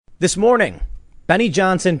This morning, Benny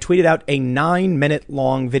Johnson tweeted out a 9-minute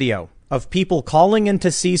long video of people calling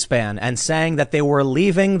into C-SPAN and saying that they were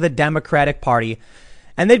leaving the Democratic Party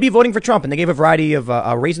and they'd be voting for Trump. And they gave a variety of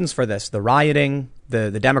reasons for this. The rioting,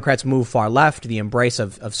 the Democrats move far left, the embrace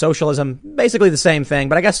of socialism, basically the same thing.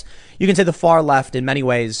 But I guess you can say the far left in many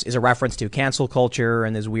ways is a reference to cancel culture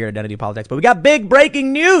and this weird identity politics. But we got big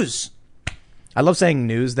breaking news. I love saying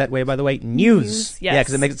news that way, by the way. News. Yes. Yeah,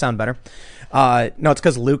 because it makes it sound better. No, it's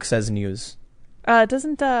because Luke says news.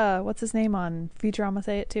 Doesn't, what's his name on Futurama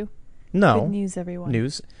say it too? No. Good news, everyone.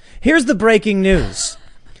 News. Here's the breaking news.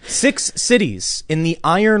 6 cities in the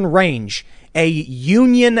Iron Range, a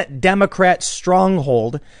Union Democrat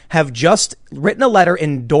stronghold, have just written a letter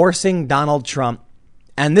endorsing Donald Trump.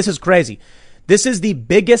 And this is crazy. This is the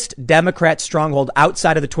biggest Democrat stronghold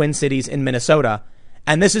outside of the Twin Cities in Minnesota.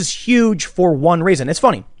 And this is huge for one reason. It's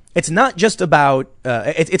funny. It's not just about,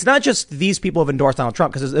 it's not just these people have endorsed Donald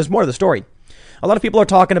Trump, because there's more to the story. A lot of people are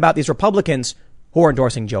talking about these Republicans who are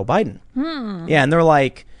endorsing Joe Biden. Yeah, and they're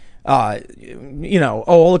like, oh,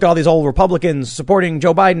 look at all these old Republicans supporting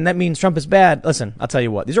Joe Biden. That means Trump is bad. Listen, I'll tell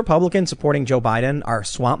you what. These Republicans supporting Joe Biden are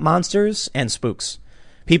swamp monsters and spooks.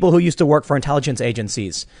 People who used to work for intelligence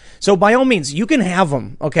agencies. So by all means, you can have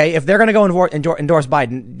them, okay? If they're going to go endorse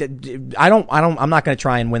Biden, I'm not going to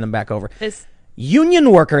try and win them back over.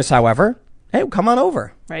 Union workers, however, hey, come on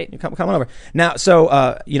over. Right. Come on over. Now, so,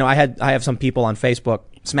 I have some people on Facebook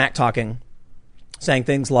smack talking, saying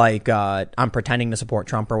things like, I'm pretending to support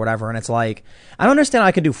Trump or whatever. And it's like, I don't understand how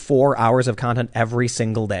I can do 4 hours of content every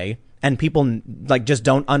single day. And people like just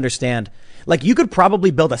don't understand. Like, you could probably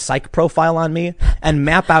build a psych profile on me and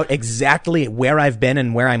map out exactly where I've been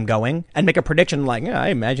and where I'm going and make a prediction like, yeah, I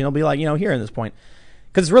imagine it'll be like, here in this point.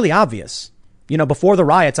 Because it's really obvious. Before the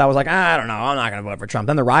riots, I was like, I don't know, I'm not going to vote for Trump.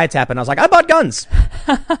 Then the riots happened. I was like, I bought guns.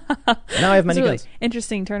 Now I have many guns.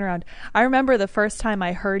 Interesting turnaround. I remember the first time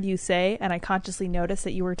I heard you say, and I consciously noticed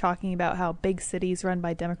that you were talking about how big cities run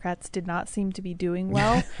by Democrats did not seem to be doing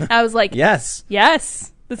well. I was like, yes,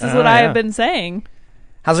 this is what I have been saying.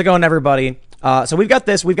 How's it going, everybody? So we've got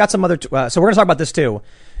this. We've got some other. So we're going to talk about this too.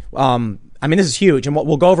 This is huge, and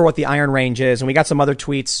we'll go over what the Iron Range is, and we got some other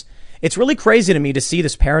tweets. It's really crazy to me to see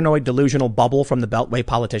this paranoid, delusional bubble from the Beltway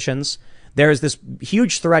politicians. There's this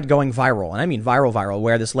huge thread going viral, and I mean viral,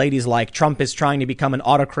 where this lady's like, Trump is trying to become an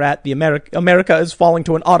autocrat. America is falling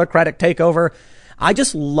to an autocratic takeover. I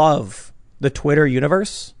just love the Twitter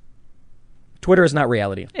universe. Twitter is not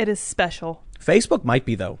reality. It is special. Facebook might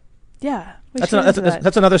be, though. Yeah.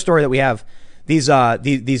 That's another story that we have.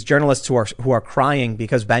 These journalists who are crying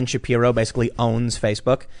because Ben Shapiro basically owns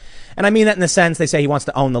Facebook. And I mean that in the sense they say he wants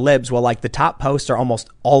to own the libs. Well, like, the top posts are almost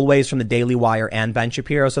always from the Daily Wire and Ben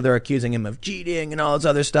Shapiro. So they're accusing him of cheating and all this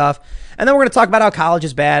other stuff. And then we're going to talk about how college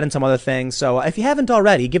is bad and some other things. So if you haven't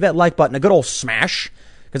already, give that like button a good old smash,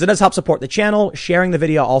 because it does help support the channel. Sharing the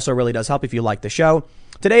video also really does help if you like the show.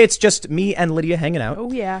 Today, it's just me and Lydia hanging out. Oh,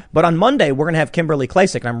 yeah. But on Monday, we're going to have Kimberly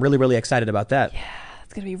Klasick, and I'm really, really excited about that. Yeah,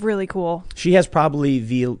 it's going to be really cool. She has probably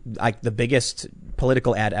the biggest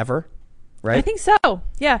political ad ever, right? I think so,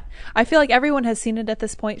 yeah. I feel like everyone has seen it at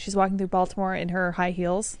this point. She's walking through Baltimore in her high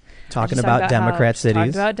heels. Talking about Democrat cities.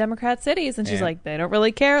 Talking about Democrat cities, and she's like, they don't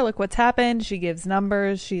really care. Look what's happened. She gives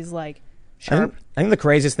numbers. She's like, sharp. I think the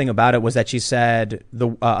craziest thing about it was that she said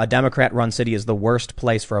a Democrat-run city is the worst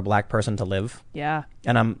place for a black person to live. Yeah.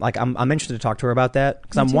 And I'm interested to talk to her about that,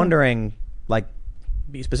 because I'm wondering, like,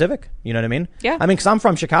 be specific. You know what I mean? Yeah. I mean, because I'm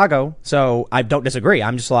from Chicago, so I don't disagree.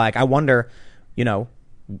 I'm just like, I wonder,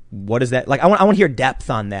 what is that? Like, I want to hear depth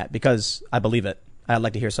on that, because I believe it. I'd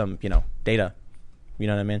like to hear some, data. You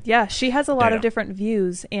know what I mean? Yeah, she has a lot of different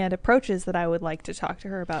views and approaches that I would like to talk to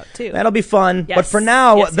her about, too. That'll be fun. Yes. But for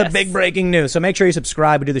now, big breaking news. So make sure you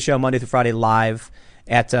subscribe. We do the show Monday through Friday live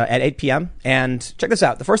at 8 p.m. And check this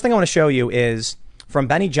out. The first thing I want to show you is from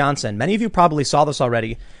Benny Johnson. Many of you probably saw this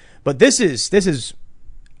already. But this is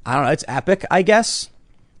I don't know, it's epic, I guess.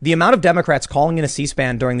 The amount of Democrats calling in a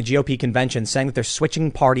C-SPAN during the GOP convention saying that they're switching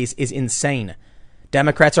parties is insane.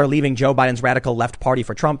 Democrats are leaving Joe Biden's radical left party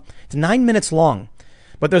for Trump. It's 9 minutes long.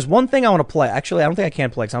 But there's one thing I want to play. Actually, I don't think I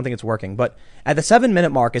can play because I don't think it's working. But at the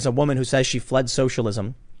 7-minute mark is a woman who says she fled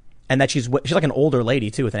socialism, and that she's like an older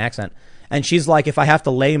lady, too, with an accent. And she's like, if I have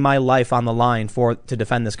to lay my life on the line to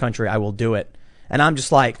defend this country, I will do it. And I'm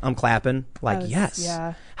just like, I'm clapping. Like, yes.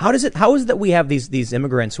 Yeah. How is it that we have these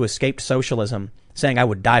immigrants who escaped socialism saying I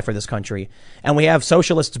would die for this country? And we have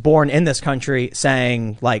socialists born in this country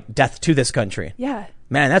saying, like, death to this country. Yeah.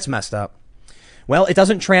 Man, that's messed up. Well, it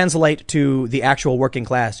doesn't translate to the actual working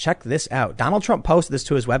class. Check this out. Donald Trump posted this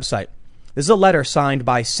to his website. This is a letter signed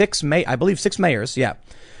by 6 mayors,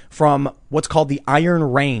 from what's called the Iron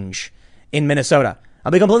Range in Minnesota.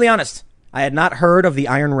 I'll be completely honest. I had not heard of the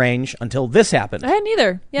Iron Range until this happened. I hadn't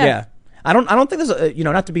either. Yeah. I don't think there's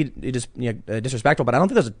not to be disrespectful, but I don't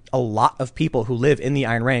think there's a lot of people who live in the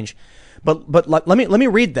Iron Range. But let me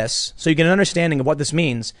read this so you get an understanding of what this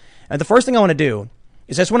means. And the first thing I want to do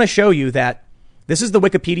is I just want to show you that this is the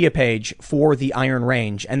Wikipedia page for the Iron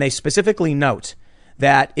Range, and they specifically note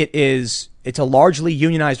that it's a largely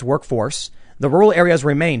unionized workforce. The rural areas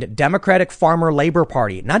remained Democratic Farmer Labor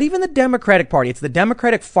Party. Not even the Democratic Party. It's the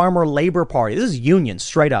Democratic Farmer Labor Party. This is union,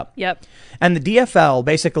 straight up. Yep. And the DFL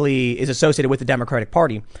basically is associated with the Democratic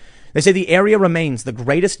Party. They say the area remains the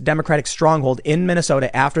greatest Democratic stronghold in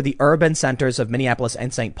Minnesota after the urban centers of Minneapolis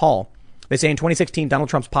and St. Paul. They say in 2016, Donald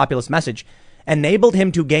Trump's populist message enabled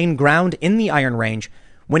him to gain ground in the Iron Range,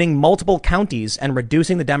 winning multiple counties and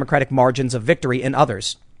reducing the Democratic margins of victory in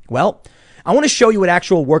others. Well, I want to show you what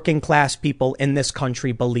actual working class people in this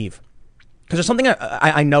country believe. Because there's something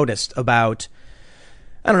I noticed about,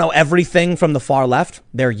 everything from the far left.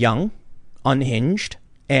 They're young, unhinged,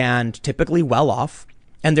 and typically well off.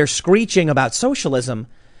 And they're screeching about socialism.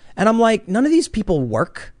 And I'm like, none of these people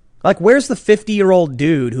work. Like, where's the 50-year-old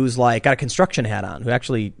dude who's like got a construction hat on, who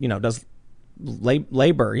actually, does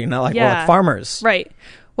labor, like farmers. Right.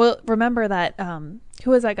 Well, remember that, who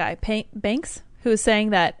was that guy? Banks? Who was saying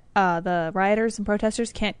that the rioters and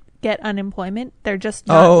protesters can't get unemployment. They're just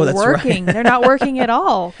not working. Right. They're not working at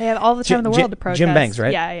all. They have all the time in the world to protest. Jim Banks,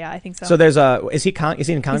 right? Yeah, I think so. So there's is he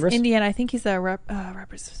in Congress? He's Indiana. I think he's a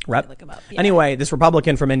representative. Rep. Look him up. Yeah. Anyway, this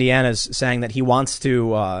Republican from Indiana is saying that he wants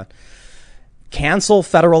to cancel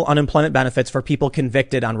federal unemployment benefits for people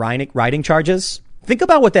convicted on rioting charges. Think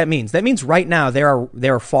about what that means. That means right now there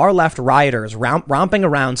are far left rioters romping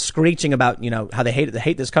around screeching about, how they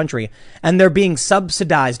hate this country, and they're being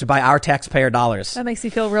subsidized by our taxpayer dollars. That makes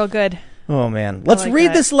me feel real good. Oh man. Let's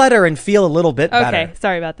read this letter and feel a little bit better. Okay,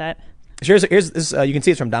 sorry about that. Here's this, you can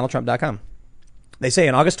see it's from DonaldTrump.com. They say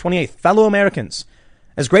on August 28th, fellow Americans,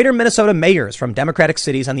 as Greater Minnesota mayors from Democratic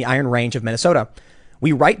cities on the Iron Range of Minnesota,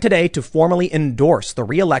 we write today to formally endorse the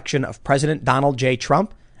re-election of President Donald J.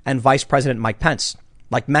 Trump and Vice President Mike Pence.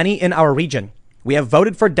 Like many in our region, we have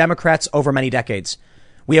voted for Democrats over many decades.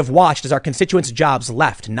 We have watched as our constituents' jobs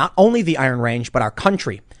left not only the Iron Range, but our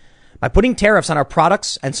country. By putting tariffs on our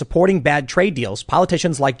products and supporting bad trade deals,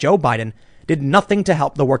 politicians like Joe Biden did nothing to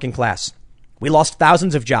help the working class. We lost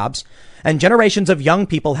thousands of jobs, and generations of young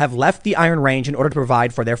people have left the Iron Range in order to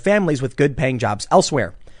provide for their families with good-paying jobs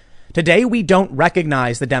elsewhere. Today, we don't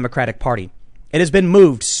recognize the Democratic Party. It has been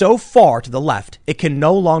moved so far to the left, it can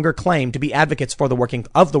no longer claim to be advocates for the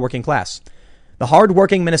working class. The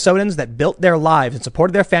hard-working Minnesotans that built their lives and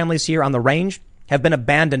supported their families here on the range have been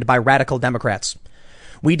abandoned by radical Democrats.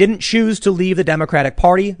 We didn't choose to leave the Democratic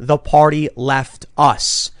Party. The party left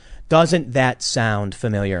us. Doesn't that sound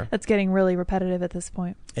familiar? That's getting really repetitive at this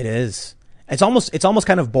point. It is. It's almost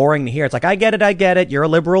kind of boring to hear. It's like, I get it. You're a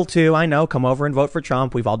liberal too. I know. Come over and vote for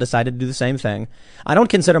Trump. We've all decided to do the same thing. I don't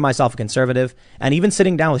consider myself a conservative. And even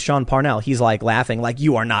sitting down with Sean Parnell, he's like laughing, like,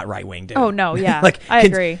 you are not right wing, dude. Oh no, yeah. Like, I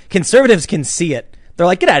agree. Conservatives can see it. They're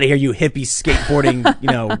like, get out of here, you hippie skateboarding,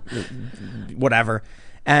 whatever.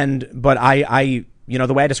 But I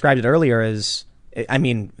the way I described it earlier is, I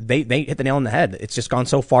mean, they hit the nail on the head. It's just gone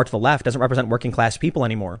so far to the left. It doesn't represent working class people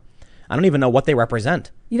anymore. I don't even know what they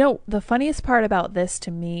represent. The funniest part about this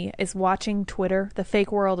to me is watching Twitter, the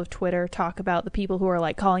fake world of Twitter, talk about the people who are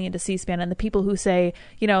like calling into C-SPAN and the people who say,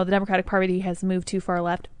 the Democratic Party has moved too far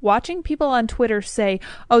left. Watching people on Twitter say,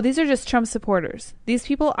 oh, these are just Trump supporters. These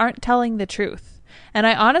people aren't telling the truth. And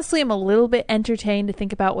I honestly am a little bit entertained to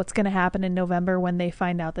think about what's going to happen in November when they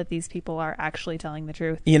find out that these people are actually telling the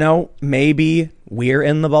truth. Maybe we're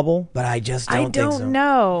in the bubble, but I just don't think so. I don't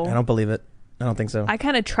know. I don't believe it. I don't think so. I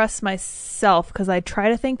kind of trust myself because I try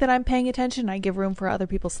to think that I'm paying attention. I give room for other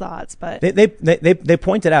people's thoughts, but they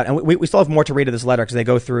pointed out, and we still have more to read of this letter because they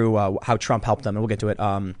go through how Trump helped them, and we'll get to it.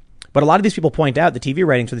 But a lot of these people point out the TV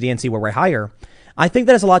ratings for the DNC were way higher. I think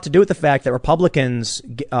that has a lot to do with the fact that Republicans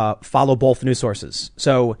follow both news sources.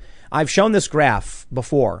 So I've shown this graph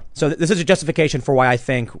before. So this is a justification for why I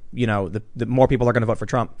think, the more people are going to vote for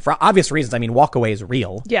Trump. For obvious reasons. I mean, walkaway is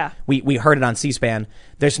real. Yeah. We heard it on C-SPAN.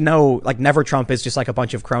 There's no, Never Trump is just like a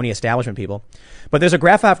bunch of crony establishment people. But there's a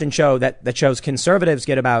graph I often show that shows conservatives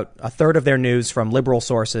get about a third of their news from liberal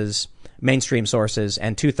sources, mainstream sources,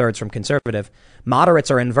 and 2/3 from conservative.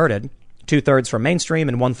 Moderates are inverted, 2/3 from mainstream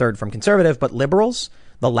and 1/3 from conservative. But liberals,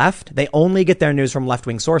 the left, they only get their news from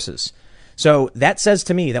left-wing sources. So that says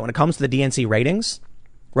to me that when it comes to the DNC ratings,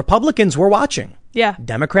 Republicans were watching. Yeah.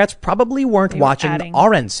 Democrats probably weren't watching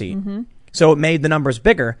RNC. Mm-hmm. So it made the numbers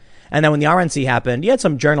bigger. And then when the RNC happened, you had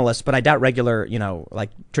some journalists, but I doubt regular, like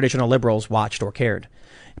traditional liberals watched or cared.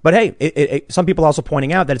 But hey, some people also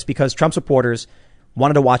pointing out that it's because Trump supporters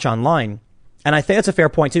wanted to watch online. And I think that's a fair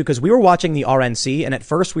point, too, because we were watching the RNC, and at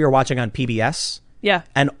first we were watching on PBS. Yeah.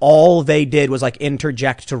 And all they did was like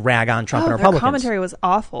interject to rag on Trump and Republicans. Their commentary was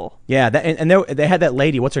awful. Yeah. They had that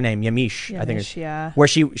lady, what's her name? Yamiche, I think. Yeah. Where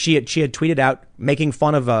she had tweeted out making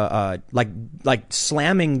fun of, like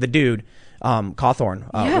slamming the dude.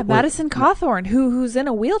 Cawthorn. Madison Cawthorn, who's in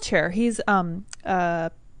a wheelchair. He's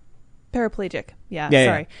paraplegic.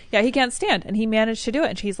 Yeah, he can't stand, and he managed to do it.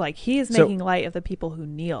 And she's like, he is making light of the people who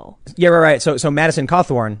kneel. Yeah, right. So Madison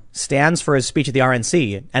Cawthorn stands for his speech at the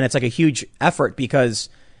RNC, and it's like a huge effort because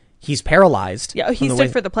he's paralyzed. Yeah, he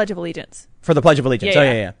stood for the Pledge of Allegiance. For the Pledge of Allegiance.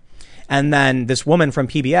 Yeah. And then this woman from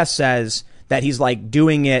PBS says that he's like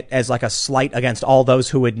doing it as like a slight against all those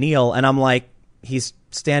who would kneel, and I'm like, he's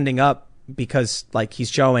standing up because like he's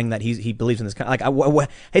showing that he believes in this kind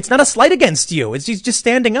it's not a slight against you. He's just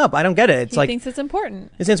standing up. I don't get it. He thinks it's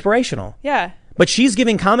important. It's inspirational. Yeah. But she's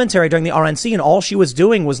giving commentary during the RNC, and all she was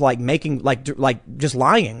doing was like making like just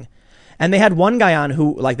lying. And they had one guy on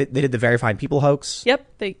who like they did the Very Fine People hoax. Yep,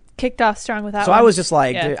 they kicked off strong with that. So I was just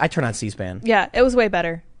like, I turn on C-SPAN. Yeah, it was way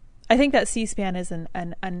better. I think that C-SPAN is an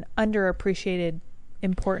underappreciated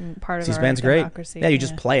important part of C-SPAN's our democracy. Great. Yeah, you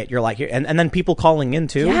just play it. You're like, and then people calling in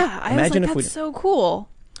too. Yeah, I imagine was like, that's so cool.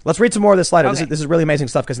 Let's read some more of this letter. Okay. This is really amazing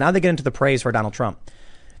stuff because now they get into the praise for Donald Trump.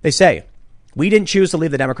 They say, we didn't choose to leave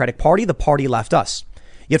the Democratic Party. The party left us.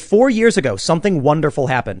 Yet 4 years ago, something wonderful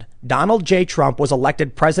happened. Donald J. Trump was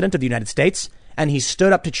elected president of the United States, and he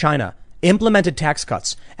stood up to China, implemented tax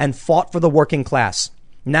cuts, and fought for the working class.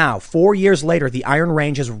 Now, 4 years later, the Iron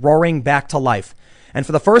Range is roaring back to life. And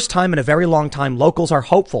for the first time in a very long time, locals are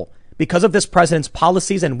hopeful because of this president's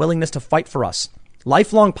policies and willingness to fight for us.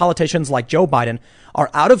 Lifelong politicians like Joe Biden are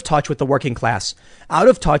out of touch with the working class, out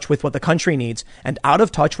of touch with what the country needs, and out of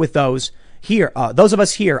touch with those of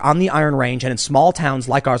us here on the Iron Range and in small towns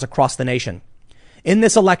like ours across the nation. In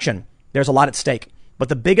this election, there's a lot at stake, but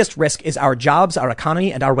the biggest risk is our jobs, our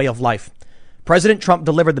economy, and our way of life. President Trump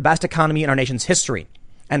delivered the best economy in our nation's history,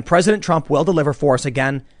 and President Trump will deliver for us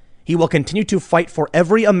again. He will continue to fight for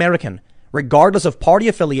every American, regardless of party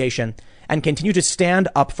affiliation, and continue to stand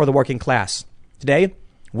up for the working class. Today,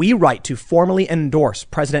 we write to formally endorse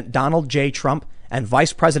President Donald J. Trump and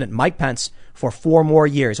Vice President Mike Pence for 4 more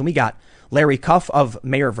years. And we got Larry Cuff of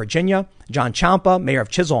Mayor of Virginia, John Ciampa, Mayor of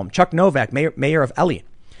Chisholm, Chuck Novak, Mayor of Elliott,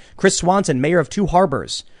 Chris Swanson, Mayor of Two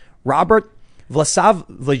Harbors, Robert Vlasav,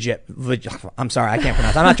 I'm sorry, I can't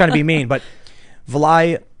pronounce. I'm not trying to be mean, but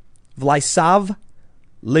Vlasav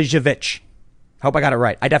Lijevich. Hope I got it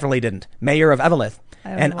right. I definitely didn't. Mayor of Eveleth.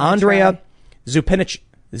 And Andrea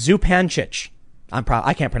Zupancic.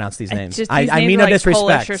 I can't pronounce these names. I mean no disrespect.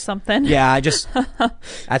 Polish or something. Yeah,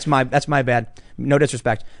 that's my bad. No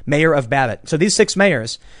disrespect. Mayor of Babbitt. So these 6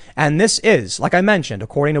 mayors, and this is, like I mentioned,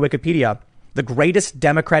 according to Wikipedia, the greatest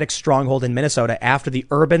Democratic stronghold in Minnesota after the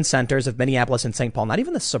urban centers of Minneapolis and St. Paul, not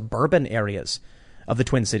even the suburban areas of the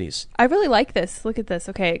Twin Cities. I really like this. Look at this.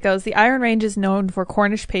 Okay, it goes, the Iron Range is known for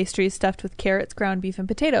Cornish pastries stuffed with carrots, ground beef, and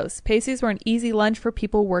potatoes. Pastries were an easy lunch for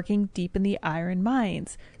people working deep in the iron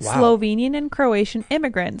mines. Wow. Slovenian and Croatian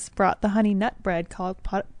immigrants brought the honey nut bread called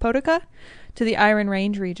potica to the Iron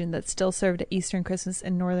Range region that's still served at Eastern Christmas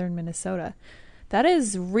in northern Minnesota. That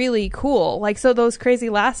is really cool. Like, so those crazy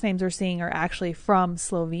last names we're seeing are actually from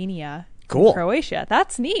Slovenia. Cool. Croatia.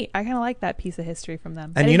 That's neat. I kind of like that piece of history from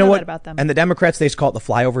them. And you know what? About them. And the Democrats, they call it the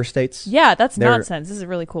flyover states. Yeah, that's nonsense. This is a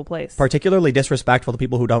really cool place. Particularly disrespectful to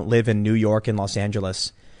people who don't live in New York and Los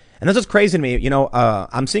Angeles. And this is crazy to me. You know,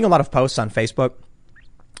 I'm seeing a lot of posts on Facebook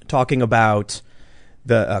talking about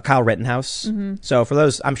the Kyle Rittenhouse. Mm-hmm. So for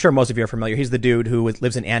those, I'm sure most of you are familiar. He's the dude who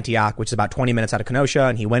lives in Antioch, which is about 20 minutes out of Kenosha.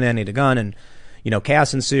 And he went in, he had a gun, and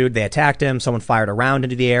chaos ensued. They attacked him. Someone fired a round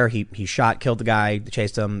into the air. He shot, killed the guy,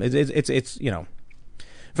 chased him. It's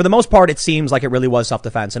for the most part, it seems like it really was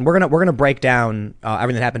self-defense. And we're gonna break down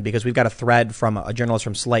everything that happened because we've got a thread from a journalist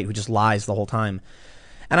from Slate who just lies the whole time.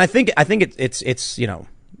 And I think it's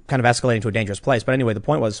kind of escalating to a dangerous place. But anyway, the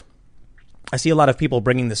point was, I see a lot of people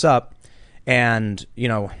bringing this up, and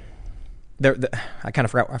I kind of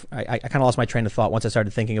forgot. I kind of lost my train of thought once I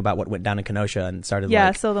started thinking about what went down in Kenosha and started.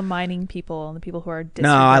 Yeah, so the mining people and the people who are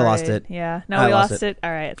disregarded. No, I lost it. Yeah, no, we lost it. All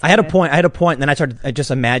right. I had a point, and then I started just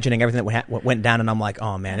imagining everything that went down, and I'm like,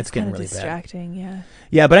 oh man, it's getting really distracting, bad. Yeah.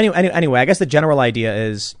 Yeah, but anyway, I guess the general idea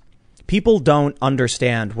is people don't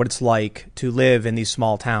understand what it's like to live in these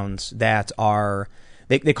small towns that are.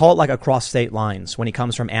 They call it like across state lines when he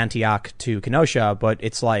comes from Antioch to Kenosha, but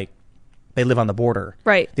it's like they live on the border.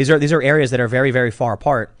 Right. These are areas that are very, very far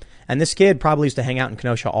apart. And this kid probably used to hang out in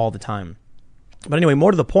Kenosha all the time. But anyway,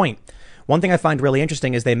 more to the point, one thing I find really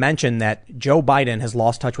interesting is they mention that Joe Biden has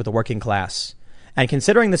lost touch with the working class. And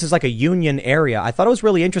considering this is like a union area, I thought it was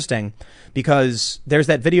really interesting because there's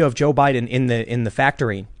that video of Joe Biden in the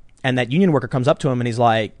factory. And that union worker comes up to him and he's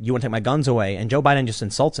like, "You want to take my guns away?" And Joe Biden just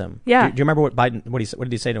insults him. Yeah. Do you remember what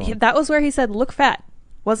did he say to him? That was where he said, "Look fat."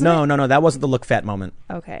 Wasn't it? No. That wasn't the look fat moment.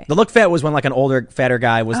 Okay. The look fat was when like an older, fatter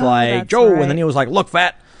guy was like, "Joe," right. and then he was like, "Look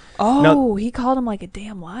fat." Oh, no. He called him like a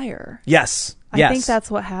damn liar. Yes. I think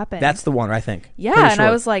that's what happened. That's the one, I think. Yeah, Pretty and sure.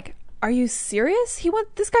 I was like, "Are you serious?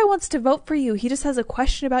 This guy wants to vote for you. He just has a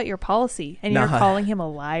question about your policy, and you're calling him a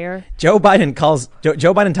liar." Joe Biden tells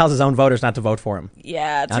his own voters not to vote for him.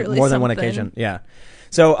 Yeah, it's really more than something. one occasion. Yeah.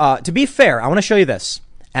 So to be fair, I want to show you this,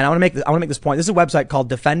 and I want to make this point. This is a website called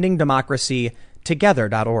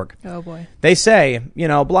DefendingDemocracyTogether.org. Oh boy. They say,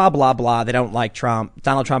 blah blah blah. They don't like Trump.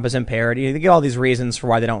 Donald Trump is impaired. They give all these reasons for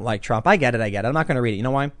why they don't like Trump. I get it. I'm not going to read it. You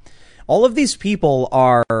know why? All of these people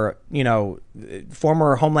are,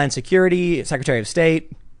 former Homeland Security, Secretary of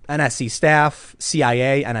State, NSC staff,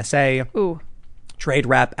 CIA, NSA, trade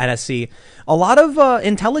rep, NSC, a lot of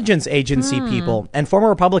intelligence agency people and former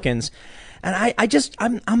Republicans. And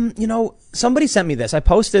somebody sent me this. I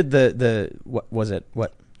posted what was it?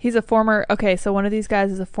 What? He's a former, so one of these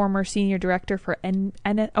guys is a former senior director for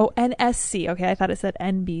NSC. Okay, I thought it said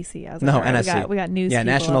NBC. I was like, NSC. We got news. Yeah,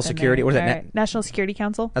 National Security. What is it? National Security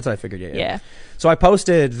Council. That's what I figured. Yeah. So I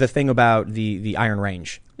posted the thing about the Iron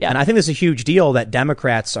Range. Yeah. And I think this is a huge deal that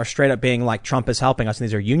Democrats are straight up being like, Trump is helping us, and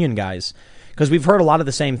these are union guys. Because we've heard a lot of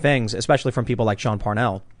the same things, especially from people like Sean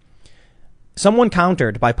Parnell. Someone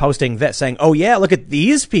countered by posting this, saying, "Oh yeah, look at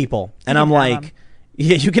these people," and I'm like,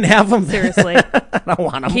 "Yeah, you can have them." Seriously, I don't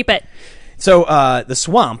want them. Keep it. So the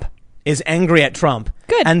swamp is angry at Trump.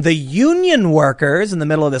 Good. And the union workers in the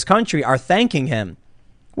middle of this country are thanking him.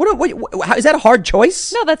 What is that a hard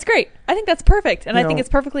choice? No, that's great. I think that's perfect, and I think it's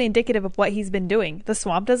perfectly indicative of what he's been doing. The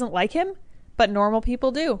swamp doesn't like him, but normal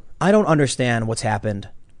people do. I don't understand what's happened.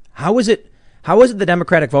 How is it the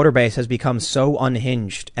Democratic voter base has become so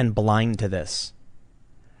unhinged and blind to this?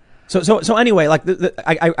 So anyway, like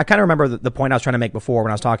I kind of remember the point I was trying to make before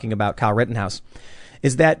when I was talking about Kyle Rittenhouse,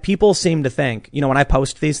 is that people seem to think, when I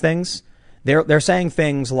post these things, they're saying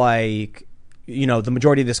things like, the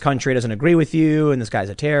majority of this country doesn't agree with you, and this guy's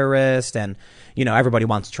a terrorist, and everybody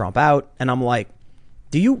wants Trump out, and I'm like,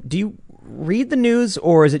 do you read the news,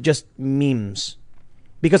 or is it just memes?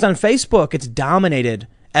 Because on Facebook, it's dominated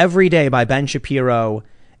every day by Ben Shapiro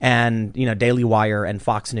and, Daily Wire and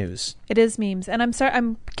Fox News. It is memes. And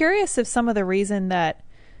I'm curious if some of the reason that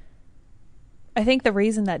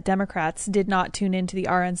Democrats did not tune into the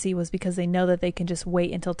RNC was because they know that they can just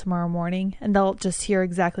wait until tomorrow morning and they'll just hear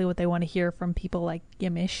exactly what they want to hear from people like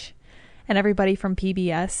Yamish and everybody from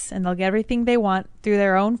PBS, and they'll get everything they want through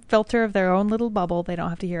their own filter of their own little bubble. They don't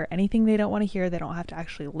have to hear anything they don't want to hear. They don't have to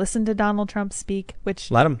actually listen to Donald Trump speak, which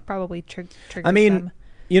probably triggers them.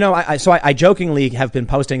 I jokingly have been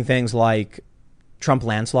posting things like Trump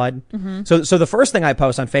landslide. Mm-hmm. So the first thing I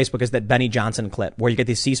post on Facebook is that Benny Johnson clip where you get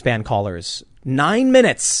these C-SPAN callers. 9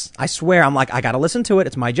 minutes. I swear. I'm like, I got to listen to it.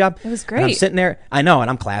 It's my job. It was great. And I'm sitting there. I know. And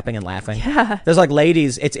I'm clapping and laughing. Yeah. There's like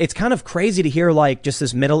ladies. It's kind of crazy to hear like just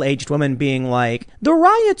this middle-aged woman being like, the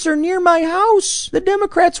riots are near my house. The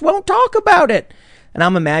Democrats won't talk about it. And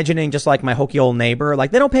I'm imagining just like my hokey old neighbor,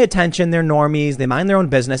 like they don't pay attention. They're normies. They mind their own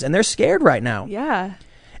business and they're scared right now. Yeah.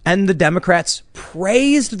 And the Democrats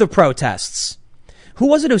praised the protests. Who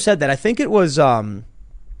was it who said that? I think it was, I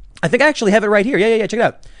think I actually have it right here. Yeah. Check it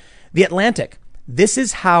out. The Atlantic. This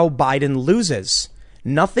is how Biden loses.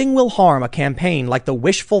 Nothing will harm a campaign like the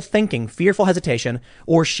wishful thinking, fearful hesitation,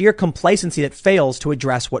 or sheer complacency that fails to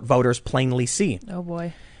address what voters plainly see. Oh,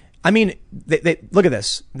 boy. I mean, they look at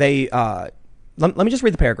this. Let me just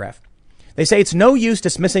read the paragraph. They say it's no use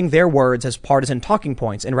dismissing their words as partisan talking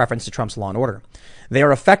points in reference to Trump's law and order. They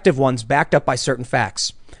are effective ones backed up by certain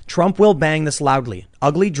facts. Trump will bang this loudly,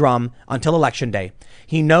 ugly drum until Election Day.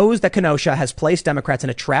 He knows that Kenosha has placed Democrats in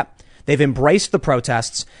a trap. They've embraced the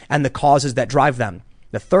protests and the causes that drive them.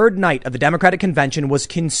 The third night of the Democratic convention was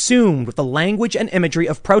consumed with the language and imagery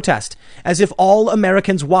of protest, as if all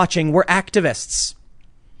Americans watching were activists.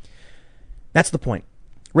 That's the point.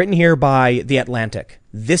 Written here by The Atlantic.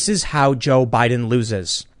 This is how Joe Biden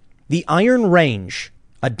loses. The Iron Range,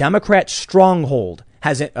 a Democrat stronghold,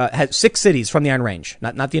 has 6 cities from the Iron Range,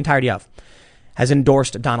 not the entirety of, has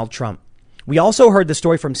endorsed Donald Trump. We also heard the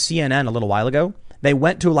story from CNN a little while ago. They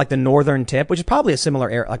went to like the northern tip, which is probably a similar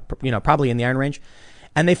area, probably in the Iron Range.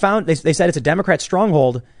 And they said it's a Democrat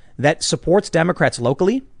stronghold that supports Democrats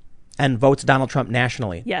locally and votes Donald Trump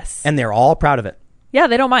nationally. Yes. And they're all proud of it. Yeah,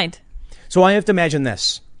 they don't mind. So I have to imagine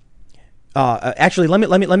this. Actually,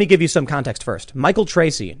 let me give you some context first. Michael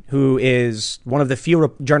Tracy, who is one of the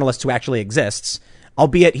few journalists who actually exists,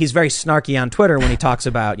 albeit he's very snarky on Twitter when he talks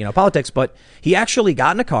about, politics, but he actually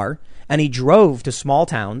got in a car and he drove to small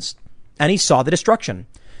towns and he saw the destruction.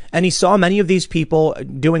 And he saw many of these people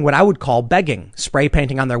doing what I would call begging, spray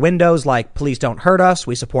painting on their windows like, please don't hurt us.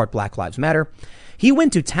 We support Black Lives Matter. He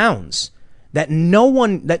went to towns that no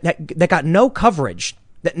one, that got no coverage,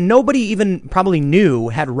 that nobody even probably knew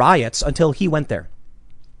had riots until he went there.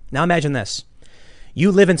 Now imagine this.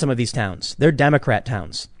 You live in some of these towns. They're Democrat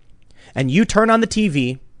towns. And you turn on the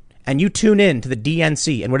TV and you tune in to the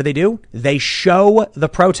DNC. And what do? They show the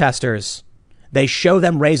protesters. They show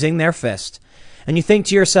them raising their fist. And you think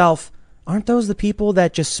to yourself, aren't those the people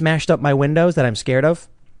that just smashed up my windows that I'm scared of?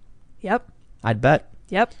 Yep. I'd bet.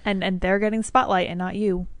 Yep. And they're getting spotlight and not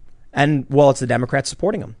you. And well, it's the Democrats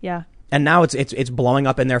supporting them. Yeah. And now it's blowing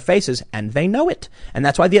up in their faces and they know it. And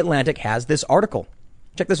that's why The Atlantic has this article.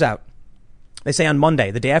 Check this out. They say on Monday,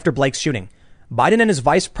 the day after Blake's shooting, Biden and his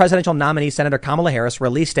vice presidential nominee, Senator Kamala Harris,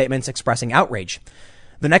 released statements expressing outrage.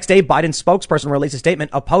 The next day, Biden's spokesperson released a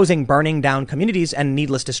statement opposing burning down communities and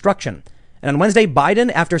needless destruction. And on Wednesday,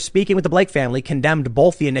 Biden, after speaking with the Blake family, condemned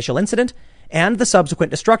both the initial incident and the subsequent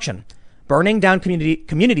destruction. Burning down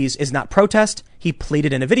communities is not protest, he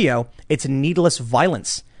pleaded in a video. It's needless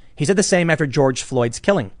violence. He said the same after George Floyd's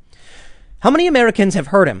killing. How many Americans have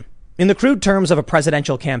heard him? In the crude terms of a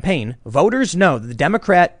presidential campaign, voters know that the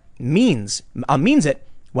Democrat means it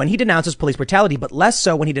when he denounces police brutality, but less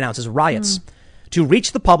so when he denounces riots. To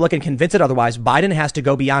reach the public and convince it otherwise, Biden has to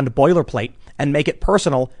go beyond boilerplate and make it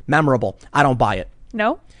personal, memorable. I don't buy it.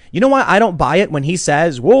 No? You know why I don't buy it when he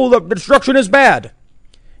says, well, the destruction is bad?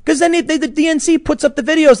 Because then the DNC puts up the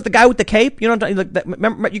videos of the guy with the cape. You know,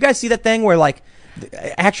 remember, you guys see that thing where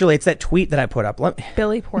actually, it's that tweet that I put up.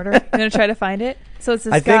 Billy Porter. I'm going to try to find it. So it's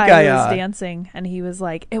this guy who was dancing, and he was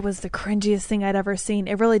like, it was the cringiest thing I'd ever seen.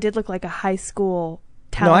 It really did look like a high school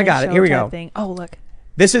talent I got show it. Here we type go. thing. Oh, look.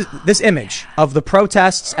 This is this image of the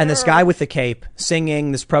protests and this guy with the cape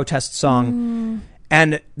singing this protest song.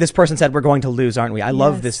 And this person said, we're going to lose, aren't we? I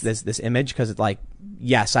love this image because it's like,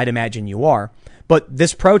 yes, I'd imagine you are. But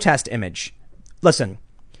this protest image, listen.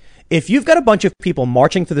 If you've got a bunch of people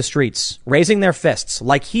marching through the streets, raising their fists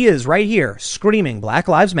like he is right here, screaming Black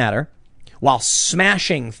Lives Matter while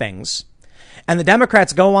smashing things, and the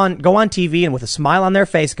Democrats go on TV and with a smile on their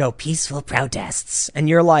face go peaceful protests, and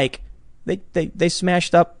you're like, they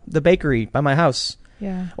smashed up the bakery by my house.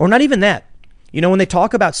 Yeah. Or not even that. You know, when they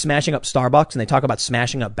talk about smashing up Starbucks and they talk about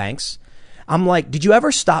smashing up banks, I'm like, did you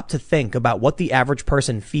ever stop to think about what the average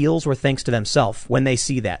person feels or thinks to themselves when they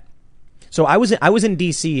see that? So I was in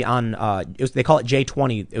D.C. on, they call it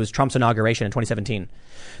J20. It was Trump's inauguration in 2017.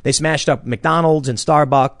 They smashed up McDonald's and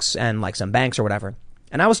Starbucks and like some banks or whatever.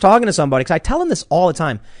 And I was talking to somebody because I tell them this all the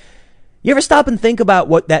time. You ever stop and think about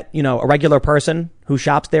what that, a regular person who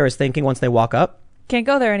shops there is thinking once they walk up? Can't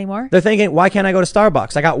go there anymore. They're thinking, why can't I go to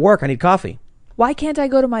Starbucks? I got work. I need coffee. Why can't I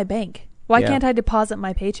go to my bank? Why can't I deposit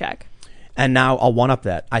my paycheck? And now I'll one-up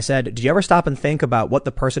that. I said, did you ever stop and think about what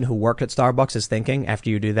the person who worked at Starbucks is thinking after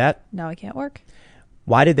you do that? Now I can't work.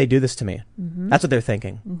 Why did they do this to me? Mm-hmm. That's what they're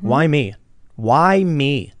thinking. Mm-hmm. Why me? Why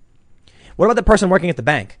me? What about the person working at the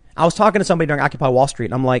bank? I was talking to somebody during Occupy Wall Street,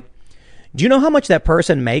 and I'm like, do you know how much that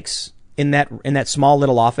person makes in that small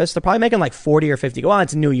little office? They're probably making like 40 or 50. Well,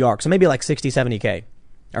 it's New York, so maybe like 60, 70K.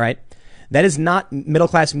 All right. That is not middle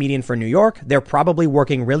class median for New York. They're probably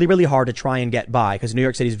working really, really hard to try and get by because New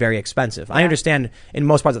York City is very expensive. Yeah. I understand in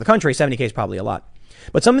most parts of the country, 70K is probably a lot.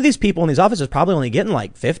 But some of these people in these offices probably only getting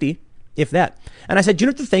like 50, if that. And I said, do you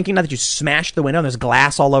know what they're thinking now that you smashed the window and there's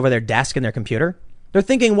glass all over their desk and their computer? They're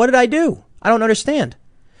thinking, what did I do? I don't understand.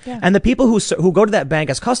 Yeah. And the people who go to that bank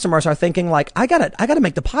as customers are thinking like, I gotta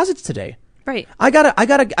make deposits today. Right. I gotta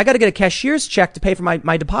get a cashier's check to pay for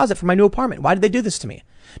my deposit for my new apartment. Why did they do this to me?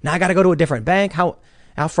 Now I got to go to a different bank. How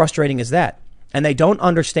frustrating is that? And they don't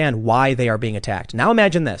understand why they are being attacked. Now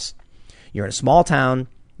imagine this. You're in a small town.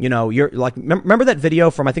 You're like, remember that video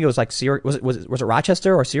from, I think it was like, was it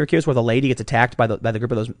Rochester or Syracuse where the lady gets attacked by the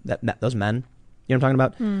group of those men? You know what I'm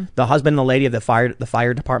talking about? The husband and the lady of the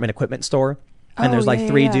fire department equipment store. And there's like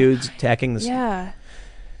three dudes attacking this. Yeah.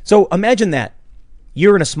 So imagine that.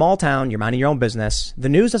 You're in a small town, you're minding your own business. The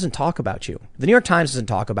news doesn't talk about you. The New York Times doesn't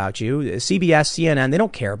talk about you. CBS, CNN, they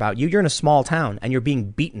don't care about you. You're in a small town and you're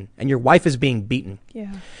being beaten and your wife is being beaten.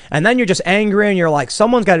 Yeah. And then you're just angry and you're like,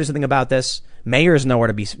 someone's got to do something about this. Mayors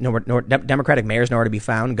Democratic mayors nowhere to be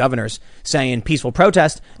found. Governors saying peaceful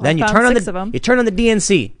protest. Well, then you turn on the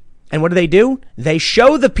DNC And what do? They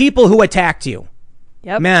show the people who attacked you.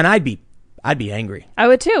 Yep. Man, I'd be angry. I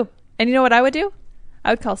would too. And you know what I would do?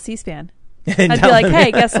 I would call C-SPAN. I'd be like,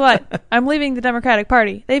 hey, guess what? I'm leaving the Democratic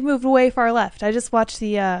Party. They've moved way far left. I just watched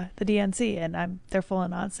the DNC, and they're full of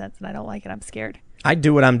nonsense, and I don't like it. I'm scared. I'd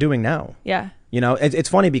do what I'm doing now. Yeah. It's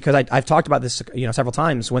funny because I've talked about this, several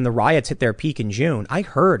times. When the riots hit their peak in June, I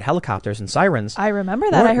heard helicopters and sirens. I remember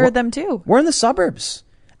that. I heard them too. We're in the suburbs.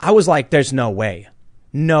 I was like, there's no way.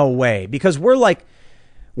 No way. Because we're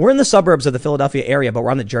in the suburbs of the Philadelphia area, but we're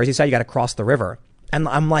on the Jersey side. You got to cross the river. And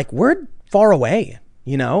I'm like, we're far away,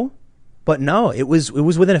 But no, it was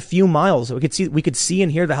within a few miles. We could see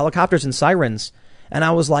and hear the helicopters and sirens. And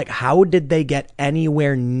I was like, how did they get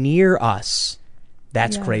anywhere near us?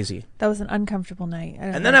 That's crazy. That was an uncomfortable night.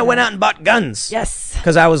 And then I went out and bought guns. Yes.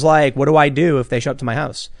 Because I was like, what do I do if they show up to my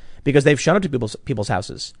house? Because they've shown up to people's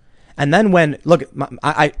houses. And then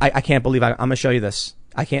I can't believe I'm going to show you this.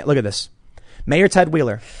 I can't. Look at this. Mayor Ted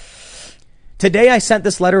Wheeler. Today, I sent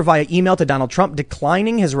this letter via email to Donald Trump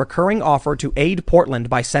declining his recurring offer to aid Portland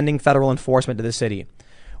by sending federal enforcement to the city.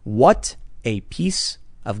 What a piece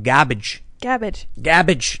of garbage. Garbage.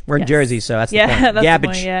 We're in Jersey, so that's the point. That's garbage.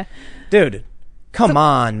 The point, yeah. Dude, come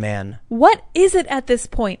on, man. What is it at this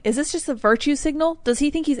point? Is this just a virtue signal? Does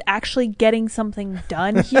he think he's actually getting something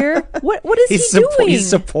done here? What is he doing? He's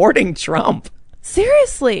supporting Trump.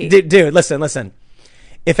 Seriously. Dude, listen.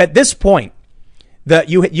 If at this point,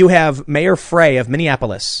 you have Mayor Frey of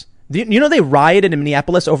Minneapolis. They rioted in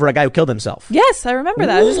Minneapolis over a guy who killed himself. Yes, I remember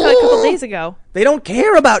that. Just a couple days ago. They don't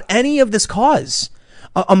care about any of this cause.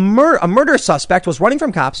 A murder suspect was running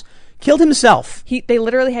from cops, killed himself. They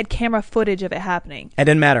literally had camera footage of it happening. It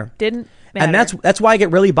didn't matter. And that's why I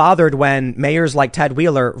get really bothered when mayors like Ted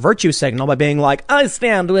Wheeler virtue signal by being like, I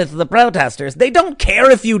stand with the protesters. They don't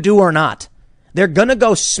care if you do or not. They're gonna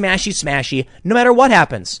go smashy no matter what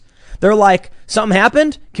happens. They're like, something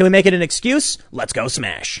happened? Can we make it an excuse? Let's go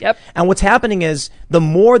smash. Yep. And what's happening is the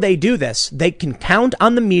more they do this, they can count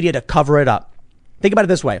on the media to cover it up. Think about it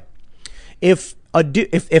this way. If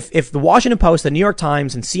the Washington Post, the New York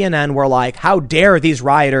Times, and CNN were like, how dare these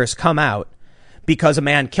rioters come out because a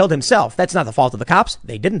man killed himself? That's not the fault of the cops.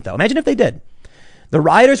 They didn't, though. Imagine if they did. The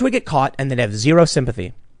rioters would get caught and they'd have zero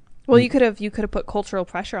sympathy. Well, you could have put cultural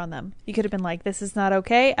pressure on them. You could have been like, this is not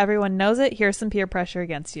okay. Everyone knows it. Here's some peer pressure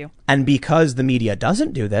against you. And because the media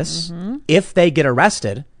doesn't do this, if they get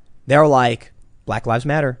arrested, they're like, Black Lives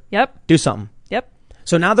Matter. Yep. Do something. Yep.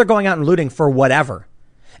 So now they're going out and looting for whatever.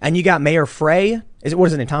 And you got Mayor Frey. What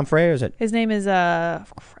is his name? Tom Frey, or is it? His name is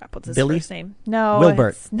what's his Billy? first name? No,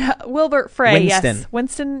 Wilbert. Wilbert Frey. Winston. Yes,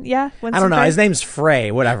 Winston. Yeah, Winston. I don't know. Frey? His name's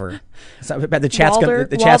Frey. Whatever. The chat's Walter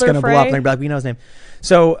gonna blow up, and Frey. they're like, we know his name.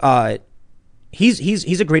 So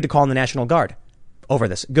he's agreed to call in the National Guard over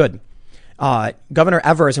this. Good. Governor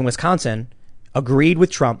Evers in Wisconsin agreed with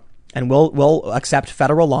Trump and will accept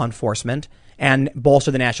federal law enforcement and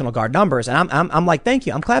bolster the National Guard numbers. And I'm like, thank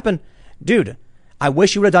you. I'm clapping, dude. I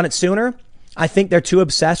wish you would have done it sooner. I think they're too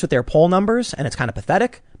obsessed with their poll numbers, and it's kind of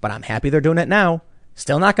pathetic. But I'm happy they're doing it now.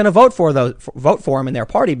 Still not going to vote for them in their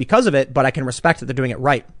party because of it, but I can respect that they're doing it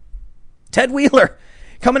right. Ted Wheeler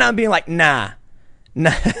coming out and being like, nah.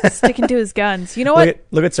 Sticking to his guns. You know what?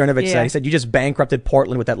 Look at Cernovich said. He said, you just bankrupted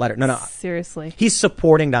Portland with that letter. No. Seriously. He's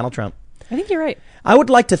supporting Donald Trump. I think you're right. I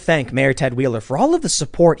would like to thank Mayor Ted Wheeler for all of the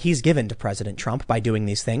support he's given to President Trump by doing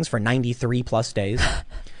these things for 93 plus days.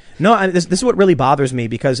 No, this is what really bothers me,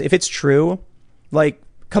 because if it's true, like,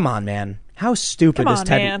 come on, man. How stupid is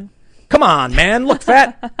Ted? Man. Come on, man. Look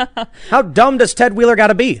fat. How dumb does Ted Wheeler got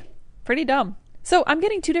to be? Pretty dumb. So I'm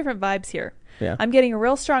getting two different vibes here. Yeah. I'm getting a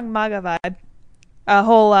real strong MAGA vibe.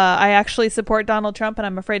 I actually support Donald Trump, and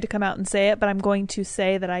I'm afraid to come out and say it, but I'm going to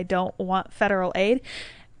say that I don't want federal aid.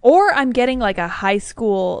 Or I'm getting like a high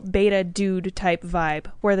school beta dude type vibe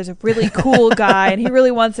where there's a really cool guy and he really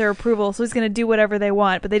wants their approval, so he's going to do whatever they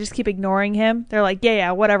want, but they just keep ignoring him. They're like, yeah,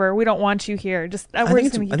 whatever. We don't want you here. I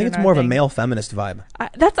think it's more of a male feminist vibe.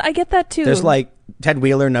 I get that too. There's like Ted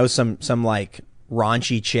Wheeler knows some like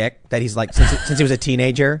raunchy chick that he's like since he was a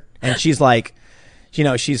teenager, and she's like,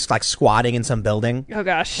 she's like squatting in some building. Oh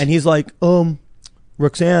gosh. And he's like,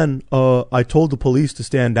 Roxanne, I told the police to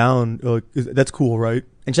stand down. That's cool, right?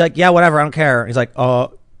 And she's like, yeah, whatever, I don't care. And he's like,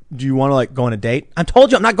 do you want to like go on a date? I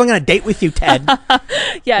told you I'm not going on a date with you, Ted.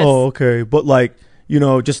 Yes. Oh, okay. But like,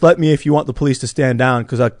 just let me if you want the police to stand down,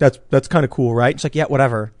 because like that's kind of cool, right? She's like, yeah,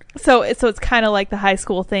 whatever. So it's kind of like the high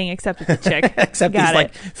school thing, except it's a chick. Except he's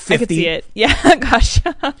like 50. I could see it. Yeah, gosh.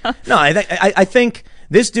 No, I think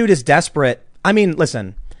this dude is desperate. I mean,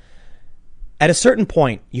 listen, at a certain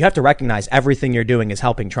point, you have to recognize everything you're doing is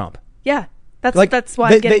helping Trump. Yeah. That's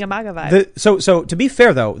why I'm getting a MAGA vibe. So to be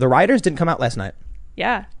fair, though, the rioters didn't come out last night.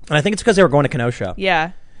 Yeah. And I think it's because they were going to Kenosha.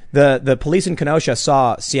 Yeah. The police in Kenosha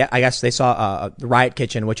I guess they saw the riot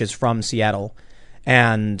kitchen, which is from Seattle,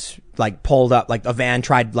 and like pulled up, like a van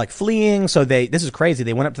tried like fleeing. So this is crazy.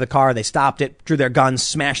 They went up to the car, they stopped it, drew their guns,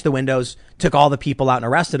 smashed the windows, took all the people out and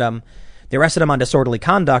arrested them. They arrested them on disorderly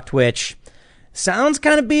conduct, which sounds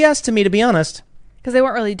kind of BS to me, to be honest. Because they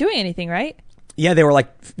weren't really doing anything, right? Yeah, they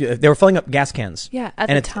were filling up gas cans. Yeah, at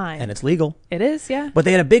the time. And it's legal. It is, yeah. But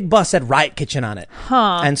they had a big bus that said riot kitchen on it.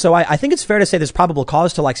 Huh. And so I think it's fair to say there's probable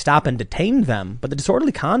cause to like stop and detain them. But the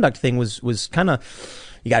disorderly conduct thing was kind of,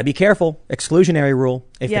 you got to be careful. Exclusionary rule.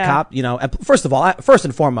 If the cop, first of all, first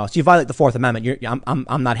and foremost, you violate the Fourth Amendment.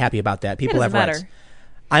 I'm not happy about that. People have rights.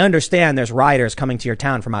 I understand there's rioters coming to your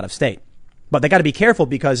town from out of state. But they got to be careful,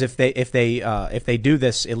 because if they do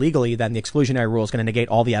this illegally, then the exclusionary rule is going to negate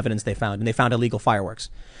all the evidence they found, and they found illegal fireworks.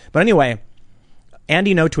 But anyway,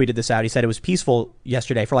 Andy No tweeted this out. He said it was peaceful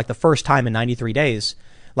yesterday for like the first time in 93 days.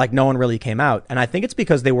 Like no one really came out, and I think it's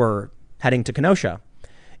because they were heading to Kenosha.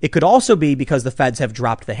 It could also be because the feds have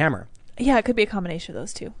dropped the hammer. Yeah, it could be a combination of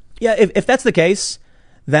those two. Yeah, if that's the case,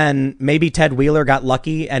 then maybe Ted Wheeler got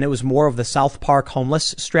lucky, and it was more of the South Park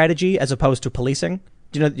homeless strategy as opposed to policing.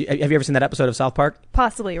 Have you ever seen that episode of South Park?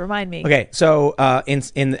 Possibly. Remind me. Okay, so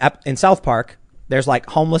in South Park, there's like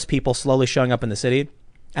homeless people slowly showing up in the city,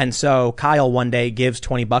 and so Kyle one day gives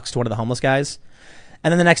 $20 to one of the homeless guys,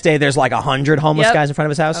 and then the next day there's like 100 homeless guys in front of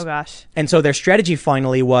his house. Oh gosh! And so their strategy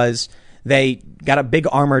finally was they got a big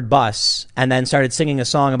armored bus and then started singing a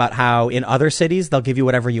song about how in other cities they'll give you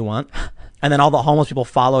whatever you want, and then all the homeless people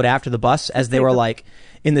followed after the bus as they were like.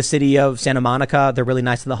 In the city of Santa Monica, they're really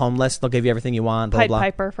nice to the homeless. They'll give you everything you want, blah, Pied blah.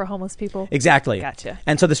 Piper for homeless people. Exactly. Gotcha.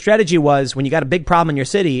 And so the strategy was, when you got a big problem in your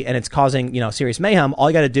city and it's causing, serious mayhem,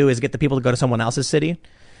 all you got to do is get the people to go to someone else's city.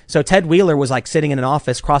 So Ted Wheeler was like sitting in an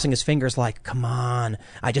office, crossing his fingers like, come on,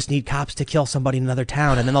 I just need cops to kill somebody in another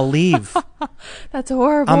town and then they'll leave. That's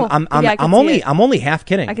horrible. I'm only half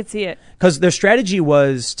kidding. I could see it. Because their strategy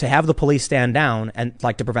was to have the police stand down and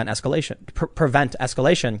like to prevent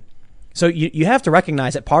escalation. So you have to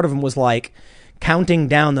recognize that part of them was like counting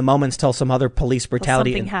down the moments till some other police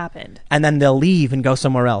brutality something happened, and then they'll leave and go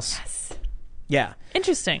somewhere else. Yes. Yeah.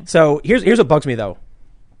 Interesting. So here's what bugs me though.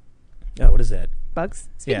 Oh, what is that? Bugs.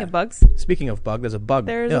 Speaking of bug, there's a bug.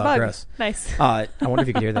 There's a bug. Gross. Nice. I wonder if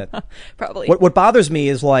you could hear that. Probably. What bothers me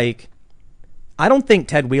is like, I don't think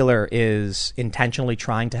Ted Wheeler is intentionally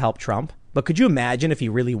trying to help Trump, but could you imagine if he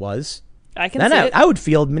really was? I can see it. I would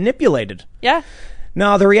feel manipulated. Yeah.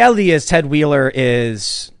 No, the reality is Ted Wheeler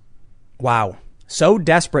is, so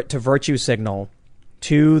desperate to virtue signal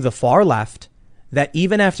to the far left that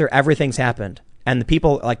even after everything's happened and the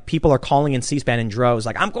people are calling in C-SPAN in droves,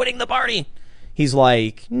 like, I'm quitting the party. He's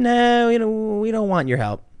like, no, we don't want your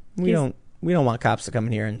help. We don't want cops to come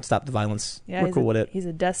in here and stop the violence. Yeah, we're cool with it. He's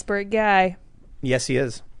a desperate guy. Yes, he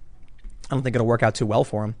is. I don't think it'll work out too well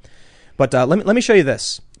for him. But let me show you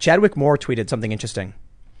this. Chadwick Moore tweeted something interesting.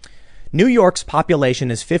 New York's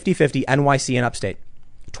population is 50-50 NYC and upstate.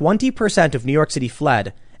 20% of New York City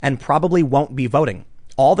fled and probably won't be voting.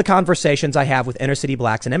 All the conversations I have with inner city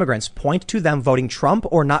blacks and immigrants point to them voting Trump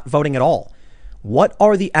or not voting at all. What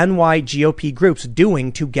are the NY GOP groups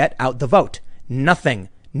doing to get out the vote? Nothing.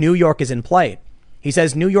 New York is in play. He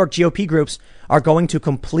says New York GOP groups are going to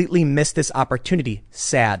completely miss this opportunity.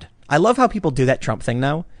 Sad. I love how people do that Trump thing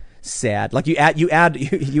now. Sad. Like you add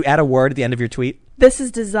a word at the end of your tweet. This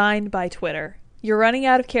is designed by Twitter. You're running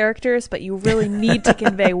out of characters, but you really need to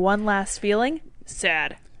convey one last feeling.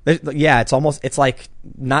 Sad. Yeah, it's like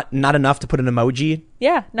not enough to put an emoji.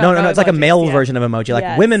 Yeah. No, it's like a male version of emoji.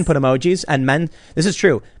 Like women put emojis and men. This is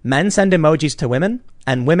true. Men send emojis to women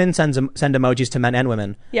and women send emojis to men and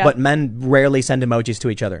women. Yeah. But men rarely send emojis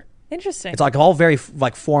to each other. Interesting. It's like all very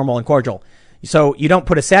like formal and cordial. So you don't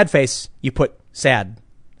put a sad face, you put sad.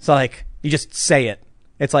 So like you just say it.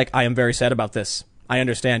 It's like, I am very sad about this. I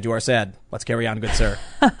understand you are sad. Let's carry on, good sir.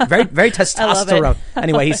 Very, very testosterone.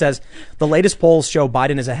 Anyway, he says, the latest polls show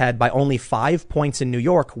Biden is ahead by only 5 points in New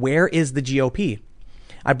York. Where is the GOP?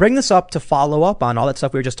 I bring this up to follow up on all that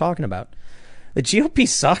stuff we were just talking about. The GOP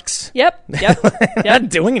sucks. Yep. Not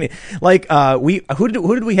doing anything. Like, who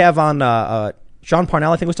did we have on? Sean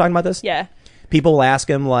Parnell, I think, was talking about this. Yeah. People will ask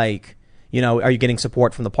him, like, are you getting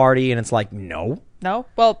support from the party? And it's like, no. No.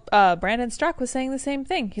 Well, Brandon Strzok was saying the same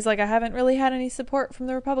thing. He's like, I haven't really had any support from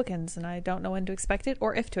the Republicans, and I don't know when to expect it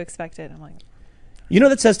or if to expect it. I'm like,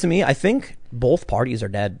 that says to me, I think both parties are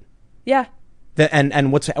dead. Yeah.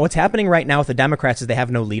 And what's happening right now with the Democrats is they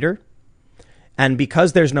have no leader, and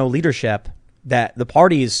because there's no leadership, that the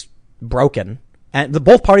party's broken, and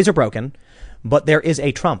both parties are broken. But there is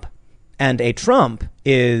a Trump, and a Trump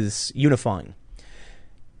is unifying.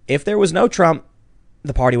 If there was no Trump,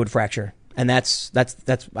 the party would fracture. And that's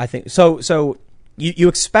I think so you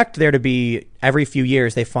expect there to be, every few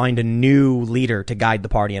years they find a new leader to guide the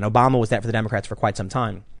party, and Obama was that for the Democrats for quite some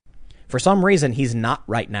time. For some reason he's not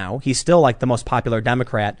right now. He's still like the most popular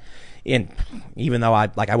Democrat, even though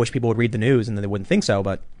I wish people would read the news and they wouldn't think so,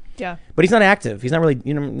 but he's not active. He's not really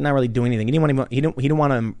doing anything. He didn't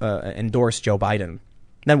want to endorse Joe Biden.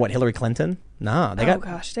 Then what, Hillary Clinton? Nah,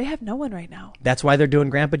 they have no one right now. That's why they're doing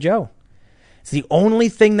Grandpa Joe. It's the only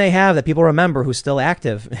thing they have that people remember who's still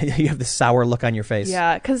active. You have this sour look on your face.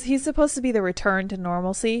 Yeah, because he's supposed to be the return to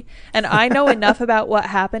normalcy. And I know enough about what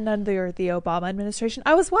happened under the Obama administration.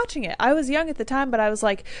 I was watching it. I was young at the time, but I was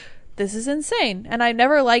like, this is insane. And I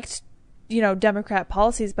never liked, Democrat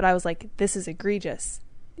policies, but I was like, this is egregious.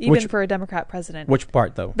 Even for a Democrat president. Which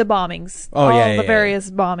part, though? The bombings. Oh, the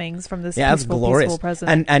various bombings from this peaceful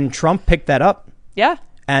president. And Trump picked that up. Yeah.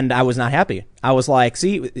 And I was not happy. I was like,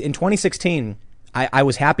 see, in 2016, I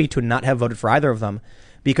was happy to not have voted for either of them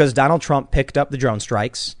because Donald Trump picked up the drone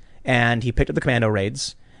strikes and he picked up the commando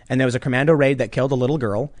raids. And there was a commando raid that killed a little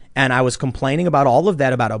girl. And I was complaining about all of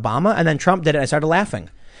that about Obama. And then Trump did it. I started laughing.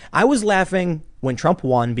 I was laughing when Trump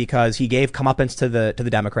won because he gave comeuppance to the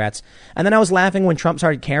Democrats. And then I was laughing when Trump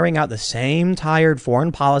started carrying out the same tired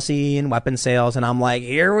foreign policy and weapon sales. And I'm like,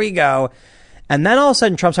 here we go. And then all of a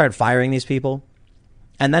sudden Trump started firing these people.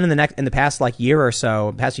 And then in the past year or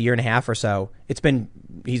so, past a year and a half or so, he's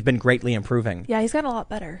been greatly improving. Yeah, he's gotten a lot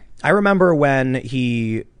better. I remember when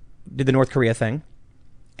he did the North Korea thing,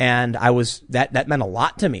 and that meant a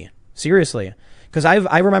lot to me, seriously, because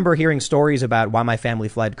I remember hearing stories about why my family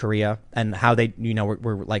fled Korea and how they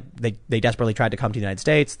were like they desperately tried to come to the United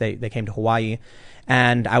States. They came to Hawaii,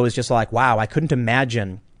 and I was just like, wow, I couldn't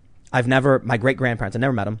imagine. My great grandparents, I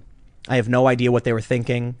never met them. I have no idea what they were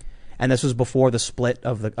thinking. And this was before the split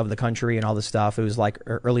of the country and all this stuff. It was like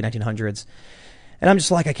early 1900s. And I'm just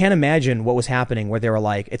like, I can't imagine what was happening where they were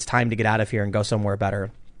like, it's time to get out of here and go somewhere better.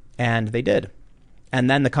 And they did. And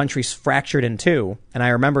then the country fractured in two. And I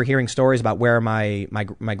remember hearing stories about where my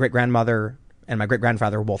great-grandmother and my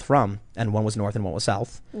great-grandfather were both from. And one was north and one was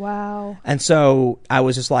south. Wow. And so I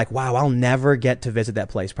was just like, wow, I'll never get to visit that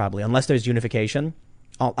place probably unless there's unification.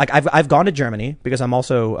 I've gone to Germany because I'm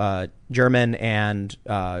also German and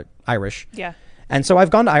Irish. Yeah. And so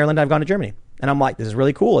I've gone to Ireland. I've gone to Germany, and I'm like, this is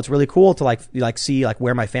really cool. It's really cool to like see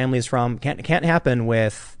where my family is from. Can't happen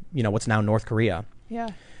with what's now North Korea. Yeah.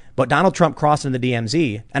 But Donald Trump crossed into the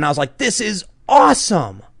DMZ, and I was like, this is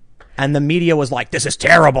awesome. And the media was like, this is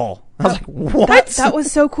terrible. I was like, what? That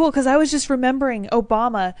was so cool because I was just remembering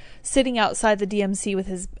Obama sitting outside the DMZ with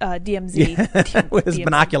his DMZ. With his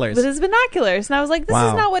binoculars. With his binoculars. And I was like, this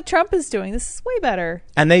is not what Trump is doing. This is way better.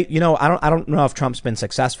 And they, I don't know if Trump's been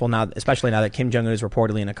successful now, especially now that Kim Jong-un is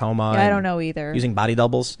reportedly in a coma. Yeah, I don't know either. Using body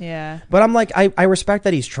doubles. Yeah. But I'm like, I respect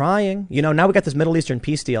that he's trying. Now we got this Middle Eastern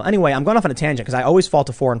peace deal. Anyway, I'm going off on a tangent because I always fall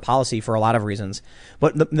to foreign policy for a lot of reasons.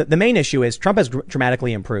 But the main issue is Trump has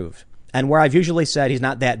dramatically improved. And where I've usually said he's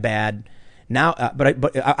not that bad now,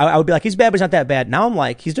 but I would be like, he's bad, but he's not that bad. Now I'm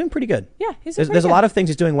like, he's doing pretty good. Yeah, there's a lot of things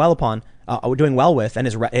he's doing well with, and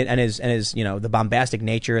his the bombastic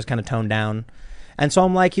nature is kind of toned down. And so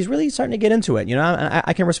I'm like, he's really starting to get into it, and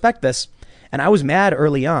I can respect this. And I was mad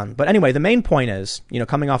early on. But anyway, the main point is,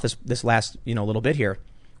 coming off this last, little bit here,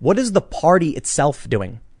 what is the party itself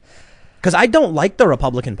doing? Because I don't like the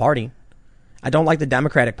Republican Party. I don't like the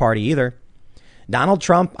Democratic Party either. Donald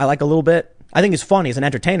Trump, I like a little bit. I think he's funny. He's an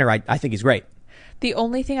entertainer. I think he's great. The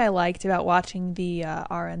only thing I liked about watching the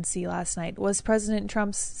RNC last night was President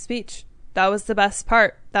Trump's speech. That was the best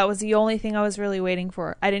part. That was the only thing I was really waiting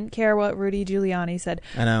for. I didn't care what Rudy Giuliani said.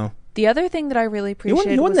 I know. The other thing that I really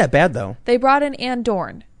appreciated he wasn't that bad, though. They brought in Ann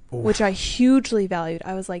Dorn, which I hugely valued.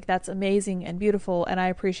 I was like, that's amazing and beautiful. And I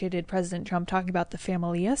appreciated President Trump talking about the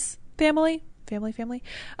family.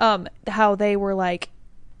 How they were like,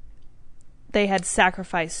 they had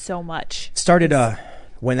sacrificed so much. Started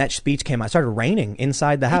when that speech came out, it started raining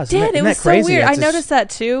inside the house. It did. It was so weird. I noticed that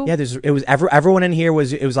too. Yeah, everyone in here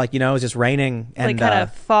was like, it was just raining and kind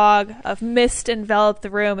of fog of mist enveloped the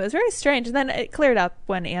room. It was very strange, and then it cleared up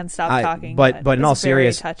when Anne stopped talking. But in all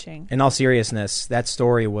seriousness, that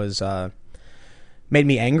story was made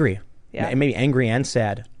me angry. Yeah, it made me angry and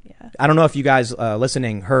sad. Yeah. I don't know if you guys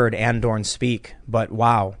listening heard Ann Dorn speak, but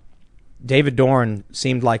wow, David Dorn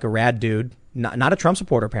seemed like a rad dude. Not a Trump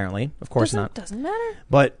supporter, apparently. Of course not. Doesn't matter.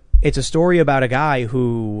 But it's a story about a guy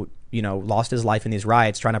who, lost his life in these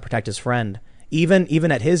riots trying to protect his friend.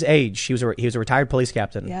 Even at his age, he was a retired police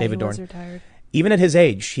captain, David Dorn. Was retired. Even at his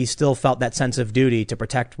age, he still felt that sense of duty to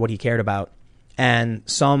protect what he cared about. and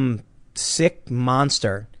some sick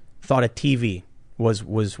monster thought a TV was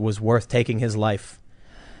worth taking his life.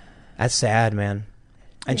 That's sad, man.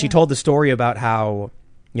 And she told the story about how,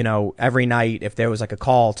 you know, every night if there was like a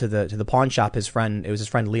call to the pawn shop, it was his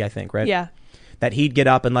friend Lee, I think, right? Yeah. That he'd get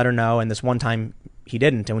up and let her know, and this one time he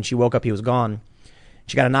didn't, and when she woke up he was gone.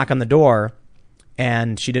 She got a knock on the door,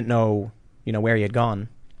 and she didn't know, you know, where he had gone,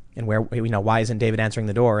 and where, you know, why isn't David answering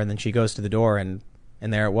the door? And then she goes to the door, and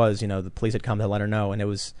there it was, you know, the police had come to let her know, and it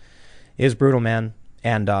was brutal, man.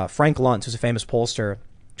 And Frank Luntz, who's a famous pollster,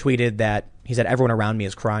 tweeted that he said, everyone around me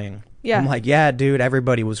is crying. Yeah. I'm like, yeah, dude,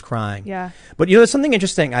 everybody was crying. Yeah. But, you know, there's something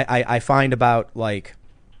interesting I find about, like,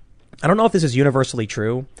 I don't know if this is universally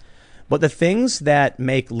true, but the things that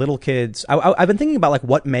make little kids, I've been thinking about, like,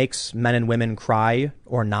 what makes men and women cry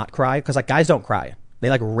or not cry. Because, like, guys don't cry. They,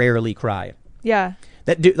 like, rarely cry. Yeah.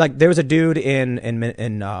 That dude, like, there was a dude in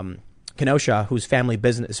Kenosha whose family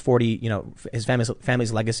business, 40, you know, his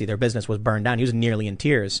family's legacy, their business was burned down. He was nearly in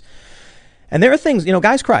tears. And there are things, you know,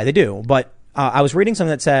 guys cry, they do. But I was reading something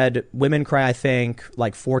that said women cry, I think,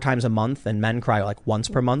 like 4 times a month, and men cry like once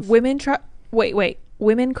per month.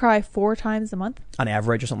 Women cry 4 times a month? On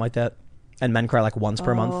average or something like that. And men cry like once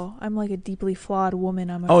per month. Oh, I'm like a deeply flawed woman,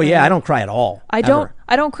 I'm afraid. Oh, yeah, I don't cry at all. I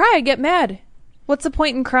don't cry, I get mad. What's the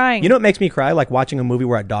point in crying? You know what makes me cry? Like watching a movie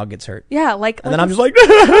where a dog gets hurt. Yeah, like... And then I'm just like,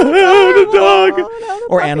 the dog. No,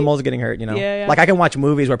 or animals getting hurt, you know? Yeah. Like I can watch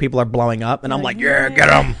movies where people are blowing up and I'm like, yeah, get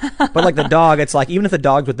them. But like the dog, it's like, even if the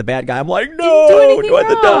dog's with the bad guy, I'm like, no, don't do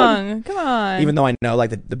the dog. Come on. Even though I know like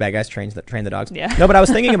the bad guys train the dogs. Yeah. No, but I was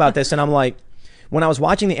thinking about this and I'm like, when I was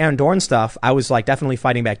watching the Aaron Dorn stuff, I was like definitely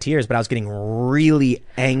fighting back tears, but I was getting really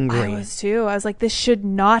angry. I was too. I was like, this should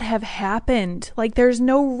not have happened. Like, there's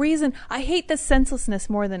no reason. I hate the senselessness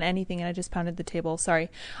more than anything. And I just pounded the table. Sorry.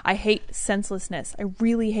 I hate senselessness. I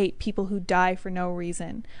really hate people who die for no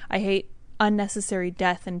reason. I hate unnecessary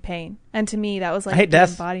death and pain. And to me, that was like I hate the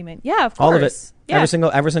death. embodiment. Yeah, of course. All of it. Yeah.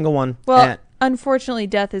 Every single one. Well, unfortunately,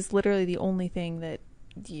 death is literally the only thing that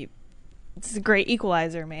it's a great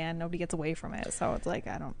equalizer, man. Nobody gets away from it. So it's like,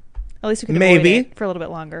 at least we can avoid it for a little bit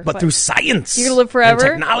longer. But through science. You're going to live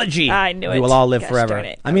forever? And technology. I knew it. We will all live Gosh, forever. darn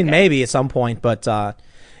it. I mean, maybe at some point, but I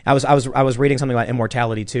was reading something about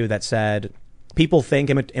immortality too that said people think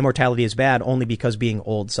immortality is bad only because being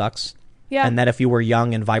old sucks. Yeah. And that if you were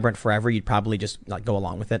young and vibrant forever, you'd probably just like go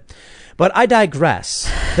along with it. But I digress.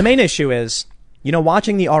 The main issue is, you know,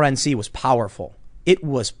 watching the RNC was powerful. It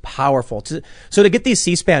was powerful. So to get these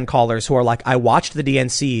C-SPAN callers who are like, I watched the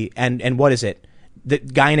DNC and what is it? The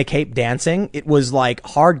guy in a cape dancing. It was like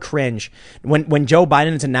hard cringe. When Joe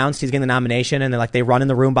Biden is announced he's getting the nomination and they run in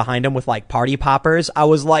the room behind him with like party poppers. I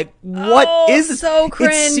was like, what is this? So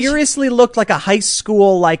cringe. It seriously looked like a high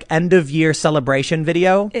school like end of year celebration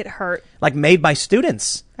video. It hurt. Like made by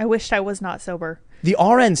students. I wished I was not sober. The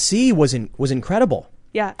RNC was incredible.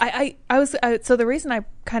 Yeah, I was so the reason I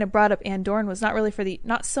kind of brought up Ann Dorn was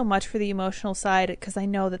not so much for the emotional side, because I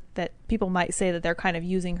know that people might say that they're kind of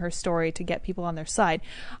using her story to get people on their side.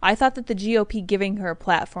 I thought that the GOP giving her a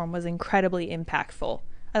platform was incredibly impactful.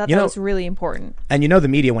 I thought that was really important. And you know the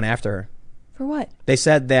media went after her. For what? They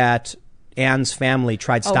said that Ann's family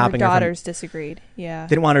tried stopping her. Her daughters disagreed. Yeah.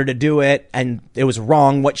 Didn't want her to do it, and it was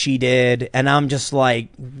wrong what she did. And I'm just like,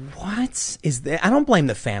 what is that? I don't blame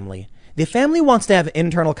the family. The family wants to have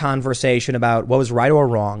internal conversation about what was right or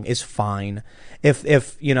wrong is fine. If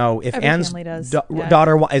Ann's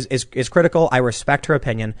daughter is critical, I respect her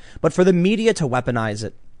opinion. But for the media to weaponize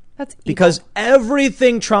it, that's evil. Because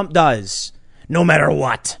everything Trump does, no matter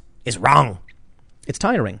what, is wrong. It's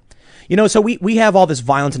tiring. You know, so we have all this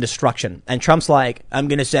violence and destruction, and Trump's like, I'm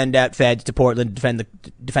going to send out feds to Portland to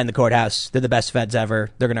defend the courthouse. They're the best feds ever.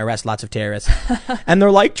 They're going to arrest lots of terrorists. And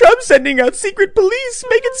they're like, Trump's sending out secret police.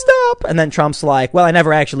 Make it stop. And then Trump's like, well, I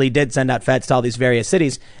never actually did send out feds to all these various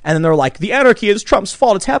cities. And then they're like, the anarchy is Trump's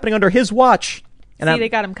fault. It's happening under his watch. And they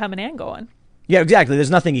got him coming and going. Yeah, exactly.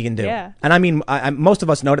 There's nothing he can do. Yeah. And I mean, most of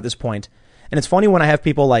us know it at this point. And it's funny when I have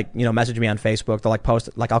people like, you know, message me on Facebook. They'll like post,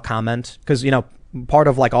 like I'll comment. Because, you know, part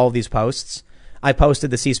of like all of these posts, I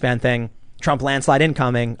posted the C-SPAN thing, Trump landslide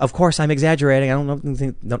incoming. Of course, I'm exaggerating.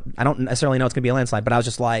 I don't necessarily know it's going to be a landslide, but I was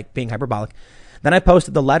just like being hyperbolic. Then I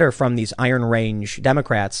posted the letter from these Iron Range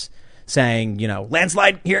Democrats saying, you know,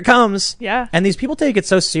 landslide, here it comes. Yeah. And these people take it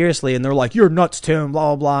so seriously, and they're like, you're nuts, Tim, blah,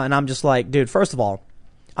 blah, blah. And I'm just like, dude, first of all,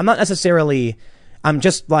 I'm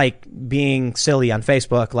just like being silly on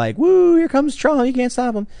Facebook, like, woo, here comes Trump, you can't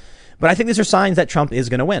stop him. But I think these are signs that Trump is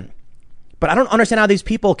going to win. But I don't understand how these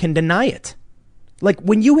people can deny it. Like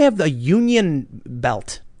when you have the Union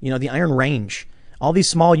Belt, you know, the Iron Range, all these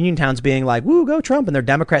small Union towns being like, woo, go Trump, and they're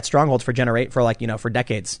Democrat strongholds for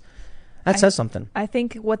decades. That says something. I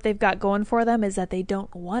think what they've got going for them is that they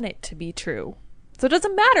don't want it to be true. So it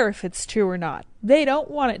doesn't matter if it's true or not. They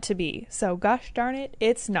don't want it to be. So gosh darn it,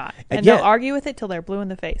 it's not. And they'll argue with it till they're blue in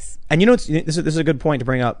the face. And this is a good point to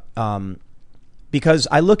bring up, because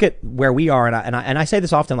I look at where we are, and I say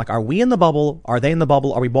this often, like, are we in the bubble? Are they in the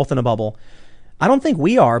bubble? Are we both in a bubble? I don't think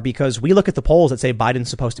we are, because we look at the polls that say Biden's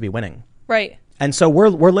supposed to be winning. Right. And so we're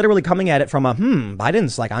literally coming at it from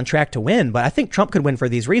Biden's like on track to win, but I think Trump could win for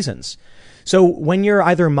these reasons. So when you're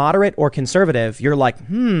either moderate or conservative, you're like,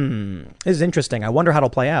 this is interesting. I wonder how it'll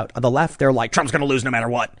play out. On the left, they're like, Trump's going to lose no matter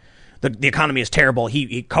what. The economy is terrible.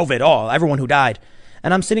 He COVID, everyone who died.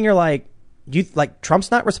 And I'm sitting here like, Trump's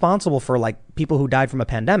not responsible for like people who died from a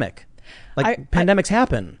pandemic. Pandemics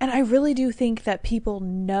happen. And I really do think that people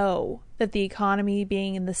know that the economy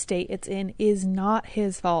being in the state it's in is not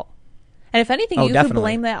his fault. And if anything, you could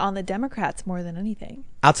blame that on the Democrats more than anything.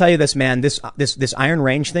 I'll tell you this, man, this Iron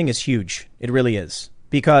Range thing is huge. It really is.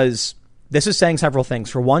 Because this is saying several things.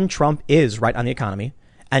 For one, Trump is right on the economy.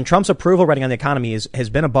 And Trump's approval rating on the economy has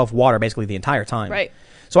been above water basically the entire time. Right.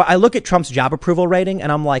 So I look at Trump's job approval rating and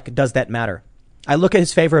I'm like, does that matter? I look at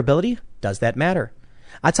his favorability. Does that matter?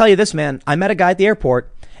 I tell you this, man, I met a guy at the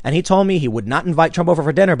airport and he told me he would not invite Trump over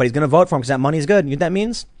for dinner, but he's going to vote for him because that money's good. You know what that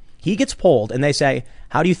means? He gets polled and they say,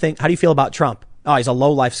 how do you feel about Trump? Oh, he's a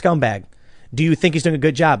low life scumbag. Do you think he's doing a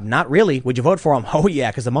good job? Not really. Would you vote for him? Oh,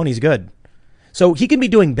 yeah, because the money's good. So he can be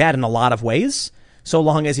doing bad in a lot of ways, so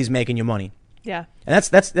long as he's making you money. Yeah. And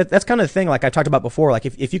that's kind of the thing, like I talked about before. Like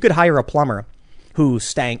if you could hire a plumber who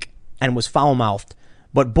stank and was foul mouthed,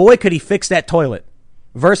 but boy, could he fix that toilet,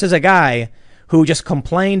 versus a guy who just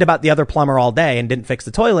complained about the other plumber all day and didn't fix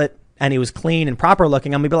the toilet, and he was clean and proper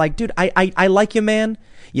looking. I'm gonna be like, dude, I like you, man.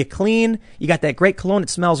 You clean. You got that great cologne. It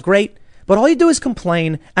smells great. But all you do is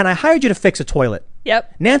complain, and I hired you to fix a toilet.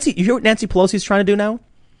 Yep. Nancy, you hear what Nancy Pelosi's trying to do now?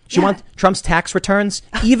 She wants Trump's tax returns,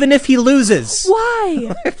 even if he loses.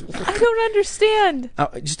 Why? I don't understand.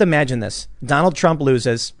 Just imagine this. Donald Trump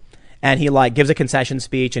loses, and he gives a concession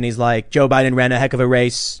speech, and he's like, Joe Biden ran a heck of a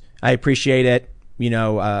race. I appreciate it.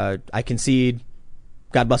 I concede.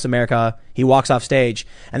 God bless America. He walks off stage,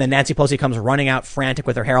 and then Nancy Pelosi comes running out frantic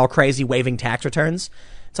with her hair all crazy, waving tax returns.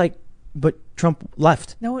 It's like, but Trump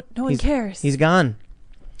left. No one cares. He's gone.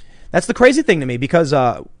 That's the crazy thing to me, because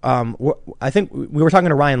I think we were talking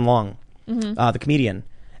to Ryan Long, the comedian,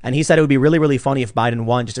 and he said it would be really, really funny if Biden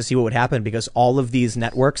won, just to see what would happen, because all of these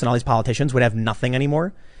networks and all these politicians would have nothing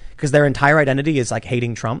anymore, because their entire identity is like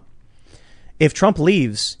hating Trump. If Trump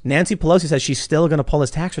leaves, Nancy Pelosi says she's still going to pull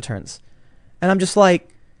his tax returns. And I'm just like,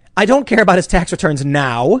 I don't care about his tax returns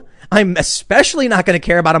now. I'm especially not going to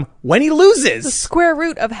care about him when he loses. The square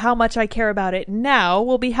root of how much I care about it now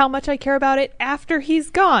will be how much I care about it after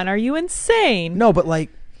he's gone. Are you insane? No, but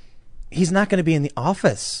he's not going to be in the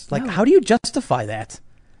office. No. How do you justify that?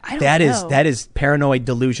 I don't know. That is paranoid,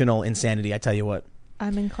 delusional insanity. I tell you what.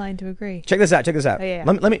 I'm inclined to agree. Check this out. Oh, yeah.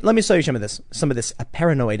 Let me show you some of this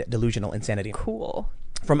paranoid, delusional insanity. Cool.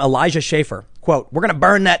 From Elijah Schaefer, quote, "We're going to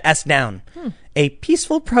burn that S down." A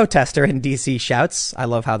peaceful protester in D.C. shouts, I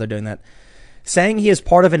love how they're doing that, saying he is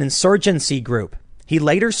part of an insurgency group. He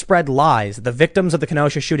later spread lies that the victims of the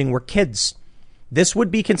Kenosha shooting were kids. This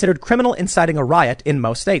would be considered criminal inciting a riot in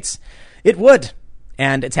most states. It would.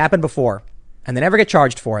 And it's happened before. And they never get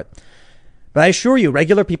charged for it. But I assure you,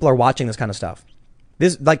 regular people are watching this kind of stuff.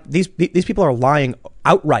 These people are lying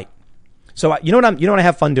outright. So you know what I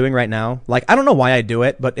have fun doing right now? I don't know why I do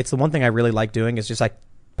it, but it's the one thing I really like doing is just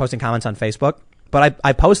posting comments on Facebook. But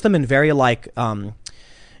I post them in very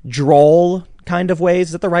droll kind of ways.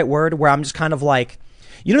 Is that the right word? Where I'm just kind of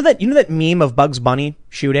you know that meme of Bugs Bunny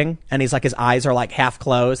shooting and he's his eyes are half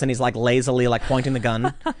closed and he's lazily pointing the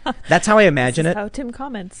gun. That's how I imagine it. How Tim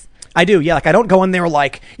comments. I do, yeah. I don't go in there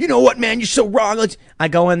you know what, man, you're so wrong. I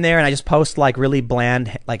go in there and I just post really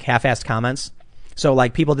bland, half-assed comments. So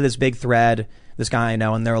people did this big thread, this guy I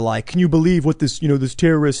know, and they're like, can you believe what this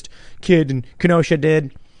terrorist kid in Kenosha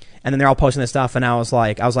did? And then they're all posting this stuff, and I was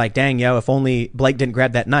like, dang, yo, if only Blake didn't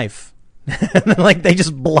grab that knife. And then they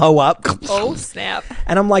just blow up. Oh, snap.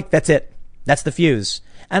 And I'm like, that's it. That's the fuse.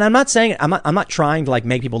 And I'm not saying, I'm not trying to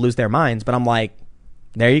make people lose their minds, but I'm like,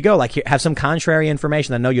 there you go. Have some contrary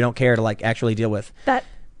information that I know you don't care to actually deal with.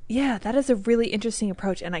 Yeah, that is a really interesting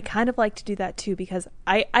approach, and I kind of like to do that too because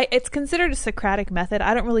it's considered a Socratic method.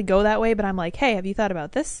 I don't really go that way, but I'm like, hey, have you thought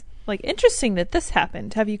about this? Interesting that this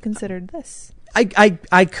happened. Have you considered this?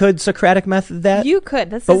 I could Socratic method that. You could.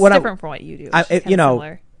 That's different from what you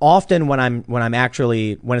do. Often when I'm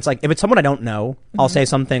actually when it's if it's someone I don't know, I'll say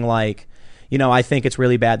something like, I think it's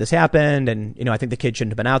really bad this happened, and I think the kid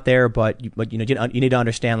shouldn't have been out there, but you need to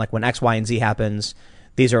understand when X, Y, and Z happens,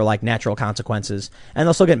 these are like natural consequences, and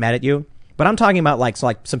they'll still get mad at you. But I'm talking about like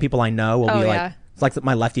some people I know will be like, it's like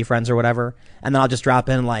my lefty friends or whatever, and then I'll just drop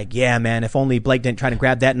in like, yeah, man, if only Blake didn't try to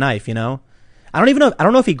grab that knife, I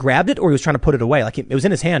don't know if he grabbed it or he was trying to put it away. Like it was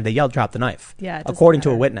in his hand. They yelled, drop the knife. Yeah, according to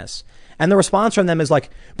a witness. And the response from them is like,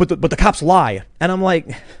 but the cops lie. And I'm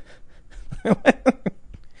like,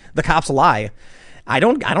 the cops lie. I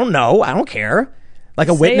don't know. I don't care. Like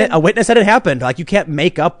a witness said it happened. Like you can't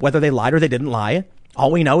make up whether they lied or they didn't lie.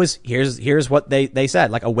 All we know is here's what they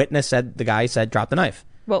said. Like a witness said, the guy said, drop the knife.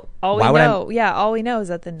 Well, all we know is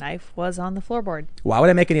that the knife was on the floorboard. Why would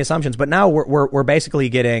I make any assumptions? But now we're basically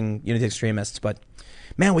getting unity extremists. But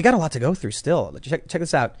man, we got a lot to go through still. Check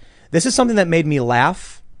this out. This is something that made me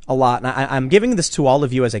laugh a lot, and I'm giving this to all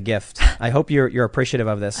of you as a gift. I hope you're appreciative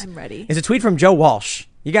of this. I'm ready. It's a tweet from Joe Walsh.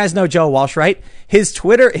 You guys know Joe Walsh, right? His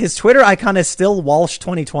Twitter icon is still Walsh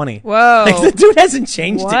 2020. Whoa, like, the dude hasn't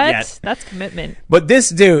changed it yet. That's commitment. But this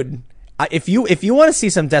dude, if you want to see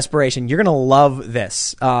some desperation, you're gonna love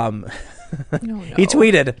this. No. He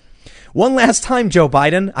tweeted, "One last time, Joe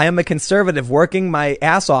Biden. I am a conservative working my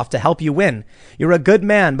ass off to help you win. You're a good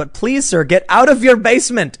man, but please, sir, get out of your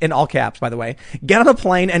basement," in all caps, by the way. "Get on a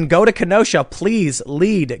plane and go to Kenosha. Please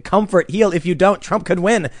lead, comfort, heal. If you don't, Trump could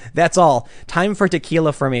win. That's all. Time for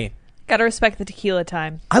tequila for me." Gotta respect the tequila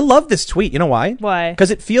time. I love this tweet. You know why? Why?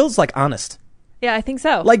 Because it feels like honest. Yeah, I think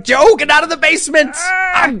so. Like, Joe, get out of the basement.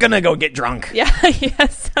 I'm gonna go get drunk. Yeah,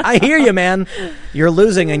 yes. I hear you, man. You're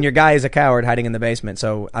losing and your guy is a coward hiding in the basement.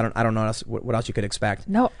 So I don't know what else you could expect.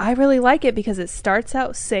 No, I really like it because it starts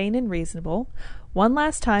out sane and reasonable. One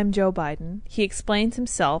last time, Joe Biden. He explains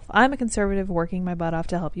himself. "I'm a conservative working my butt off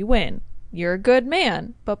to help you win. You're a good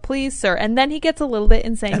man, but please, sir." And then he gets a little bit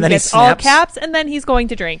insane. And then he gets all caps, and then he's going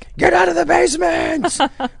to drink. Get out of the basement.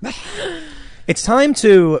 It's time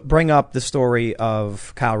to bring up the story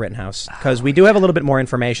of Kyle Rittenhouse, because we do have a little bit more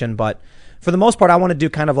information, but for the most part, I want to do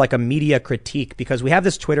kind of like a media critique, because we have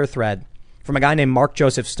this Twitter thread from a guy named Mark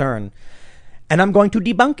Joseph Stern, and I'm going to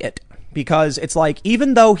debunk it, because it's like,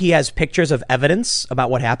 even though he has pictures of evidence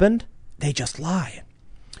about what happened, they just lie.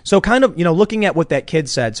 So kind of, looking at what that kid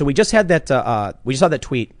said. So we just had that, we just saw that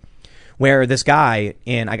tweet where this guy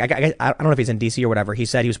I don't know if he's in DC or whatever, he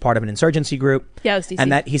said he was part of an insurgency group. Yeah, it was DC.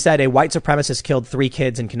 And that he said a white supremacist killed 3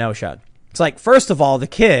 kids in Kenosha. It's like, first of all, the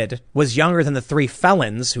kid was younger than the 3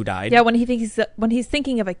 felons who died. Yeah, when he's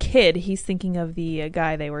thinking of a kid, he's thinking of the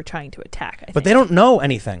guy they were trying to attack, I think. But they don't know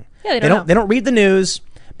anything. Yeah, they don't read the news.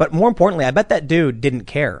 But more importantly, I bet that dude didn't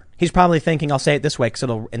care. He's probably thinking, I'll say it this way because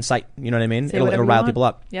it'll incite, you know what I mean? It'll rile people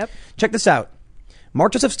up. Yep. Check this out.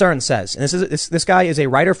 Mark Joseph Stern says, and this guy is a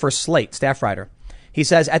writer for Slate, staff writer. He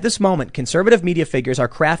says, "At this moment, conservative media figures are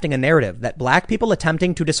crafting a narrative that black people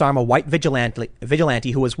attempting to disarm a white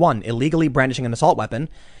vigilante who was 1, illegally brandishing an assault weapon,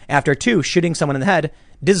 after 2, shooting someone in the head,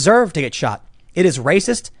 deserve to get shot. It is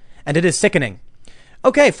racist and it is sickening."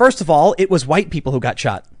 Okay, first of all, it was white people who got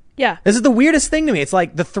shot. Yeah. This is the weirdest thing to me. It's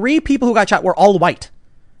like the 3 people who got shot were all white.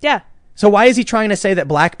 Yeah. So why is he trying to say that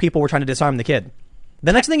black people were trying to disarm the kid?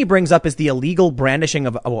 The next thing he brings up is the illegal brandishing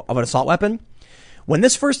of an assault weapon. When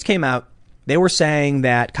this first came out, they were saying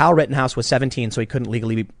that Kyle Rittenhouse was 17, so he couldn't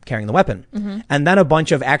legally be carrying the weapon. Mm-hmm. And then a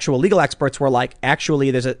bunch of actual legal experts were like, actually,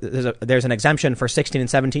 there's an exemption for 16 and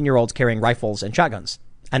 17-year-olds carrying rifles and shotguns.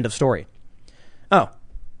 End of story. Oh,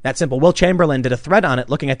 that's simple. Will Chamberlain did a thread on it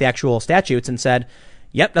looking at the actual statutes and said,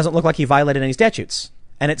 yep, doesn't look like he violated any statutes.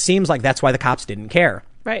 And it seems like that's why the cops didn't care.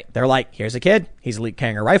 Right. They're like, here's a kid. He's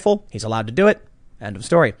carrying a rifle. He's allowed to do it. End of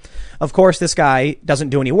story. Of course, this guy doesn't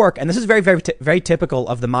do any work. And this is very, very, very typical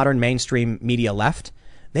of the modern mainstream media left.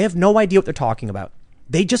 They have no idea what they're talking about.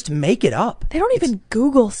 They just make it up. They don't even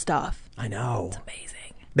Google stuff. I know. It's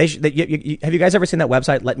amazing. Have you guys ever seen that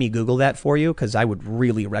website, Let Me Google That For You? Because I would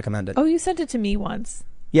really recommend it. Oh, you sent it to me once.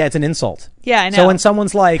 Yeah, it's an insult. Yeah, I know. So when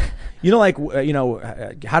someone's like,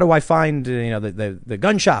 how do I find, the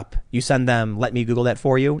gun shop? You send them, "Let me Google that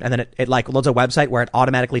for you." And then it like loads a website where it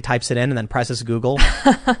automatically types it in and then presses Google.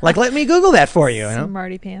 Like, "Let me Google that for you."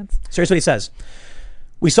 Smarty pants. So here's what he says.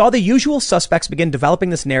 "We saw the usual suspects begin developing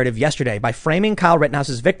this narrative yesterday by framing Kyle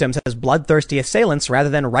Rittenhouse's victims as bloodthirsty assailants rather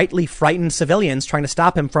than rightly frightened civilians trying to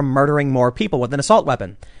stop him from murdering more people with an assault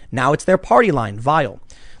weapon. Now it's their party line, vile.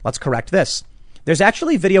 Let's correct this. There's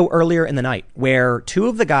actually video earlier in the night where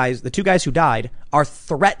the 2 guys who died are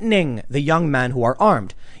threatening the young men who are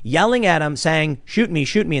armed, yelling at them, saying, shoot me,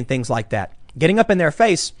 and things like that, getting up in their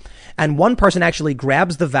face. And one person actually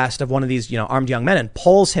grabs the vest of one of these, armed young men and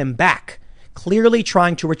pulls him back, clearly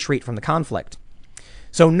trying to retreat from the conflict.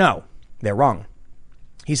 So no, they're wrong.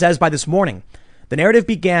 He says by this morning, the narrative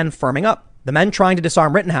began firming up. The men trying to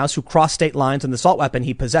disarm Rittenhouse, who crossed state lines on the assault weapon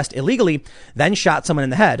he possessed illegally, then shot someone in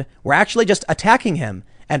the head, were actually just attacking him,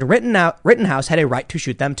 and Rittenhouse had a right to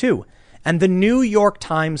shoot them too. And the New York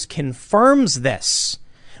Times confirms this.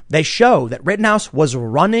 They show that Rittenhouse was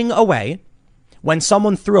running away when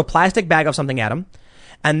someone threw a plastic bag of something at him,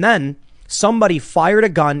 and then somebody fired a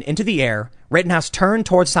gun into the air. Rittenhouse turned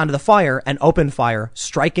towards the sound of the fire and opened fire,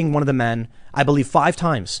 striking one of the men, I believe 5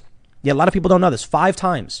 times. Yeah, a lot of people don't know this. 5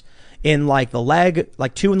 times. In like the leg,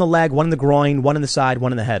 like 2 in the leg, 1 in the groin, 1 in the side,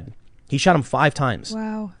 1 in the head. He shot him 5 times.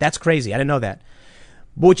 Wow. That's crazy. I didn't know that.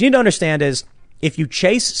 But what you need to understand is if you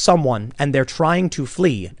chase someone and they're trying to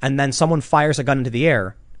flee and then someone fires a gun into the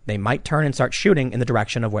air, they might turn and start shooting in the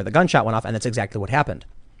direction of where the gunshot went off. And that's exactly what happened.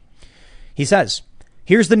 He says,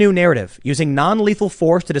 here's the new narrative. Using non-lethal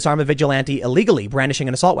force to disarm a vigilante illegally brandishing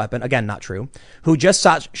an assault weapon, again, not true, who just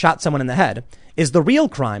shot someone in the head, is the real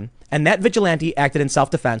crime. And that vigilante acted in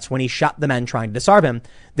self-defense when he shot the men trying to disarm him.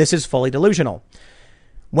 This is fully delusional.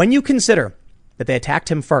 When you consider that they attacked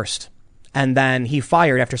him first, and then he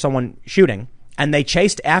fired after someone shooting, and they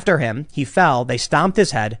chased after him, he fell, they stomped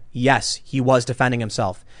his head, yes, he was defending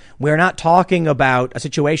himself. We're not talking about a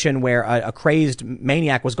situation where a crazed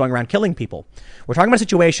maniac was going around killing people. We're talking about a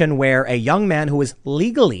situation where a young man who is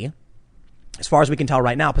legally, as far as we can tell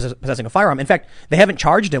right now, possessing a firearm. In fact, they haven't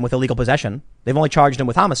charged him with illegal possession. They've only charged him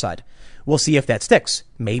with homicide. We'll see if that sticks.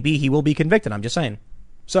 Maybe he will be convicted. I'm just saying.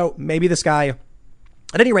 So maybe this guy,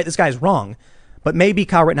 at any rate, this guy is wrong, but maybe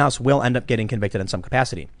Kyle Rittenhouse will end up getting convicted in some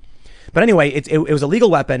capacity. But anyway, it was a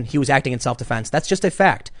legal weapon. He was acting in self-defense. That's just a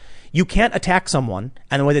fact. You can't attack someone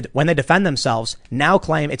and when they defend themselves, now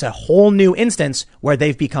claim it's a whole new instance where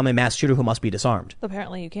they've become a mass shooter who must be disarmed.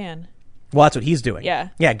 Apparently you can. Well, that's what he's doing. Yeah.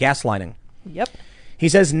 Yeah, gaslighting. Yep. He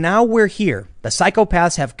says, now we're here. The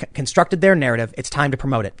psychopaths have constructed their narrative. It's time to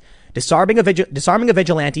promote it. Disarming a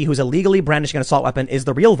vigilante who's illegally brandishing an assault weapon is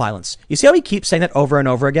the real violence. You see how he keeps saying that over and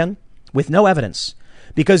over again? With no evidence.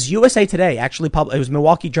 Because USA Today actually it was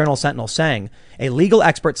Milwaukee Journal Sentinel saying a legal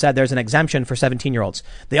expert said there's an exemption for 17-year-olds.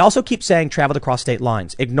 They also keep saying traveled across state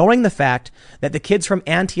lines, ignoring the fact that the kids from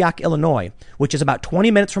Antioch, Illinois, which is about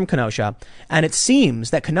 20 minutes from Kenosha, and it seems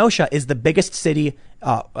that Kenosha is the biggest city.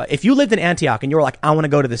 If you lived in Antioch and you were like, I want to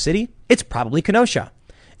go to the city, it's probably Kenosha.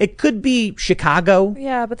 It could be Chicago.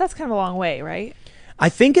 Yeah, but that's kind of a long way, right? I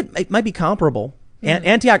think it might be comparable.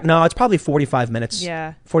 Antioch, no, it's probably 45 minutes.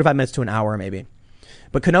 Yeah. 45 minutes to an hour, maybe.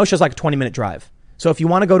 But Kenosha is like a 20-minute drive. So if you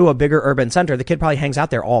want to go to a bigger urban center, the kid probably hangs out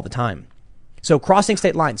there all the time. So crossing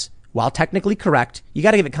state lines, while technically correct, you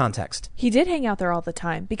got to give it context. He did hang out there all the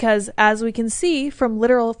time because, as we can see from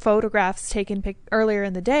literal photographs taken earlier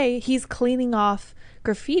in the day, he's cleaning off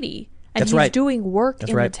graffiti. And That's he's right. doing work That's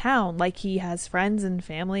in right. the town. Like, he has friends and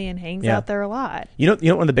family and hangs out there a lot. You know what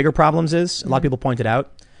one of the bigger problems is? A lot of people pointed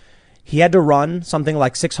out. He had to run something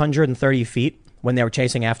like 630 feet when they were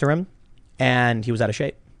chasing after him, and he was out of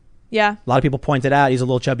shape. Yeah. A lot of people pointed out he's a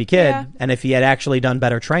little chubby kid, Yeah. and if he had actually done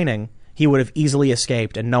better training, he would have easily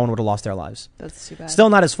escaped and no one would have lost their lives. That's too bad. Still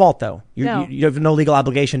not his fault, though. No. You have no legal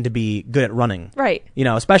obligation to be good at running. Right. You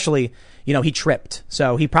know, especially, he tripped.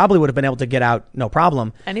 So he probably would have been able to get out no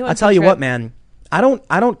problem. Anyone I'll tell can you trip. what, man. I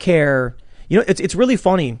don't care. It's really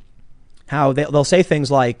funny how they'll say things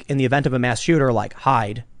like, in the event of a mass shooter, like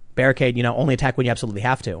hide, barricade, only attack when you absolutely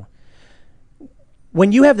have to.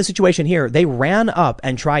 When you have the situation here, they ran up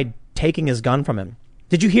and tried taking his gun from him.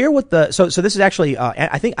 Did you hear what so this is actually,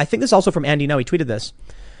 I think this is also from Andy No, he tweeted this,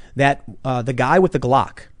 that the guy with the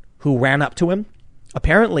Glock who ran up to him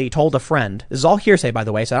apparently told a friend, this is all hearsay, by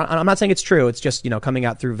the way, so I'm not saying it's true, it's just, coming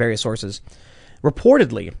out through various sources,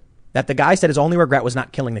 reportedly that the guy said his only regret was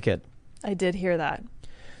not killing the kid. I did hear that.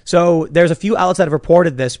 So there's a few outlets that have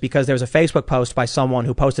reported this because there was a Facebook post by someone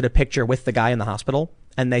who posted a picture with the guy in the hospital.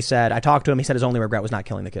 And they said, I talked to him. He said his only regret was not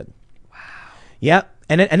killing the kid. Wow. Yeah.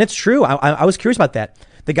 And it's true. I was curious about that.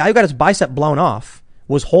 The guy who got his bicep blown off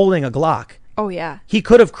was holding a Glock. Oh, yeah. He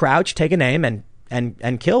could have crouched, taken aim,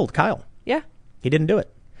 and killed Kyle. Yeah. He didn't do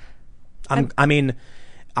it.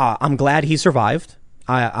 I'm glad he survived.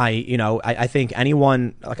 I think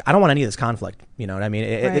anyone, like, I don't want any of this conflict. You know what I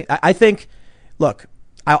mean? Right. I think, look,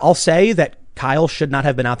 I'll say that Kyle should not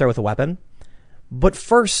have been out there with a weapon. But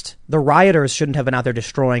first, the rioters shouldn't have been out there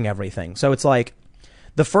destroying everything. So it's like,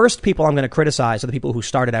 the first people I'm going to criticize are the people who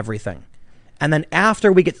started everything. And then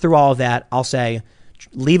after we get through all of that, I'll say,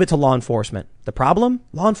 leave it to law enforcement. The problem?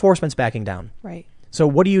 Law enforcement's backing down. Right. So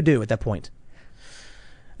what do you do at that point?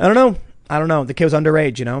 I don't know. The kid was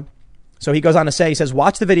underage, So he goes on to say, he says,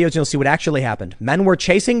 watch the videos and you'll see what actually happened. Men were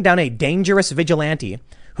chasing down a dangerous vigilante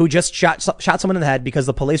who just shot someone in the head because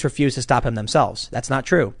the police refused to stop him themselves. That's not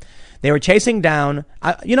true. They were chasing down,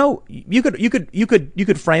 you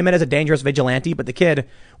could frame it as a dangerous vigilante, but the kid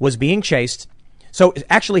was being chased. So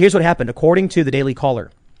actually, here's what happened. According to the Daily Caller,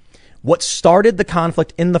 what started the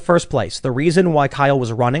conflict in the first place, the reason why Kyle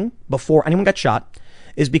was running before anyone got shot,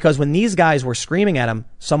 is because when these guys were screaming at him,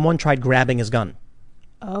 someone tried grabbing his gun.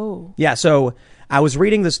 Oh. Yeah, so I was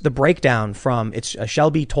reading the breakdown from, it's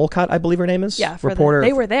Shelby Tolcott, I believe her name is. Yeah, reporter.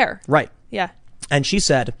 They were there. Right. Yeah. And she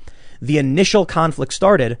said the initial conflict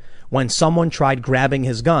started when someone tried grabbing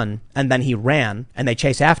his gun, and then he ran, and they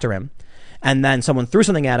chased after him. And then someone threw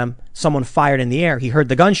something at him, someone fired in the air, he heard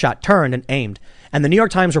the gunshot, turned and aimed. And the New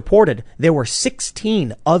York Times reported there were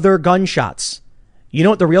 16 other gunshots. You know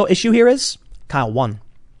what the real issue here is? Kyle won.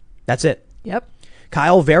 That's it. Yep.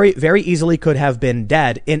 Kyle very, very easily could have been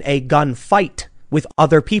dead in a gunfight with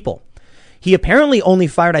other people. He apparently only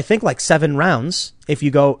fired, I think, like 7 rounds. If you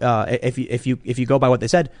go, if you go by what they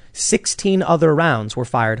said, 16 other rounds were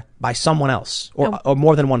fired by someone else or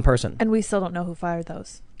more than one person. And we still don't know who fired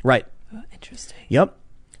those. Right. Oh, interesting. Yep.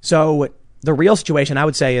 So the real situation, I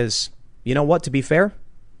would say, is, you know what? To be fair,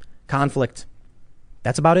 conflict.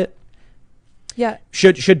 That's about it. Yeah.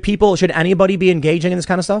 Should anybody be engaging in this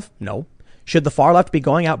kind of stuff? No. Should the far left be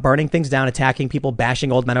going out, burning things down, attacking people,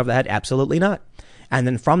 bashing old men over the head? Absolutely not. And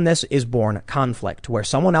then from this is born conflict, where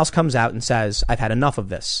someone else comes out and says, I've had enough of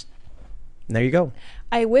this. And there you go.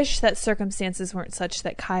 I wish that circumstances weren't such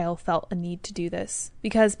that Kyle felt a need to do this,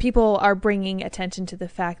 because people are bringing attention to the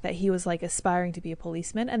fact that he was like aspiring to be a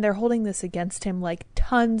policeman, and they're holding this against him like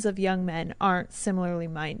tons of young men aren't similarly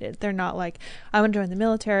minded. They're not like, I want to join the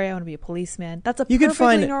military, I want to be a policeman. That's a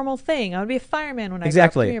perfectly normal thing. I want to be a fireman when I grow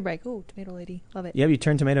up. Give me a break. Ooh, tomato lady. Love it. Yeah, you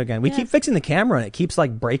turn tomato again. We keep fixing the camera and it keeps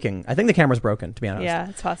like breaking. I think the camera's broken, to be honest. Yeah,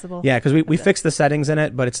 it's possible. Yeah, because we fixed the settings in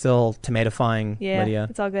it, but it's still tomatifying, Lydia.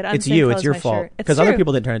 It's all good. It's you. It's your fault. Because other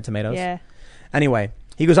people didn't turn it tomatoes. Yeah. Anyway,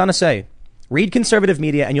 he goes on to say, read conservative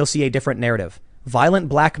media and you'll see a different narrative. Violent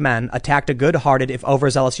black men attacked a good-hearted, if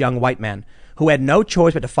overzealous young white man who had no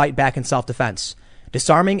choice but to fight back in self-defense.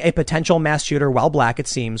 Disarming a potential mass shooter while black, it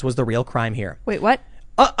seems, was the real crime here. Wait, what?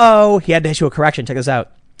 Uh-oh. He had to issue a correction. Check this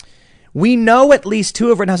out. We know at least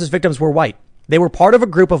 2 of Rittenhouse's victims were white. They were part of a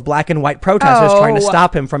group of black and white protesters trying to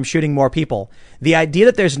stop him from shooting more people. The idea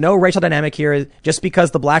that there's no racial dynamic here just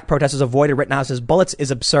because the black protesters avoided Rittenhouse's bullets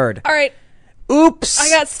is absurd. All right. Oops. I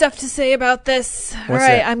got stuff to say about this. What's all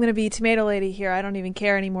right. that? I'm going to be tomato lady here. I don't even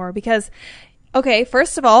care anymore because, okay,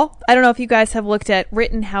 first of all, I don't know if you guys have looked at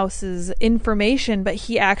Rittenhouse's information, but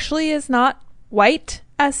he actually is not white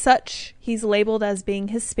as such. He's labeled as being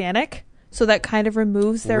Hispanic. So that kind of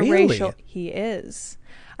removes their racial. He is.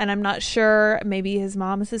 And I'm not sure, maybe his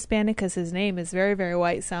mom is Hispanic because his name is very, very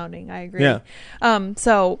white sounding. I agree. Yeah.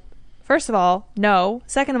 So, first of all, no.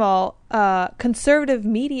 Second of all, conservative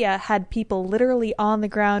media had people literally on the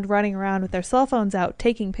ground running around with their cell phones out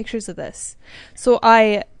taking pictures of this. So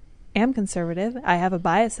I am conservative. I have a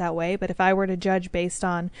bias that way. But if I were to judge based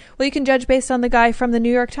on, well, you can judge based on the guy from the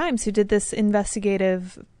New York Times who did this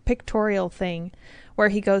investigative pictorial thing where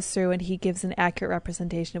he goes through and he gives an accurate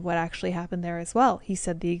representation of what actually happened there as well. He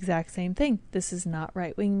said the exact same thing. This is not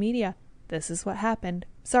right-wing media. This is what happened.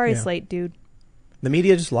 Sorry, Slate dude. The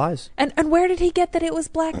media just lies. And where did he get that it was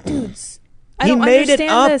black dudes? He made it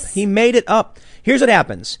up. He made it up. Here's what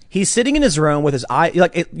happens. He's sitting in his room with his eye,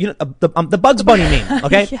 the Bugs Bunny meme.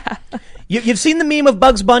 Okay. Yeah. You've seen the meme of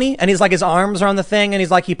Bugs Bunny, and he's like his arms are on the thing, and he's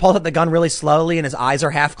like he pulls out the gun really slowly, and his eyes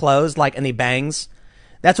are half closed, like, and he bangs.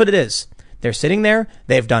 That's what it is. They're sitting there.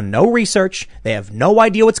 They've done no research. They have no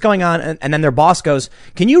idea what's going on, and then their boss goes,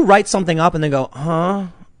 "Can you write something up?" And they go, "Huh?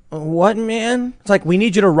 What, man?" It's like, we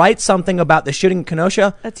need you to write something about the shooting in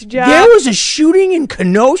Kenosha. That's your job. There was a shooting in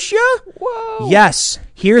Kenosha? Whoa. Yes.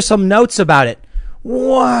 Here's some notes about it.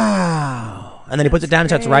 Wow. And then he puts it down and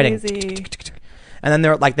starts writing. And then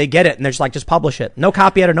they're like, they get it, and they're just like, just publish it. No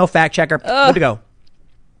copy editor, no fact checker. Good to go.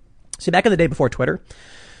 See, back in the day before Twitter,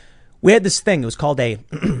 we had this thing. It was called a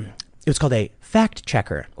fact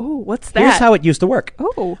checker. Oh, what's that? Here's how it used to work.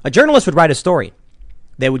 Oh. A journalist would write a story.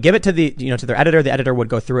 They would give it to to their editor. The editor would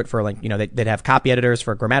go through it for they'd have copy editors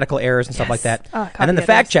for grammatical errors and stuff like that. And then the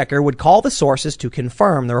fact checker would call the sources to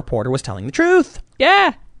confirm the reporter was telling the truth.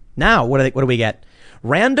 Yeah. Now, what do we get?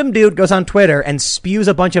 Random dude goes on Twitter and spews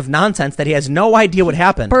a bunch of nonsense that he has no idea what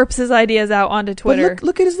happened. Burps his ideas out onto Twitter. But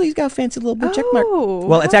look at he's got a fancy little blue check mark.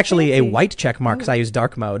 Well, it's actually a white check mark because I use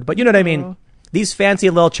dark mode. But you know what I mean? These fancy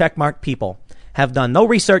little check mark people have done no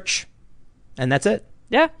research, and that's it.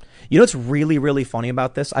 Yeah. You know what's really, really funny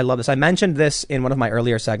about this? I love this. I mentioned this in one of my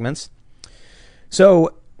earlier segments.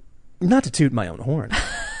 So, not to toot my own horn,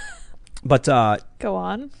 But go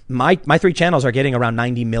on. My 3 channels are getting around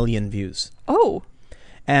 90 million views. Oh.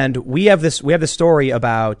 And we have this story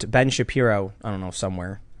about Ben Shapiro. I don't know,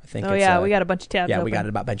 somewhere. I think. Oh yeah, we got a bunch of tabs. Yeah, open. we got it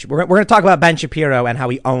about Ben. We're going to talk about Ben Shapiro and how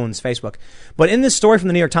he owns Facebook. But in this story from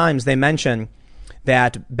the New York Times, they mention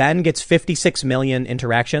that Ben gets 56 million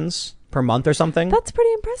interactions per month or something. That's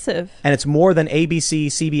pretty impressive. And it's more than ABC,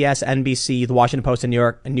 CBS, NBC, The Washington Post, and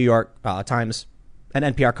New York Times, and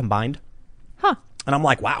NPR combined. Huh. And I'm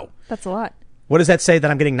like, wow. That's a lot. What does that say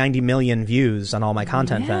that I'm getting 90 million views on all my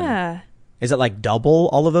content then? Yeah. Is it like double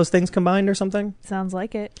all of those things combined or something? Sounds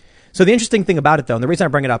like it. So the interesting thing about it, though, and the reason I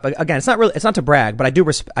bring it up, again, it's not to brag, but I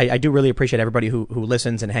do really appreciate everybody who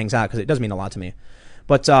listens and hangs out, because it does mean a lot to me.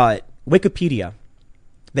 But Wikipedia,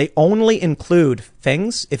 they only include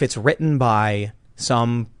things if it's written by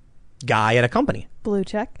some guy at a company. Blue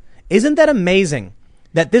check. Isn't that amazing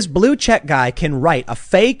that this blue check guy can write a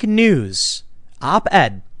fake news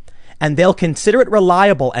op-ed and they'll consider it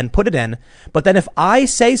reliable and put it in. But then if I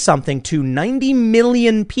say something to 90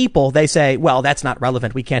 million people, they say, well, that's not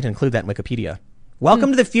relevant. We can't include that in Wikipedia. Welcome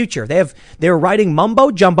to the future. They're writing mumbo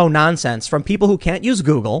jumbo nonsense from people who can't use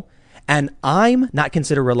Google, and I'm not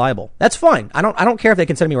considered reliable. That's fine. I don't care if they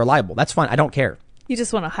consider me reliable. That's fine. I don't care. You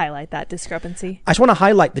just want to highlight that discrepancy. I just want to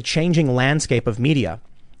highlight the changing landscape of media.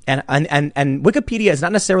 And Wikipedia is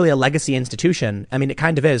not necessarily a legacy institution. I mean, it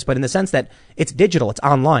kind of is, but in the sense that it's digital, it's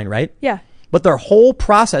online, right? Yeah. But their whole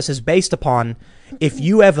process is based upon, if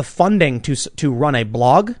you have the funding to run a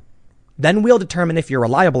blog, then we'll determine if you're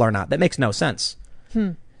reliable or not. That makes no sense.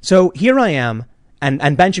 So here I am,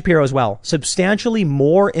 and Ben Shapiro as well, substantially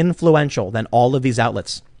more influential than all of these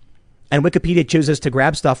outlets. And Wikipedia chooses to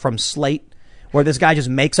grab stuff from Slate, where this guy just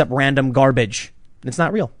makes up random garbage. It's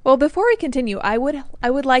not real. Well, before we continue, I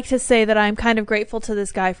would like to say that I'm kind of grateful to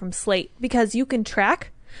this guy from Slate, because you can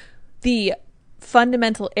track the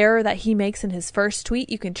fundamental error that he makes in his first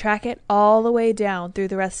tweet. You can track it all the way down through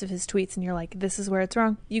the rest of his tweets, and you're like, this is where it's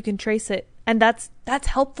wrong. You can trace it. And that's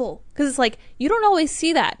helpful, because it's like, you don't always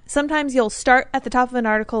see that. Sometimes you'll start at the top of an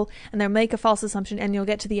article and they'll make a false assumption, and you'll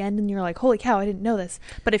get to the end and you're like, holy cow, I didn't know this.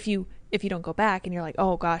 But if you don't go back and you're like,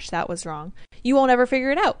 oh gosh, that was wrong, you won't ever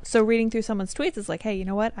figure it out. So reading through someone's tweets is like, hey, you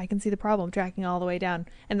know what? I can see the problem tracking all the way down.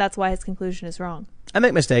 And that's why his conclusion is wrong. I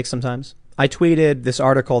make mistakes sometimes. I tweeted this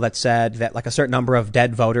article that said that like a certain number of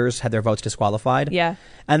dead voters had their votes disqualified. Yeah.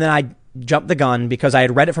 And then I jumped the gun because I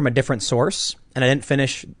had read it from a different source and I didn't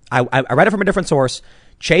finish. I read it from a different source,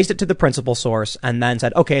 chased it to the principal source, and then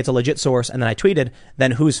said, okay, it's a legit source. And then I tweeted,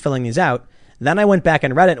 then who's filling these out? Then I went back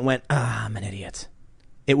and read it and went, I'm an idiot.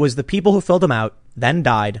 It was the people who filled them out, then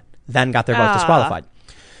died, then got their votes disqualified.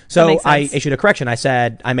 So I issued a correction. I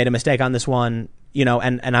said, I made a mistake on this one, you know,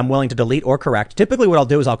 and I'm willing to delete or correct. Typically what I'll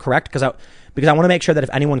do is I'll correct because I want to make sure that if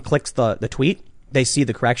anyone clicks the tweet, they see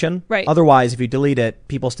the correction. Right. Otherwise, if you delete it,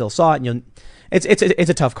 people still saw it, and it's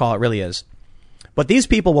a tough call. It really is. But these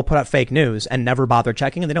people will put out fake news and never bother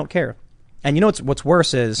checking, and they don't care. And you know what's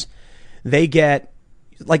worse is they get,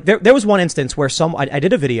 like, there was one instance where I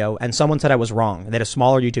did a video and someone said I was wrong. They had a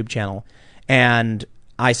smaller YouTube channel, and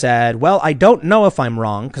I said, well, I don't know if I'm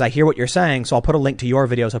wrong because I hear what you're saying, so I'll put a link to your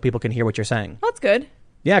video so people can hear what you're saying. That's good.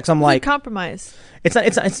 Yeah, because I'm like, compromise.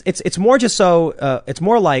 It's more just so it's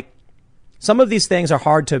more like some of these things are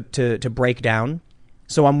hard to break down,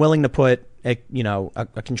 so I'm willing to put a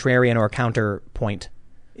contrarian or a counterpoint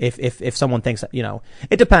if someone thinks that, you know,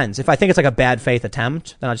 it depends. If I think it's like a bad faith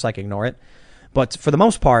attempt, then I'll just like ignore it. But for the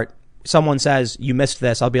most part, someone says you missed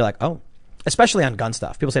this, I'll be like, oh. Especially on gun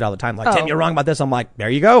stuff, people say it all the time, like, Tim, you're wrong about this. I'm like, there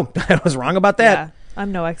you go. I was wrong about that. Yeah,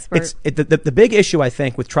 I'm no expert. The big issue, I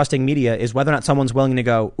think, with trusting media is whether or not someone's willing to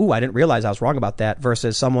go, ooh, I didn't realize I was wrong about that,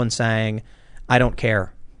 versus someone saying, I don't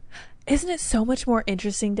care. Isn't it so much more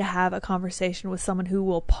interesting to have a conversation with someone who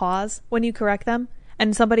will pause when you correct them,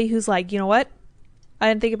 and somebody who's like, you know what? I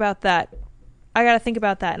didn't think about that. I got to think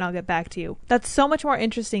about that and I'll get back to you. That's so much more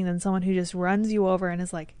interesting than someone who just runs you over and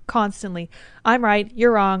is like constantly, I'm right,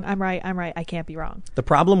 you're wrong, I'm right, I can't be wrong. The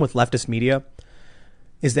problem with leftist media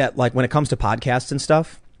is that, like, when it comes to podcasts and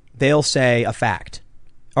stuff, they'll say a fact.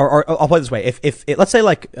 Or I'll put it this way. If let's say,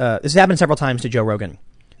 like, this has happened several times to Joe Rogan.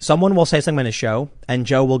 Someone will say something in his show and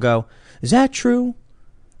Joe will go, is that true?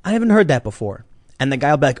 I haven't heard that before. And the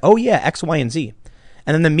guy will be like, oh yeah, X, Y, and Z.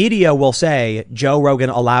 And then the media will say Joe Rogan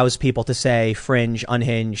allows people to say fringe,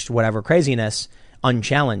 unhinged, whatever craziness,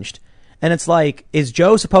 unchallenged. And it's like, is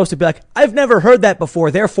Joe supposed to be like, I've never heard that before,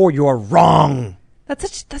 therefore you're wrong?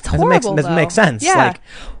 That's horrible. Doesn't make sense. Yeah. Like,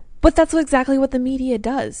 but that's exactly what the media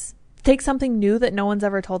does. Take something new that no one's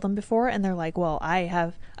ever told them before, and they're like, well, I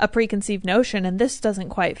have a preconceived notion, and this doesn't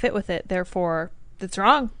quite fit with it, therefore That's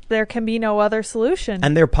wrong. There can be no other solution.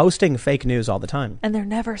 And they're posting fake news all the time. And they're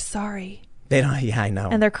never sorry. They don't. Yeah, I know.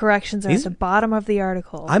 And their corrections are at the bottom of the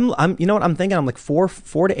article. I'm. You know what I'm thinking? I'm like 4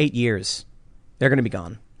 to 8 years, they're going to be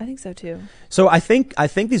gone. I think so too. So I think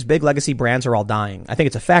these big legacy brands are all dying. I think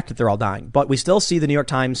it's a fact that they're all dying. But we still see the New York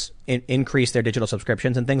Times increase their digital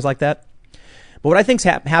subscriptions and things like that. But what I think's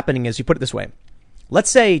happening is, you put it this way. Let's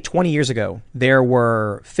say 20 years ago, there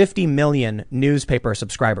were 50 million newspaper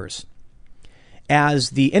subscribers. As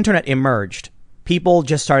the internet emerged, people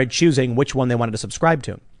just started choosing which one they wanted to subscribe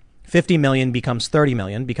to. 50 million becomes 30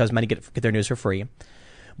 million because many get their news for free.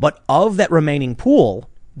 But of that remaining pool,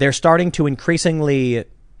 they're starting to increasingly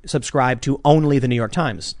subscribe to only the New York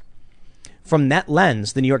Times. From that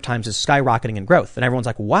lens, the New York Times is skyrocketing in growth. And everyone's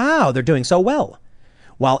like, wow, they're doing so well.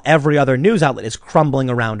 While every other news outlet is crumbling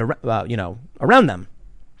around them,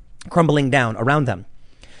 crumbling down around them.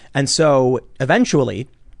 And so eventually,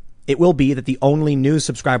 it will be that the only news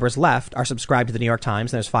subscribers left are subscribed to the New York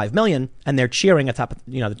Times. And there's 5 million, and they're cheering at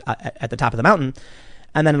the top of the mountain,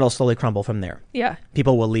 and then it'll slowly crumble from there. Yeah,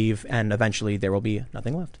 people will leave, and eventually there will be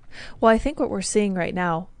nothing left. Well, I think what we're seeing right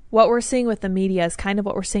now, what we're seeing with the media, is kind of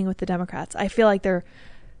what we're seeing with the Democrats. I feel like they're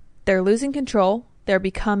losing control. They're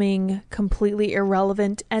becoming completely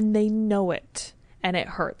irrelevant, and they know it. And it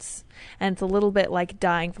hurts. And it's a little bit like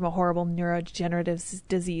dying from a horrible neurodegenerative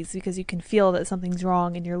disease, because you can feel that something's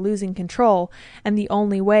wrong and you're losing control. And the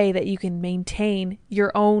only way that you can maintain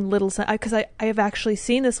your own little... Because I have actually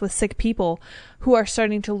seen this with sick people who are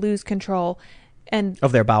starting to lose control. And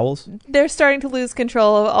of their bowels? They're starting to lose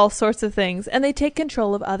control of all sorts of things. And they take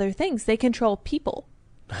control of other things. They control people.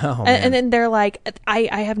 Oh, and then they're like,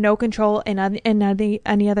 I have no control in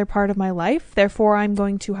any other part of my life. Therefore, I'm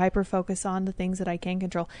going to hyper focus on the things that I can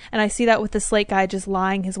control. And I see that with the Slate guy just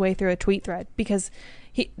lying his way through a tweet thread, because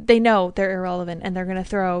they know they're irrelevant, and they're going to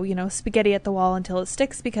throw spaghetti at the wall until it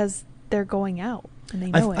sticks, because they're going out and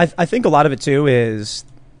they know it. I think a lot of it too is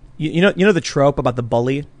you know the trope about the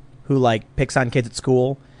bully who like picks on kids at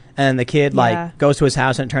school, and the kid like goes to his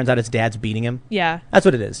house and it turns out his dad's beating him. Yeah, that's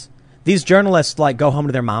what it is. These journalists like go home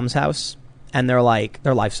to their mom's house and they're like,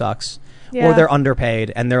 their life sucks. Yeah. Or they're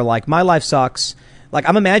underpaid and they're like, my life sucks. Like,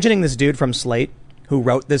 I'm imagining this dude from Slate who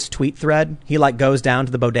wrote this tweet thread. He like goes down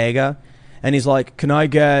to the bodega and he's like, can I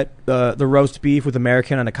get the roast beef with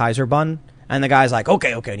American and a Kaiser bun? And the guy's like,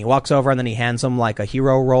 okay. And he walks over and then he hands him like a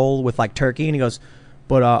hero roll with like turkey. And he goes,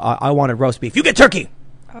 but I wanted roast beef. You get turkey.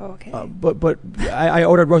 Oh, okay. But I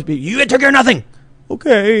ordered roast beef. You get turkey or nothing.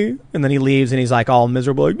 Okay. And then he leaves and he's like all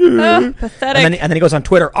miserable. Like, pathetic. And then he goes on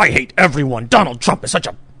Twitter. I hate everyone. Donald Trump is such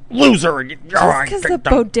a loser. Just because the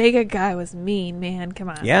bodega guy was mean, man. Come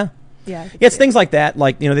on. Yeah. Yeah. It's things like that.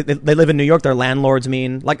 Like, they live in New York. Their landlord's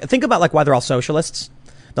mean. Like, think about like why they're all socialists.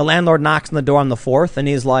 The landlord knocks on the door on the 4th and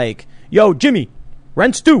he's like, yo, Jimmy,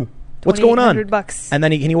 rent's due. What's going on? $2,800. And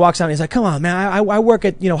then he walks out and he's like, come on, man. I work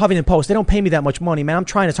at, Huffington Post. They don't pay me that much money, man. I'm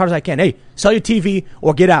trying as hard as I can. Hey, sell your TV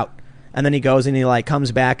or get out. And then he goes and he like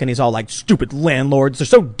comes back and he's all like, stupid landlords. They're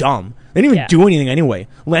so dumb. They didn't even do anything anyway.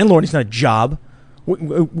 Landlord is not a job.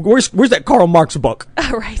 Where's that Karl Marx book?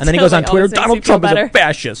 Right. And then he goes on Twitter, Donald Trump is a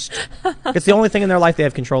fascist. It's the only thing in their life they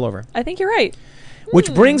have control over. I think you're right.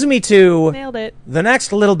 Which brings me to nailed it. The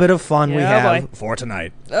next little bit of fun we have for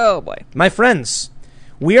tonight. Oh, boy. My friends,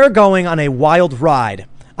 we are going on a wild ride.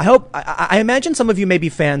 I imagine some of you may be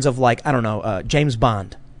fans of like, I don't know, James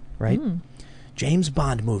Bond, right? James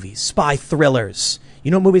Bond movies, spy thrillers. You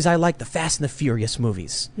know what movies I like? The Fast and the Furious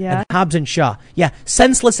movies. Yeah. And Hobbs and Shaw. Yeah.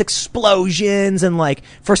 Senseless explosions and like,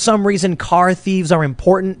 for some reason, car thieves are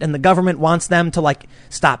important and the government wants them to like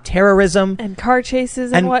stop terrorism. And car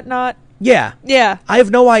chases and whatnot. Yeah. Yeah. I have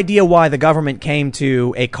no idea why the government came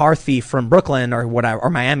to a car thief from Brooklyn or whatever, or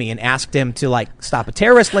Miami, and asked him to like stop a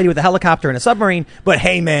terrorist lady with a helicopter and a submarine. But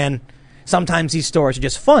hey, man, sometimes these stories are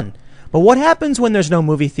just fun. But what happens when there's no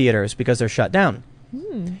movie theaters because they're shut down?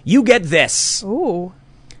 You get this. Ooh.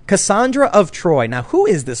 Cassandra of Troy. Now, who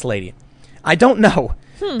is this lady? I don't know.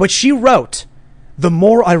 But she wrote, the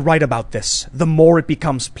more I write about this, the more it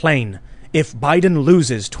becomes plain. If Biden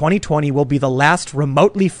loses, 2020 will be the last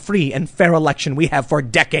remotely free and fair election we have for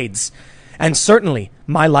decades. And certainly,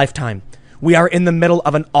 my lifetime. We are in the middle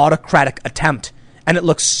of an autocratic attempt, and it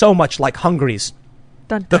looks so much like Hungary's.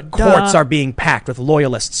 Dun, the dun, courts dun. are being packed with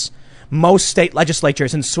loyalists. Most state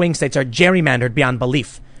legislatures and swing states are gerrymandered beyond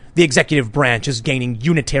belief. The executive branch is gaining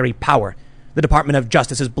unitary power. The Department of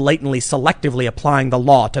Justice is blatantly selectively applying the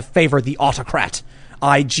law to favor the autocrat.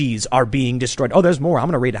 IGs are being destroyed. Oh, there's more. I'm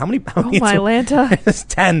going to read it. How many? Oh, my Lanta. There's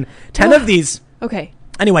 10 of these. Okay.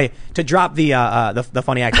 Anyway, to drop the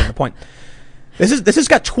funny accent, the point. This has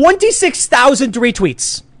got 26,000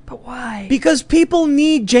 retweets. But why? Because people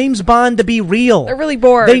need James Bond to be real. They're really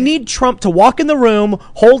bored. They need Trump to walk in the room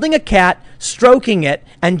holding a cat, stroking it,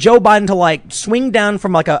 and Joe Biden to like swing down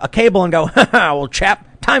from like a cable and go, "Ha, well, chap,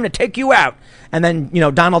 time to take you out." And then,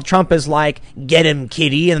 Donald Trump is like, "Get him,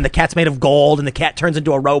 kitty." And the cat's made of gold and the cat turns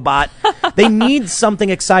into a robot. They need something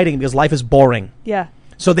exciting because life is boring. Yeah.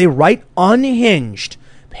 So they write unhinged,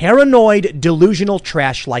 paranoid, delusional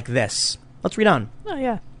trash like this. Let's read on. Oh,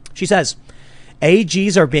 yeah. She says,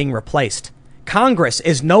 AGs are being replaced. Congress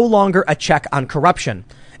is no longer a check on corruption,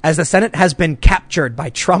 as the Senate has been captured by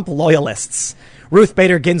Trump loyalists. Ruth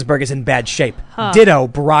Bader Ginsburg is in bad shape. Ditto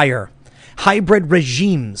Breyer. Hybrid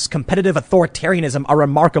regimes, competitive authoritarianism are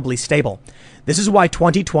remarkably stable. This is why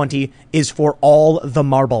 2020 is for all the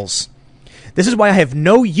marbles. This is why I have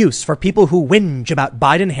no use for people who whinge about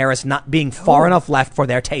Biden-Harris not being far enough left for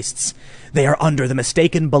their tastes. They are under the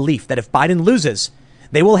mistaken belief that if Biden loses,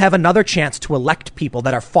 they will have another chance to elect people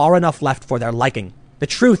that are far enough left for their liking. The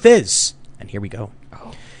truth is, and here we go,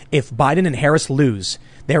 if Biden and Harris lose,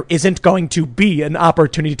 there isn't going to be an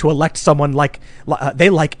opportunity to elect someone they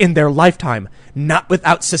like in their lifetime, not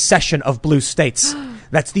without secession of blue states.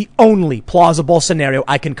 That's the only plausible scenario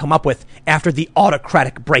I can come up with after the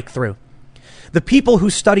autocratic breakthrough. The people who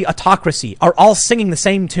study autocracy are all singing the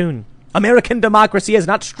same tune. American democracy is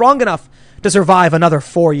not strong enough to survive another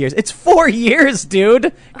 4 years. It's 4 years,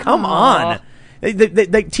 dude. Come on.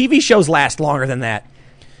 The TV shows last longer than that.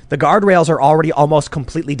 The guardrails are already almost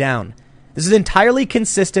completely down. This is entirely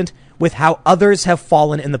consistent with how others have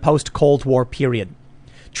fallen in the post-Cold War period.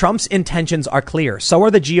 Trump's intentions are clear. So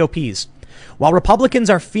are the GOP's. While Republicans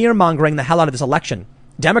are fear-mongering the hell out of this election,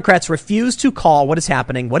 Democrats refuse to call what is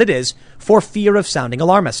happening what it is for fear of sounding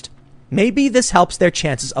alarmist. Maybe this helps their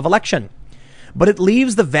chances of election, but it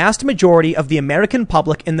leaves the vast majority of the American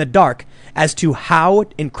public in the dark as to how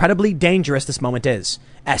incredibly dangerous this moment is,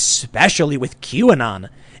 especially with QAnon,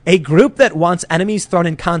 a group that wants enemies thrown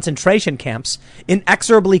in concentration camps,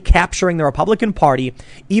 inexorably capturing the Republican Party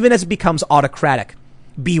even as it becomes autocratic.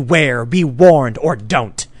 Beware, be warned, or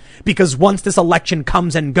don't. Because once this election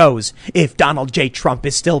comes and goes, if Donald J. Trump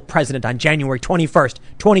is still president on January 21st,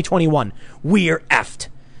 2021, we're effed.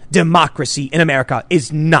 Democracy in America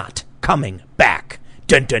is not coming back.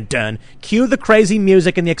 Dun, dun, dun. Cue the crazy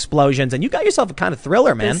music and the explosions, and you got yourself a kind of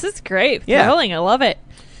thriller, man. This is great. Yeah. Thrilling. I love it.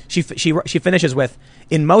 She finishes with,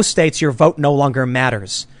 in most states, your vote no longer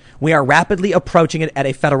matters. We are rapidly approaching it at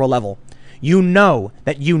a federal level. You know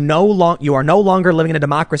that you are no longer living in a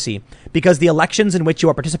democracy because the elections in which you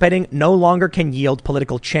are participating no longer can yield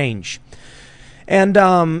political change. And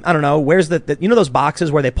I don't know, where's the those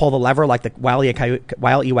boxes where they pull the lever like the Wile E.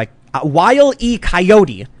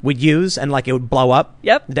 Coyote would use and like it would blow up?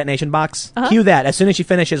 Yep. The detonation box. Cue that. As soon as she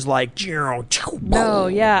finishes, like... No,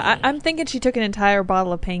 yeah. I'm thinking she took an entire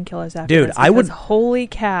bottle of painkillers after Dude, this. I would... Holy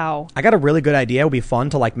cow. I got a really good idea. It would be fun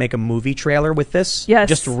to like make a movie trailer with this. Yes.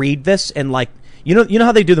 Just read this and like... You know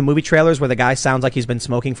how they do the movie trailers where the guy sounds like he's been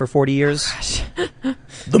smoking for 40 years? Oh, gosh.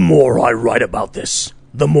 The more I write about this,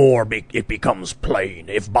 the more it becomes plain.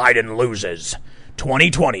 If Biden loses,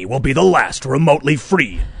 2020 will be the last remotely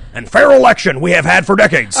free and fair election we have had for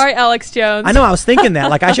decades. All right, Alex Jones. I know, I was thinking that.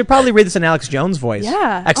 Like, I should probably read this in Alex Jones' voice.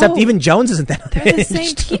 Yeah. Except even Jones isn't that They're the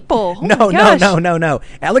same people. No.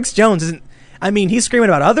 Alex Jones isn't... I mean, he's screaming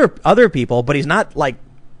about other people, but he's not, like,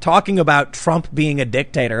 talking about Trump being a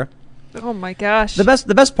dictator. Oh, my gosh. The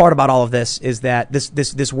best part about all of this is that this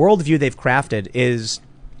worldview they've crafted is...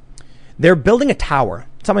 They're building a tower.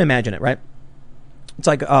 Tell me, imagine it, right? It's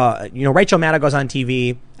like, Rachel Maddow goes on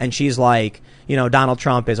TV and she's like, Donald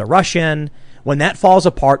Trump is a Russian. When that falls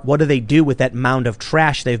apart, what do they do with that mound of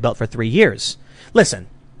trash they've built for 3 years? Listen,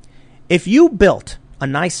 if you built a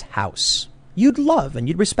nice house, you'd love and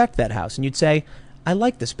you'd respect that house and you'd say, I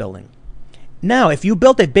like this building. Now, if you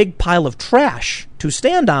built a big pile of trash to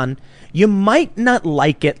stand on, you might not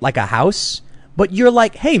like it like a house, but you're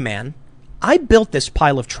like, hey, man, I built this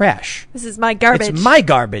pile of trash. This is my garbage. It's my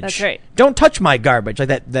garbage. That's right. Don't touch my garbage. Like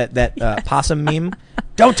that possum meme.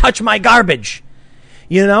 Don't touch my garbage.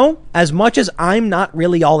 As much as I'm not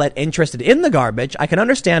really all that interested in the garbage, I can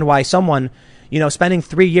understand why someone, spending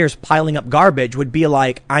 3 years piling up garbage would be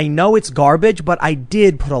like, I know it's garbage, but I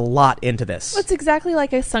did put a lot into this. Well, it's exactly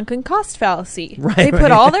like a sunken cost fallacy. Right, they put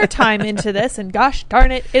all their time into this, and gosh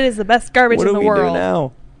darn it, it is the best garbage in the world. What do we do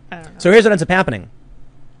now? I don't know. So here's what ends up happening.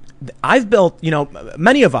 I've built,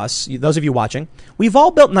 many of us, those of you watching, we've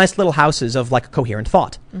all built nice little houses of like coherent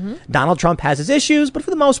thought. Mm-hmm. Donald Trump has his issues, but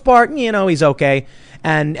for the most part, he's okay.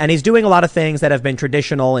 And he's doing a lot of things that have been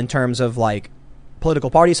traditional in terms of like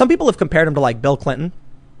political parties. Some people have compared him to like Bill Clinton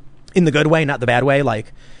in the good way, not the bad way.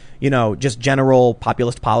 Like, just general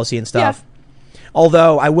populist policy and stuff. Yeah.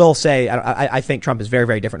 Although I will say, I think Trump is very,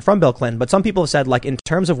 very different from Bill Clinton. But some people have said, like, in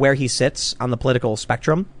terms of where he sits on the political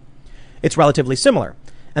spectrum, it's relatively similar.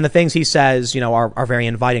 And the things he says, are very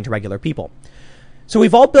inviting to regular people. So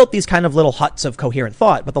we've all built these kind of little huts of coherent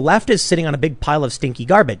thought, but the left is sitting on a big pile of stinky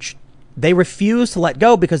garbage. They refuse to let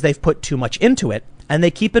go because they've put too much into it, and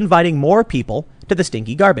they keep inviting more people to the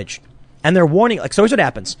stinky garbage. And they're warning, like, so here's what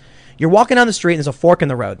happens. You're walking down the street and there's a fork in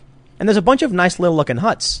the road, and there's a bunch of nice little looking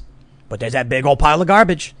huts, but there's that big old pile of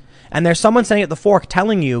garbage. And there's someone standing at the fork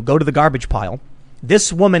telling you, go to the garbage pile.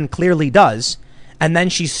 This woman clearly does. And then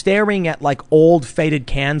she's staring at like old faded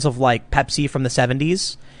cans of like Pepsi from the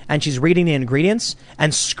 70s. And she's reading the ingredients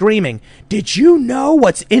and screaming, did you know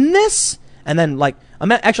what's in this? And then like,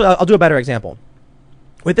 I'll do a better example.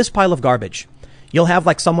 With this pile of garbage, you'll have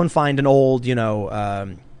like someone find an old, a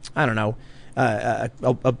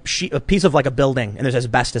piece of like a building and there's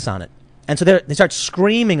asbestos on it. And so they start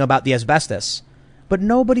screaming about the asbestos, but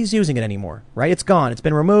nobody's using it anymore, right? It's gone. It's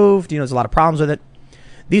been removed. There's a lot of problems with it.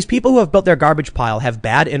 These people who have built their garbage pile have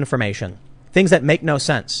bad information, things that make no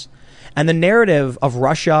sense. And the narrative of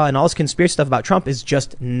Russia and all this conspiracy stuff about Trump is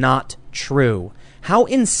just not true. How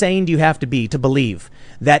insane do you have to be to believe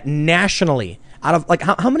that nationally, out of like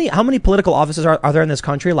how many political offices are there in this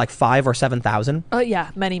country? Like 5,000 or 7,000? Oh yeah,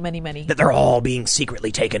 many. That they're all being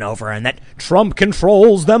secretly taken over and that Trump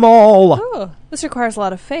controls them all. Oh, this requires a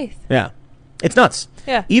lot of faith. Yeah, it's nuts.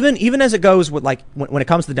 Yeah. Even as it goes with like when it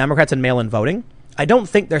comes to the Democrats and mail-in voting, I don't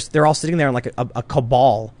think they're all sitting there in like a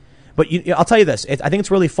cabal. But I'll tell you this: I think it's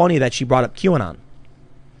really funny that she brought up QAnon,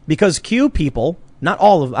 because Q people, not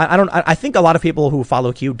all of I think a lot of people who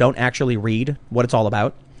follow Q don't actually read what it's all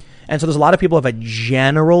about. And so there's a lot of people who have a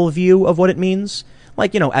general view of what it means,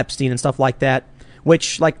 like, Epstein and stuff like that,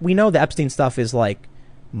 which, like, we know the Epstein stuff is, like,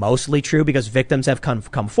 mostly true because victims have come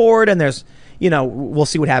forward and there's, we'll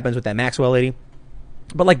see what happens with that Maxwell lady.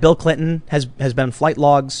 But, like, Bill Clinton has been flight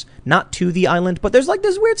logs, not to the island, but there's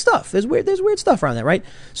weird stuff. There's weird stuff around that, right?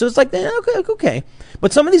 So it's like, okay.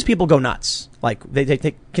 But some of these people go nuts. Like,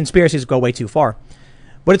 they conspiracies go way too far.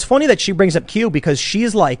 But it's funny that she brings up Q because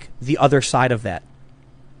she's, like, the other side of that.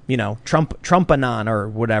 Trump-anon or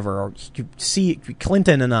whatever, or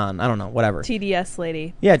Clinton-anon, I don't know, whatever. TDS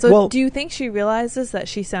lady. Yeah, so well, do you think she realizes that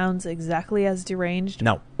she sounds exactly as deranged?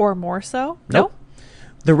 No. Or more so? Nope. No?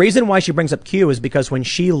 The reason why she brings up Q is because when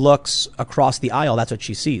she looks across the aisle, that's what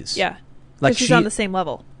she sees. Yeah. Like she's on the same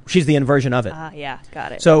level. She's the inversion of it. Yeah,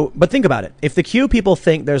 got it. So, but think about it. If the Q people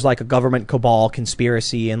think there's like a government cabal,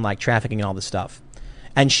 conspiracy, and like trafficking and all this stuff,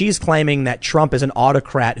 and she's claiming that Trump is an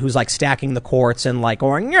autocrat who's like stacking the courts and like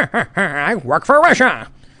going, I work for Russia.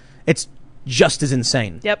 It's just as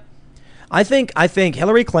insane. Yep. I think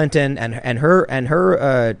Hillary Clinton and her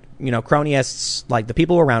cronyists, like the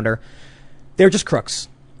people around her, they're just crooks.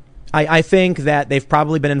 I think that they've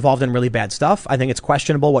probably been involved in really bad stuff. I think it's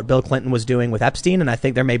questionable what Bill Clinton was doing with Epstein, and I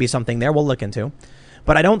think there may be something there we'll look into.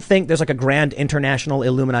 But I don't think there's like a grand international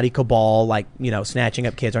Illuminati cabal, like, snatching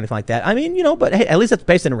up kids or anything like that. I mean, but hey, at least it's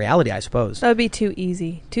based in reality, I suppose. That would be too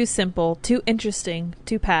easy, too simple, too interesting,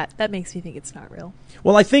 too pat. That makes me think it's not real.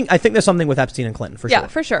 Well, I think there's something with Epstein and Clinton, for sure. Yeah,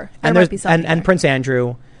 for sure. There might be something and Prince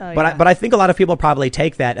Andrew. Oh, but I think a lot of people probably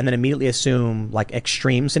take that and then immediately assume like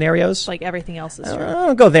extreme scenarios. Like everything else is true.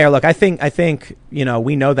 I'll go there. Look, I think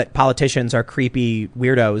we know that politicians are creepy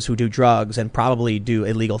weirdos who do drugs and probably do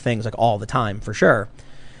illegal things like all the time, for sure.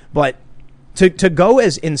 But to go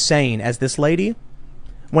as insane as this lady,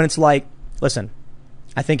 when it's like, listen,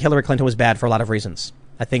 I think Hillary Clinton was bad for a lot of reasons.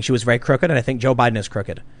 I think she was very crooked, and I think Joe Biden is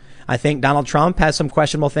crooked. I think Donald Trump has some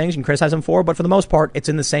questionable things you can criticize him for, but for the most part, it's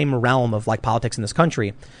in the same realm of like politics in this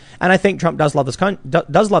country. And I think Trump does love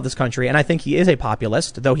this country, and I think he is a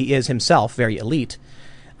populist, though he is himself very elite.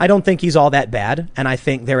 I don't think he's all that bad, and I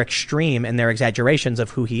think they're extreme in their exaggerations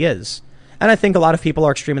of who he is. And I think a lot of people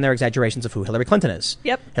are extreme in their exaggerations of who Hillary Clinton is.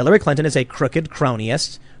 Yep. Hillary Clinton is a crooked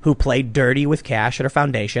cronyist who played dirty with cash at her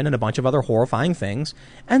foundation and a bunch of other horrifying things.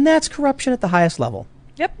 And that's corruption at the highest level.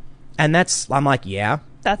 Yep. And I'm like, yeah.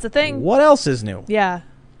 That's the thing. What else is new? Yeah,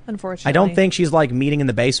 unfortunately. I don't think she's like meeting in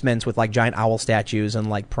the basements with like giant owl statues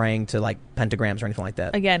and like praying to like pentagrams or anything like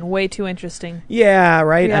that. Again, way too interesting. Yeah,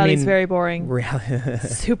 right. Reality's very boring.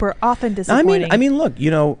 Super often disappointing. I mean, look,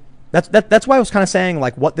 That's why I was kind of saying,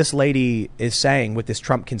 like, what this lady is saying with this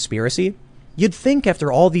Trump conspiracy. You'd think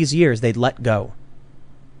after all these years they'd let go.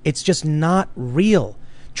 It's just not real.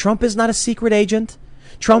 Trump is not a secret agent.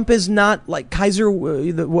 Trump is not like Kaiser.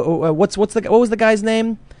 What was the guy's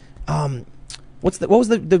name? What was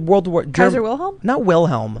the World War? Kaiser Wilhelm? Not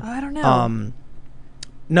Wilhelm. Oh, I don't know.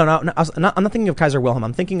 No. I'm not thinking of Kaiser Wilhelm.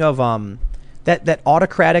 I'm thinking of That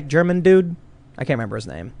autocratic German dude. I can't remember his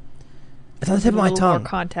name. It's on the tip of my tongue. More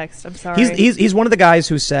context. I'm sorry. He's one of the guys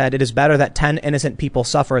who said it is better that 10 innocent people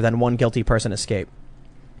suffer than one guilty person escape.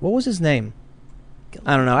 What was his name?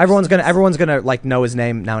 I don't know. Everyone's gonna like know his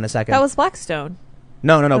name now in a second. That was Blackstone.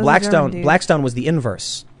 No. Blackstone was the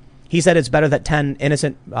inverse. He said it's better that 10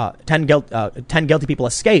 guilty people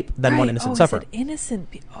escape than one innocent suffer. Innocent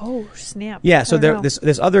people. Oh, snap. Yeah. So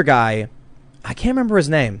this other guy, I can't remember his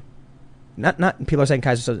name. Not people are saying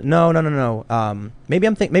Kaiser. No. Maybe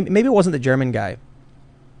maybe it wasn't the German guy.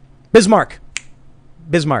 Bismarck.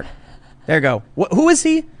 There you go. Who is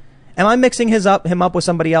he? Am I mixing him up with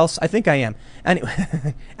somebody else? I think I am.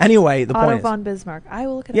 Anyway, the point is Otto von Bismarck. I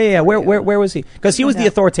will look at Yeah. Where was he? Because he was the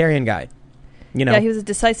authoritarian guy. You know. Yeah, he was a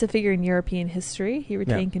decisive figure in European history. He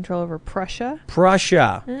retained control over Prussia.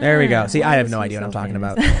 There we go. See, I have no idea what I'm talking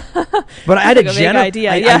about. But I had a general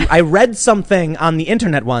idea. I read something on the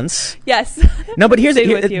internet once. Yes. No, but this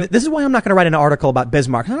is why I'm not going to write an article about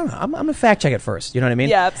Bismarck. No. I'm going to fact check it first. You know what I mean?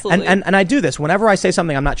 Yeah, absolutely. And I do this whenever I say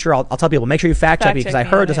something I'm not sure. I'll tell people, make sure you fact check me because I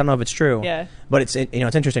heard this. I don't know if it's true. Yeah. But it's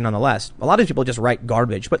interesting nonetheless. A lot of people just write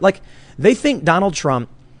garbage, but like they think Donald Trump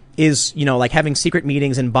is like having secret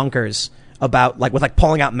meetings in bunkers about with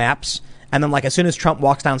pulling out maps, and then like as soon as Trump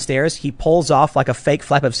walks downstairs, he pulls off like a fake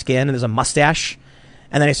flap of skin and there's a mustache,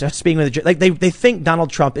 and then he starts speaking with they think Donald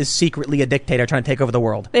Trump is secretly a dictator trying to take over the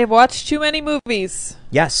world. They've watched too many movies.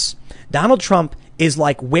 Yes, Donald Trump is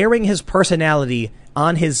like wearing his personality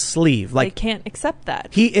on his sleeve. Like they can't accept that.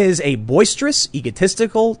 He is a boisterous,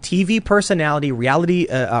 egotistical TV personality, a reality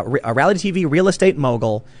TV real estate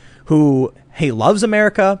mogul who loves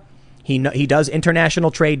America. He does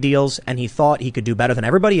international trade deals, and he thought he could do better than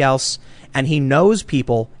everybody else, and he knows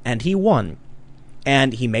people, and he won.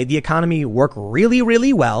 And he made the economy work really,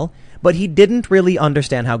 really well, but he didn't really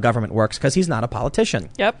understand how government works because he's not a politician.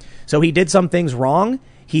 Yep. So he did some things wrong.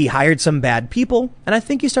 He hired some bad people, and I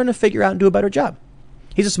think he's starting to figure out and do a better job.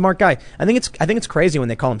 He's a smart guy. I think it's crazy when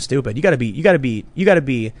they call him stupid. You got to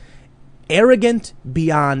be arrogant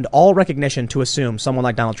beyond all recognition to assume someone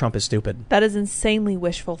like Donald Trump is stupid. That is insanely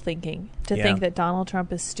wishful thinking to think that Donald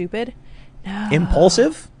Trump is stupid. No.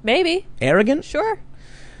 Impulsive? Maybe. Arrogant? Sure.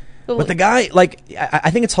 But the guy, I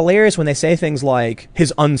think it's hilarious when they say things like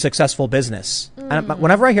his unsuccessful business. And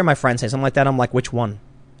whenever I hear my friends say something like that, I'm like, which one?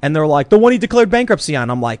 And they're like, the one he declared bankruptcy on.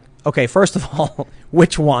 I'm like, okay, first of all,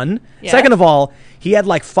 which one? Yeah. Second of all, he had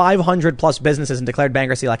like 500 plus businesses and declared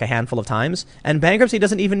bankruptcy like a handful of times. And bankruptcy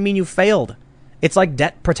doesn't even mean you failed. It's like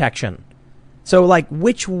debt protection. So like,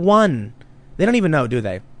 which one? They don't even know, do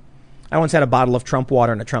they? I once had a bottle of Trump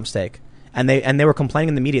water and a Trump steak. And they were complaining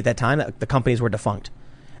in the media at that time that the companies were defunct.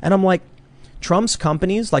 And I'm like, Trump's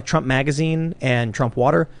companies like Trump Magazine and Trump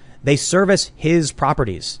Water, they service his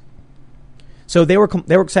properties. So they were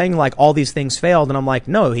saying like all these things failed, and I'm like,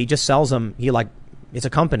 no, he just sells them. It's a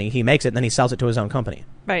company. He makes it, and then he sells it to his own company.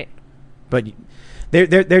 Right. But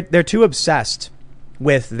they're too obsessed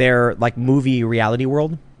with their like movie reality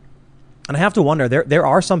world, and I have to wonder. There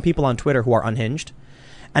are some people on Twitter who are unhinged,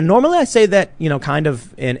 and normally I say that kind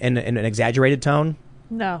of in an exaggerated tone.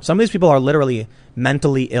 No. Some of these people are literally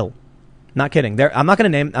mentally ill. Not kidding. I'm not going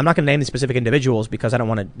to name the specific individuals because I don't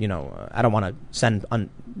want to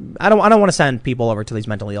send people over to these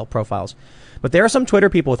mentally ill profiles. But there are some Twitter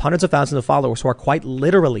people with hundreds of thousands of followers who are quite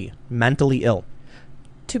literally mentally ill.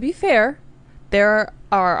 To be fair, there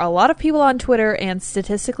are a lot of people on Twitter, and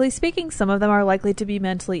statistically speaking, some of them are likely to be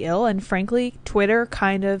mentally ill. And frankly, Twitter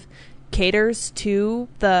kind of caters to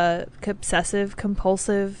the obsessive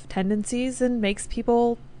compulsive tendencies and makes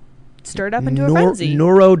people stirred up into a frenzy.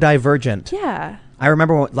 Neurodivergent. Yeah. I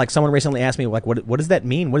remember someone recently asked me what does that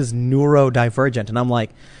mean? What is neurodivergent? And I'm like,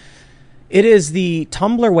 it is the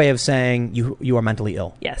Tumblr way of saying you are mentally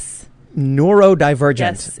ill. Yes. Neurodivergent.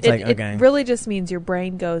 Yes. It really just means your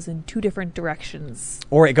brain goes in two different directions.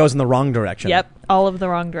 Or it goes in the wrong direction. Yep. All of the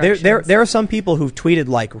wrong directions. There are some people who've tweeted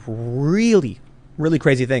like really, really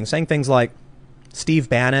crazy things, saying things like Steve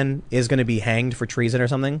Bannon is going to be hanged for treason or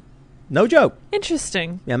something. No joke.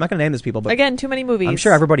 Interesting. Yeah, I'm not going to name those people, but again, too many movies. I'm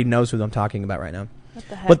sure everybody knows who I'm talking about right now. What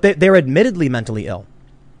the heck? But they're admittedly mentally ill.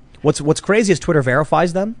 What's crazy is Twitter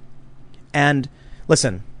verifies them. And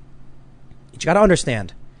listen, what you got to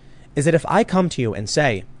understand is that if I come to you and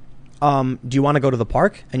say, do you want to go to the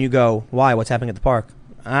park? And you go, why? What's happening at the park?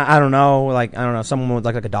 I don't know. I don't know. Someone with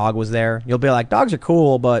like a dog was there. You'll be like, dogs are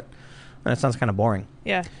cool, but that sounds kind of boring.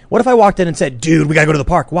 Yeah. What if I walked in and said, dude, we got to go to the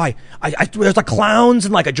park? Why? There's like clowns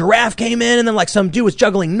and like a giraffe came in and then like some dude was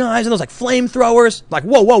juggling knives and there's like flamethrowers. Like,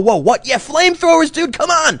 whoa, what? Yeah, flamethrowers, dude, come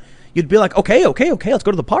on. You'd be like, okay, let's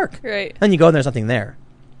go to the park. Right. Then you go and there's nothing there.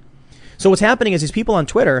 So what's happening is these people on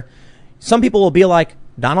Twitter, some people will be like,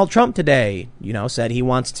 Donald Trump today, said he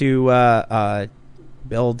wants to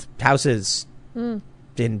build houses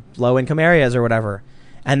in low-income areas or whatever.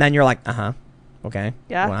 And then you're like, okay.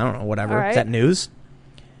 Yeah. Well, I don't know, whatever. Right. Is that news?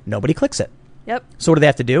 Nobody clicks it. Yep. So what do they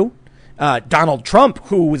have to do? Donald Trump,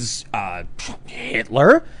 who's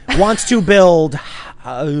Hitler, wants to build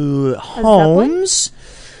homes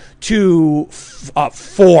to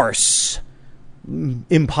force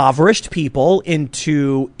impoverished people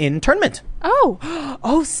into internment.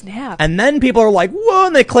 Oh, snap. And then people are like, whoa,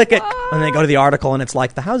 and they click it, and they go to the article, and it's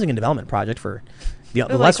like the Housing and Development Project for the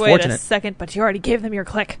less fortunate. Wait a second, but you already gave them your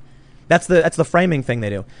click. That's the framing thing they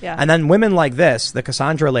do. Yeah. And then women like this, the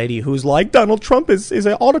Cassandra lady, who's like, Donald Trump is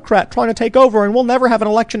an autocrat trying to take over, and we'll never have an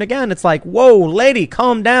election again. It's like, whoa, lady,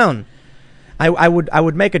 calm down. I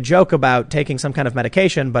would make a joke about taking some kind of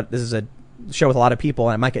medication, but this is a show with a lot of people,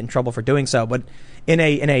 and I might get in trouble for doing so. But in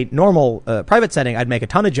a normal private setting, I'd make a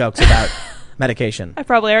ton of jokes about medication. I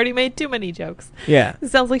probably already made too many jokes. Yeah. It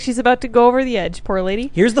sounds like she's about to go over the edge, poor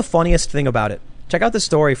lady. Here's the funniest thing about it. Check out this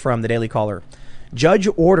story from the Daily Caller. Judge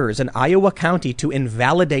orders an Iowa county to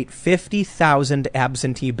invalidate 50,000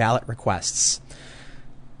 absentee ballot requests.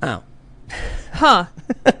 Oh. Huh.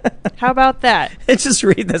 How about that? I just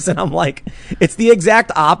read this and I'm like, it's the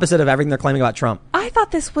exact opposite of everything they're claiming about Trump. I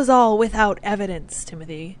thought this was all without evidence,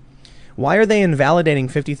 Timothy. Why are they invalidating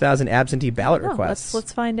 50,000 absentee ballot requests?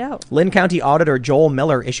 Let's find out. Lynn County Auditor Joel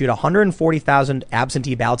Miller issued 140,000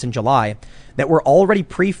 absentee ballots in July that were already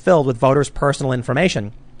pre-filled with voters' personal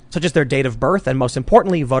information, such as their date of birth and, most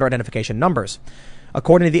importantly, voter identification numbers.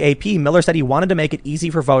 According to the AP, Miller said he wanted to make it easy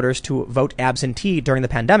for voters to vote absentee during the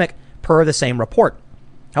pandemic, per the same report.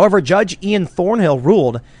 However, Judge Ian Thornhill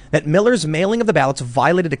ruled that Miller's mailing of the ballots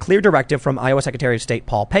violated a clear directive from Iowa Secretary of State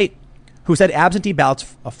Paul Pate, who said absentee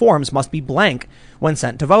ballots forms must be blank when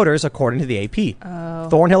sent to voters, according to the AP. Oh.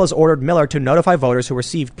 Thornhill has ordered Miller to notify voters who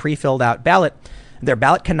received pre-filled out ballot their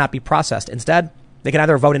ballot cannot be processed. Instead, they can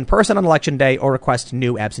either vote in person on Election Day or request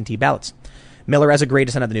new absentee ballots. Miller has agreed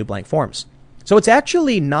to send out the new blank forms. So it's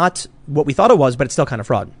actually not what we thought it was, but it's still kind of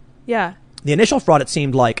fraud. Yeah. The initial fraud, it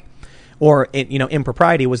seemed like, or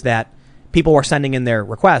impropriety, was that people were sending in their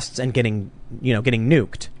requests and getting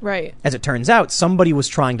nuked. Right. As it turns out, somebody was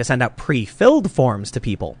trying to send out pre-filled forms to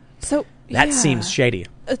people. So that seems shady.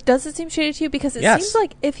 Does it seem shady to you? Because it Yes. seems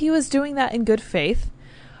like if he was doing that in good faith,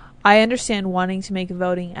 I understand wanting to make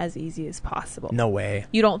voting as easy as possible. No way.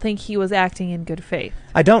 You don't think he was acting in good faith?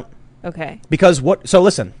 I don't. Okay. Because so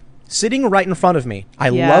listen, sitting right in front of me, I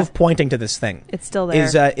love pointing to this thing. It's still there.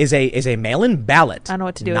 Is a mail-in ballot. I don't know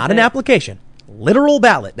what to do not with an it. application. Literal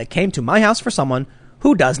ballot that came to my house for someone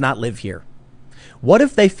who does not live here. What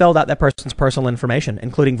if they filled out that person's personal information,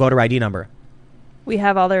 including voter ID number? We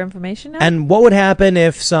have all their information now? And what would happen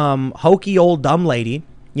if some hokey old dumb lady,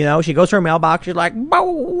 she goes to her mailbox, she's like,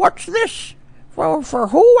 what's this? For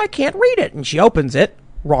who? I can't read it. And she opens it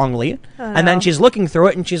wrongly. And then she's looking through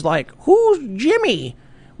it and she's like, who's Jimmy?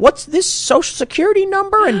 What's this social security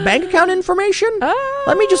number and bank account information?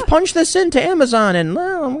 Let me just punch this into Amazon and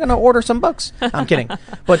I'm going to order some books. I'm kidding.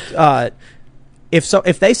 But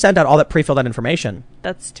if they sent out all that pre-filled out information.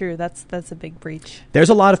 That's true. That's a big breach. There's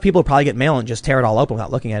a lot of people who probably get mail and just tear it all open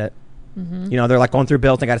without looking at it. Mm-hmm. They're like going through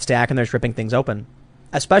bills and they got a stack and they're just ripping things open.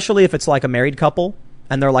 Especially if it's like a married couple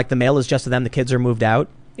and they're like the mail is just to them, the kids are moved out.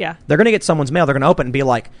 Yeah. They're going to get someone's mail. They're going to open it and be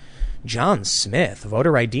like, John Smith,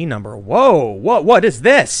 voter ID number. Whoa, what is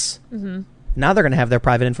this? Mm-hmm. Now they're going to have their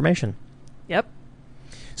private information. Yep.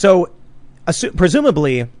 So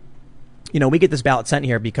presumably, we get this ballot sent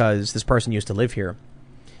here because this person used to live here.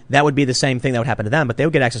 That would be the same thing that would happen to them, but they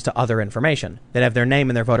would get access to other information. They'd have their name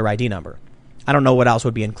and their voter ID number. I don't know what else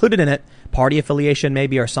would be included in it. Party affiliation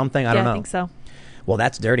maybe or something. I don't know. I think so. Well,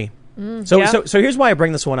 that's dirty. So here's why I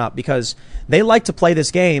bring this one up, because they like to play this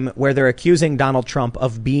game where they're accusing Donald Trump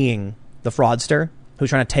of being the fraudster who's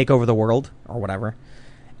trying to take over the world or whatever.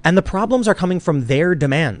 And the problems are coming from their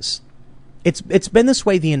demands. It's been this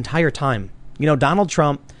way the entire time. Donald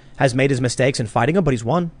Trump has made his mistakes in fighting them, but he's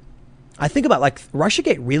won. I think about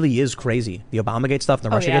Russiagate really is crazy. The Obamagate stuff, the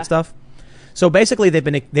Russiagate stuff. So basically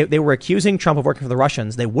they were accusing Trump of working for the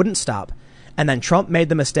Russians. They wouldn't stop. And then Trump made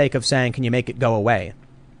the mistake of saying, can you make it go away?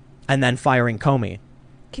 And then firing Comey.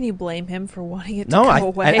 Can you blame him for wanting it to go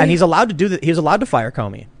away? And he's allowed to do that. He was allowed to fire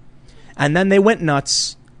Comey. And then they went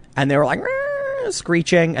nuts and they were like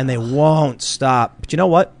screeching and they won't stop. But you know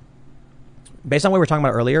what? Based on what we were talking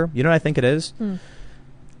about earlier, you know what I think it is?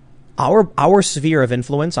 Our sphere of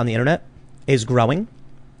influence on the internet is growing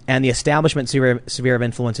and the establishment sphere of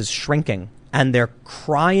influence is shrinking. And they're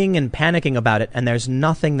crying and panicking about it. And there's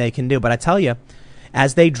nothing they can do. But I tell you,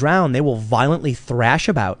 As they drown, they will violently thrash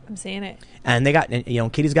about. I'm seeing it. And they got,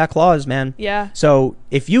 kitties got claws, man. Yeah. So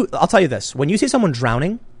I'll tell you this, when you see someone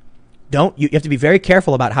drowning, you have to be very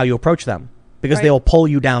careful about how you approach them, because they'll pull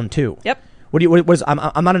you down too. Yep.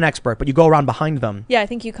 I'm not an expert, but you go around behind them. Yeah, I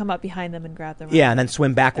think you come up behind them and grab them. Yeah, and then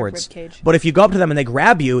swim backwards. But if you go up to them and they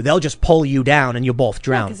grab you, they'll just pull you down and you'll both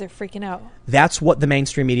drown. Because they're freaking out. That's what the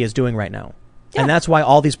mainstream media is doing right now. Yeah. And that's why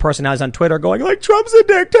all these personalities on Twitter are going like, Trump's a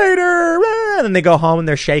dictator. And then they go home and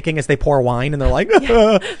they're shaking as they pour wine and they're like,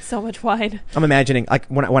 so much wine. I'm imagining, like,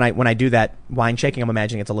 when I do that wine shaking, I'm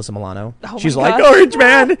imagining it's Alyssa Milano. Oh, she's like, orange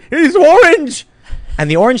man, he's orange. And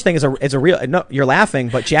the orange thing is a real. No, you're laughing,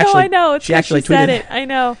 but she actually. No, I know. She actually said tweeted it. I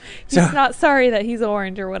know. He's not sorry that he's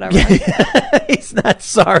orange or whatever. He's not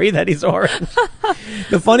sorry that he's orange.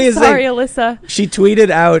 The funniest sorry, thing. Alyssa. She tweeted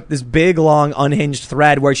out this big, long, unhinged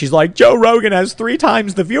thread where she's like, Joe Rogan has 3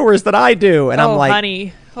 times the viewers that I do, and I'm like,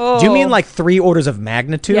 honey. Oh. Do you mean like 3 orders of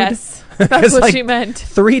magnitude? Yes, that's what like, she meant.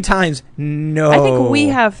 3 times? No. I think we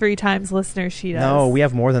have 3 times listeners. She does. No, we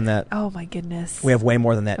have more than that. Oh my goodness. We have way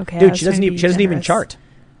more than that. Okay, dude, she doesn't even chart.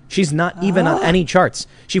 She's not even on any charts.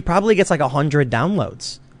 She probably gets like 100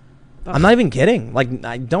 downloads. Ugh. I'm not even kidding. Like,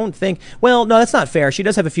 I don't think. Well, no, that's not fair. She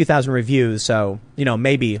does have a few thousand reviews, so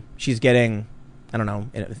maybe she's getting, I don't know,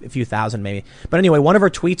 a few thousand maybe. But anyway, one of her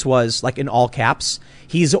tweets was like in all caps,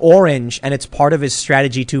 "He's orange, and it's part of his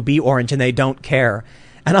strategy to be orange, and they don't care."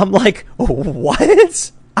 And I'm like,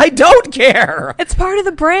 what? I don't care. It's part of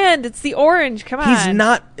the brand. It's the orange. Come on. He's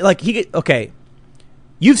not like okay.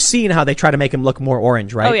 You've seen how they try to make him look more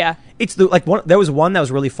orange, right? Oh yeah. It's there was one that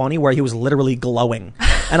was really funny where he was literally glowing,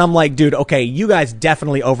 and I'm like, dude, okay, you guys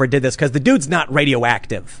definitely overdid this because the dude's not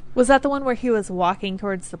radioactive. Was that the one where he was walking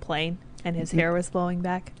towards the plane and his hair was blowing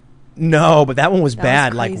back? No, but that one was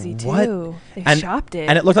bad. Was crazy like what? Too. They shopped it,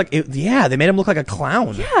 and it looked like they made him look like a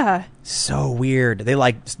clown. Yeah. So weird. They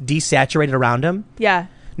like desaturated around him. Yeah.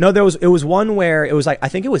 No, it was one where it was like, I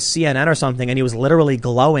think it was CNN or something, and he was literally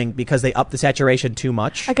glowing because they upped the saturation too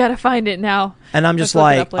much. I gotta find it now. And I'm just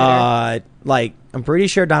like, I'm pretty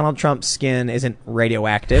sure Donald Trump's skin isn't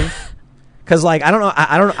radioactive, because like I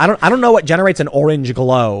don't know what generates an orange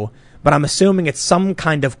glow, but I'm assuming it's some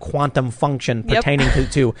kind of quantum function pertaining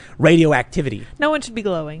to radioactivity. No one should be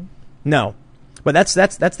glowing. No, but that's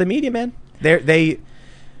the media, man.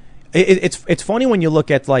 It's funny when you look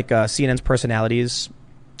at like CNN's personalities.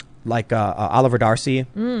 Like Oliver Darcy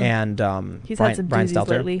and he's Brian, had some Brian doozies Stelter.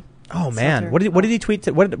 Lately. Oh man, what did he tweet?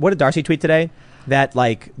 What did Darcy tweet today? That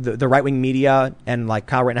like the right wing media and like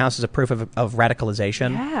Kyle Rittenhouse is a proof of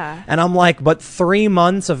radicalization. Yeah. And I'm like, but 3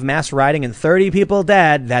 months of mass rioting and 30 people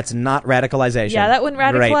dead, that's not radicalization. Yeah, that wouldn't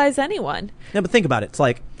radicalize anyone. No, but think about it. It's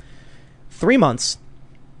like 3 months,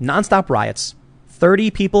 nonstop riots,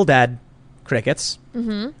 30 people dead, crickets.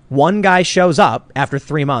 Mm-hmm. One guy shows up after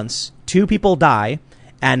 3 months, 2 people die.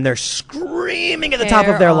 And they're screaming at the top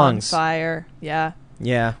of their lungs. Fire. Yeah.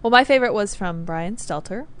 Yeah. Well, my favorite was from Brian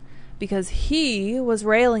Stelter because he was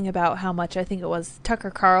railing about how much I think it was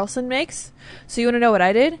Tucker Carlson makes. So you want to know what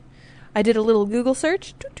I did? I did a little Google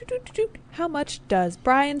search. How much does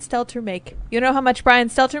Brian Stelter make? You know how much Brian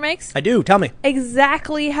Stelter makes? I do. Tell me.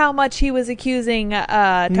 Exactly how much he was accusing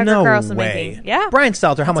Tucker Carlson making. Yeah. Brian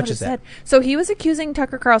Stelter, how much is that? So he was accusing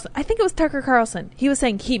Tucker Carlson. I think it was Tucker Carlson. He was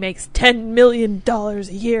saying he makes $10 million a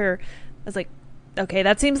year. I was like, okay,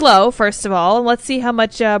 that seems low, first of all. And let's see how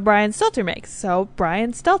much Brian Stelter makes. So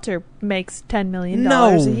Brian Stelter makes $10 million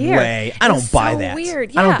a year. No way. I don't buy that.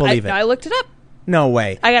 Weird. Yeah, I don't believe it. I looked it up. No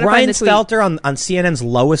way. I gotta Brian find the tweet. Stelter on CNN's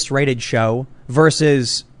lowest rated show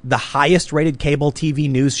versus the highest rated cable TV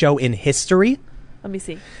news show in history. Let me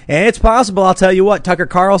see. And it's possible. I'll tell you what. Tucker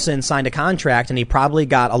Carlson signed a contract, and he probably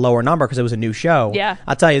got a lower number because it was a new show. Yeah.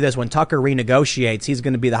 I'll tell you this: when Tucker renegotiates, he's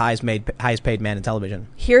going to be the highest paid man in television.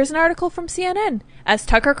 Here's an article from CNN: as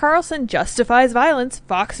Tucker Carlson justifies violence,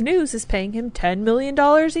 Fox News is paying him $10 million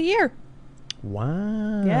a year.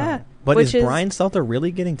 Wow. Yeah. But is Brian Stelter really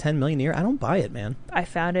getting $10 million a year? I don't buy it, man. I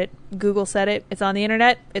found it. Google said it. It's on the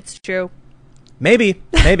internet. It's true. Maybe.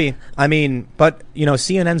 I mean, but,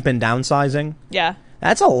 CNN's been downsizing. Yeah.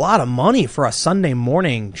 That's a lot of money for a Sunday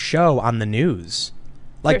morning show on the news.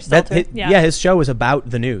 Like, his show is about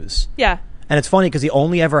the news. Yeah. And it's funny because he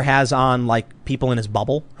only ever has on, like, people in his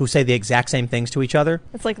bubble who say the exact same things to each other.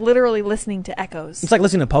 It's like literally listening to echoes. It's like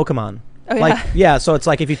listening to Pokemon. Oh, yeah. So it's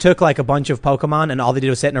like if you took like a bunch of Pokemon and all they did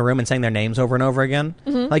was sit in a room and sang their names over and over again.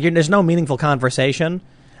 Mm-hmm. Like there's no meaningful conversation.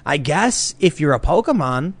 I guess if you're a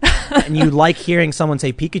Pokemon and you like hearing someone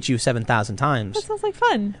say Pikachu 7,000 times. That sounds like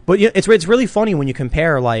fun. But it's really funny when you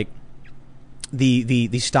compare like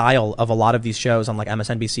the style of a lot of these shows on like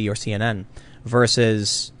MSNBC or CNN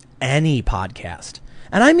versus any podcast,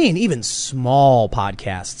 and I mean even small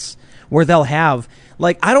podcasts, where they'll have,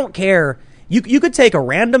 like, I don't care. You could take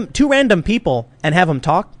two random people and have them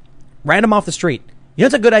talk, random off the street. You know,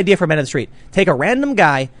 it's a good idea for men on the street. Take a random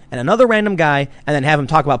guy and another random guy and then have them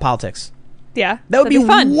talk about politics. Yeah. That would be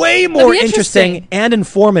fun. Way more interesting and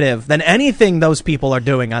informative than anything those people are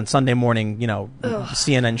doing on Sunday morning,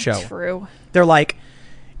 CNN show. True. They're like,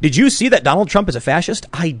 did you see that Donald Trump is a fascist?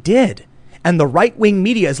 I did. And the right-wing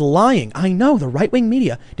media is lying. I know, the right-wing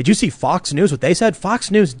media. Did you see Fox News, what they said? Fox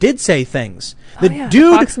News did say things.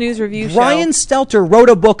 Dude, Fox News review Brian Stelter wrote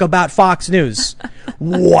a book about Fox News.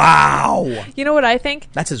 Wow. You know what I think?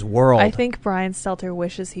 That's his world. I think Brian Stelter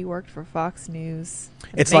wishes he worked for Fox News.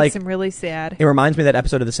 It makes him really sad. It reminds me of that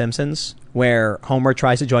episode of The Simpsons where Homer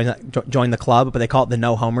tries to join the club, but they call it the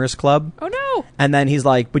No Homers Club. Oh, no. And then he's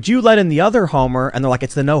like, but you let in the other Homer. And they're like,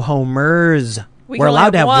 it's the No Homers. We're allowed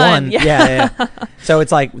to have one. Yeah. So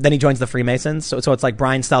it's like, then he joins the Freemasons. So it's like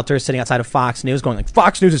Brian Stelter sitting outside of Fox News going like,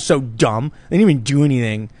 Fox News is so dumb. They didn't even do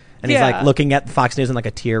anything. And he's like looking at Fox News and like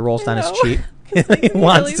a tear rolls down his cheek.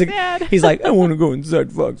 He's like, I want to go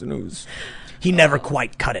inside Fox News. He never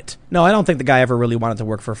quite cut it. No, I don't think the guy ever really wanted to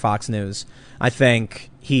work for Fox News. I think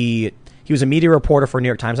he was a media reporter for New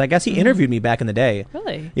York Times. I guess he interviewed me back in the day.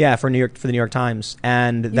 Really? Yeah, for the New York Times.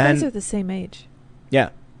 And you then guys are the same age. Yeah.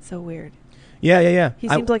 So weird. Yeah. He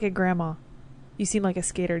seemed like a grandma. You seem like a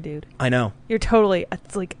skater dude. I know. You're totally,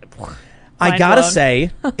 it's like, I gotta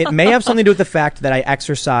say, it may have something to do with the fact that I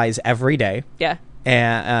exercise every day. Yeah.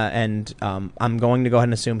 And I'm going to go ahead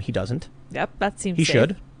and assume he doesn't. Yep, that seems He safe.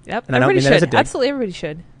 should. Yep, and I don't mean that as a dig. Absolutely, everybody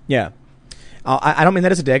should. Yeah. I don't mean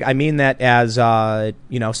that as a dig. I mean that as,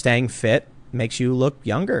 staying fit makes you look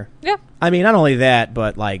younger. Yeah. I mean, not only that,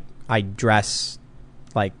 but, like, I dress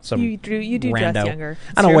like some you do rando. Dress younger.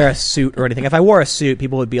 I don't wear a suit or anything. If I wore a suit,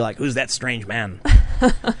 people would be like, who's that strange man?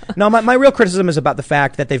 No, my real criticism is about the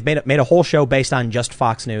fact that they've made a whole show based on just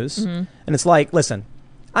Fox News. Mm-hmm. And it's like, listen,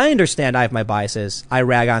 I understand I have my biases. I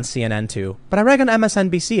rag on CNN too. But I rag on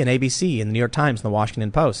MSNBC and ABC and the New York Times and the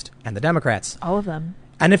Washington Post and the Democrats. All of them.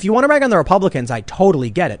 And if you want to rag on the Republicans, I totally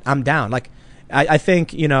get it. I'm down. Like, I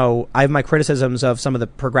think, I have my criticisms of some of the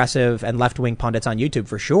progressive and left-wing pundits on YouTube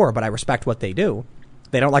for sure, but I respect what they do.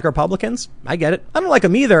 They don't like Republicans. I get it. I don't like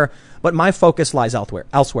them either, but my focus lies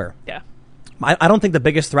elsewhere. Yeah. I don't think the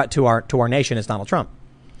biggest threat to our nation is Donald Trump.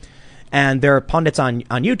 And there are pundits on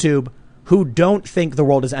YouTube who don't think the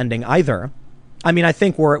world is ending either. I mean, I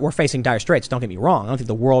think we're facing dire straits. Don't get me wrong. I don't think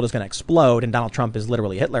the world is going to explode and Donald Trump is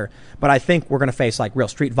literally Hitler. But I think we're going to face like real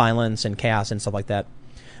street violence and chaos and stuff like that.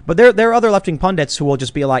 But there are other left-wing pundits who will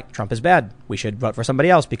just be like, Trump is bad. We should vote for somebody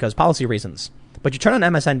else because policy reasons. But you turn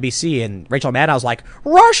on MSNBC and Rachel Maddow's like,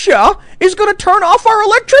 Russia is going to turn off our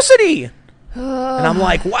electricity. And I'm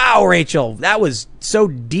like, wow, Rachel, that was so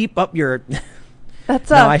deep up your... That's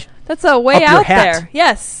a way out there.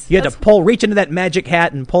 Yes. You had to reach into that magic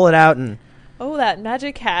hat and pull it out and... Oh, that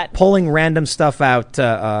magic hat. Pulling random stuff out.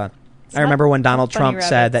 I remember when Donald Trump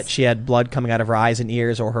said that she had blood coming out of her eyes and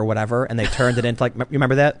ears or her whatever, and they turned it into like, you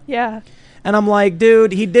remember that? Yeah. And I'm like,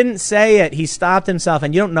 dude, he didn't say it. He stopped himself,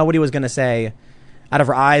 and you don't know what he was going to say. Out of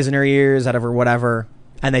her eyes and her ears, out of her whatever,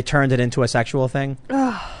 and they turned it into a sexual thing.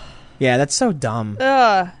 Ugh. Yeah, that's so dumb.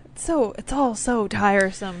 It's all so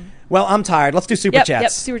tiresome. Well, I'm tired. Let's do Super Chats.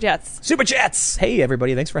 Yep, Super Chats. Super Chats! Hey,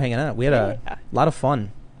 everybody, thanks for hanging out. We had a lot of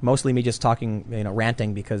fun. Mostly me just talking,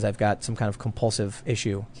 ranting because I've got some kind of compulsive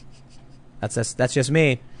issue. That's just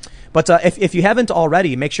me. But if you haven't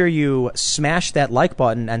already, make sure you smash that like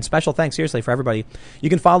button. And special thanks, seriously, for everybody. You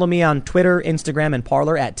can follow me on Twitter, Instagram, and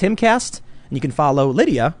Parler at Timcast. And you can follow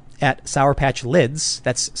Lydia at Sour Patch Lids.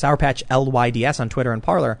 That's Sour Patch LYDS on Twitter and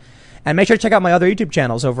Parler. And make sure to check out my other YouTube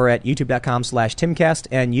channels over at youtube.com/Timcast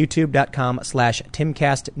and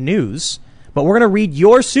youtube.com/TimcastNews. But we're going to read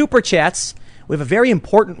your Super Chats. We have a very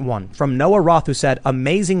important one from Noah Roth who said,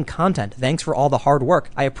 amazing content. Thanks for all the hard work.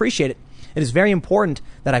 I appreciate it. It is very important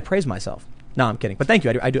that I praise myself. No, I'm kidding. But thank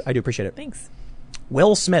you. I do appreciate it. Thanks.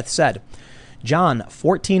 Will Smith said, John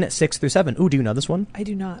 14:6-7. Ooh, do you know this one? I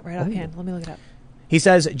do not. Right offhand. Let me look it up. He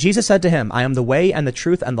says, Jesus said to him, I am the way and the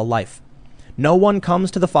truth and the life. No one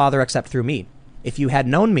comes to the Father except through me. If you had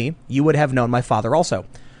known me, you would have known my Father also.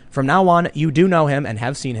 From now on, you do know him and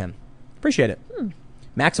have seen him. Appreciate it.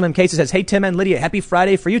 Maximum Cases says, hey, Tim and Lydia, happy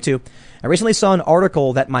Friday for you two. I recently saw an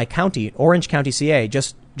article that my county, Orange County, CA,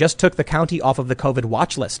 just took the county off of the COVID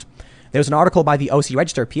watch list. There was an article by the OC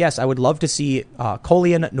Register. P.S. I would love to see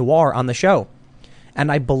Colleen Noir on the show.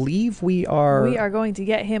 And I believe we are going to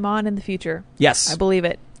get him on in the future. Yes. I believe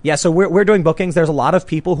it. Yeah, so we're doing bookings. There's a lot of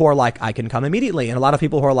people who are like, I can come immediately. And a lot of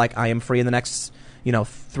people who are like, I am free in the next,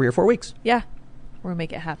 3 or 4 weeks. Yeah. We're going to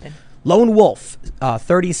make it happen. Lone Wolf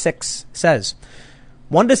 36 says,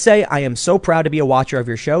 wanted to say I am so proud to be a watcher of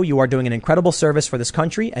your show. You are doing an incredible service for this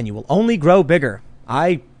country, and you will only grow bigger.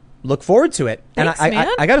 I look forward to it. Thanks, and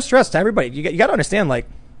I got to stress to everybody, you got to understand, like,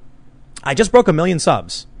 I just broke 1 million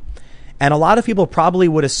subs. And a lot of people probably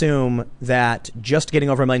would assume that just getting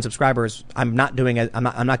over 1 million subscribers, I'm not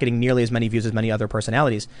getting nearly as many views as many other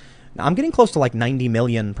personalities. Now, I'm getting close to like 90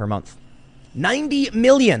 million per month. 90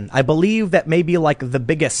 million. I believe that may be like the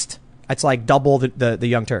biggest. It's like double the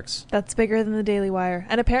Young Turks. That's bigger than the Daily Wire,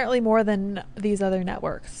 and apparently more than these other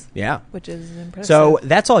networks. Yeah. Which is impressive. So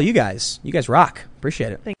that's all you guys. You guys rock.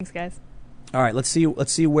 Appreciate it. Thanks, guys. All right, let's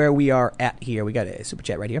see where we are at here. We got a super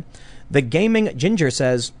chat right here. The Gaming Ginger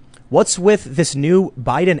says, what's with this new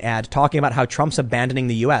Biden ad talking about how Trump's abandoning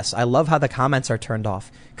the U.S.? I love how the comments are turned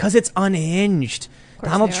off because it's unhinged.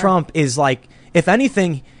 Donald Trump is like, if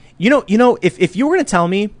anything, you know, if you were going to tell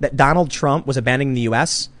me that Donald Trump was abandoning the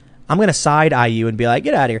U.S., I'm going to side eye you and be like,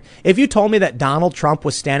 get out of here. If you told me that Donald Trump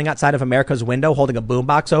was standing outside of America's window holding a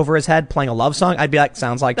boombox over his head playing a love song, I'd be like,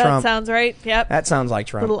 sounds like Trump. That sounds right. Yep. That sounds like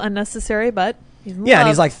Trump. A little unnecessary, but he's in yeah, love. And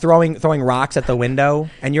he's like throwing rocks at the window,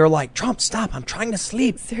 and you're like, Trump, stop! I'm trying to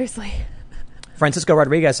sleep. Seriously. Francisco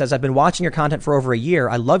Rodriguez says, I've been watching your content for over a year.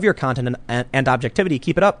 I love your content and objectivity.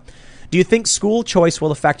 Keep it up. Do you think school choice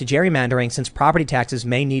will affect gerrymandering since property taxes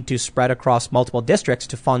may need to spread across multiple districts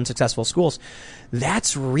to fund successful schools?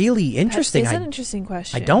 That's really interesting. That is an interesting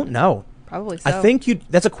question. I don't know. Probably so. I think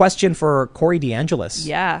that's a question for Corey DeAngelis.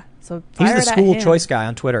 Yeah. So he's the school choice guy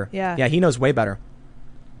on Twitter. Yeah. Yeah, he knows way better.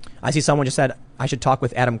 I see someone just said I should talk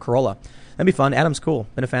with Adam Carolla. That'd be fun. Adam's cool.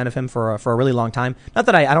 Been a fan of him for a really long time. Not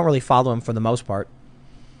that I don't really follow him for the most part.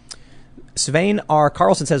 Svein R.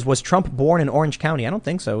 Carlson says, was Trump born in Orange County? I don't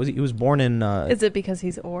think so. He was born in... Is it because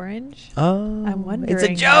he's orange? Oh. I'm wondering. It's a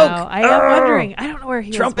joke. Now. I am wondering. I don't know where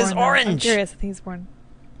he Trump was born. is orange. I'm curious. I think he's born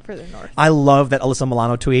further north. I love that Alyssa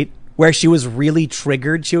Milano tweet where she was really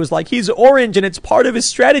triggered. She was like, he's orange and it's part of his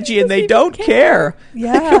strategy and they don't care.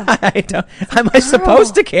 Yeah. Am I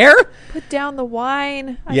supposed to care? Put down the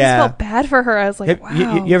wine. I just felt bad for her. I was like,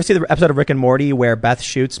 wow. You ever see the episode of Rick and Morty where Beth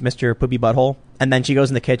shoots Mr. Poopy Butthole and then she goes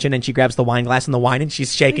in the kitchen and she grabs the wine glass and the wine and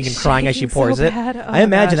she's shaking and crying as she pours it? Oh, I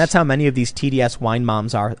imagine that's how many of these TDS wine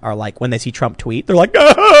moms are like when they see Trump tweet. They're like,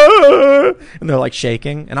 ah! And they're like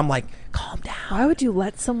shaking. And I'm like, calm down. Why would you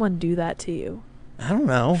let someone do that to you? I don't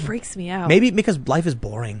know. It freaks me out. Maybe because life is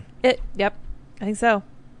boring. Yep. I think so.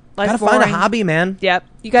 Gotta find a hobby, man. Yep.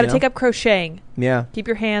 You gotta take up crocheting. Yeah. Keep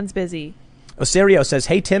your hands busy. Osario says,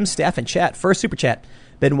 hey, Tim, staff, and chat. First super chat.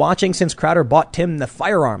 Been watching since Crowder bought Tim the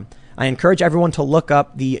firearm. I encourage everyone to look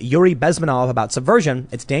up the Yuri Bezmenov about subversion.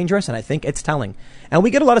 It's dangerous, and I think it's telling. And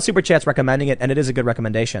we get a lot of super chats recommending it, and it is a good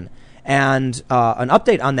recommendation. And an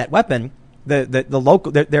update on that weapon, the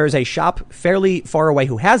local there is a shop fairly far away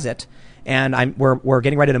who has it, and we're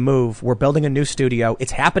getting ready to move. We're building a new studio.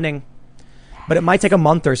 It's happening, but it might take a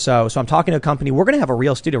month or so. So I'm talking to a company. We're going to have a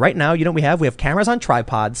real studio. Right now, you know what we have cameras on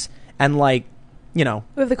tripods, and like, you know.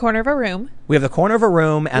 We have the corner of a room. We have the corner of a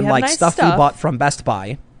room and like nice stuff we bought from Best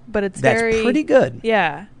Buy. But it's that's pretty good.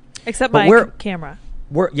 Yeah. Except my camera.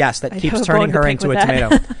 That keeps turning her into a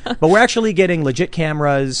tomato. But we're actually getting legit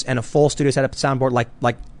cameras and a full studio setup, soundboard,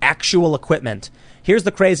 like actual equipment. Here's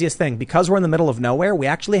the craziest thing. Because we're in the middle of nowhere, we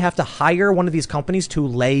actually have to hire one of these companies to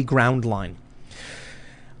lay ground line.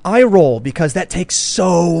 I roll because that takes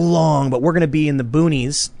so long, but we're going to be in the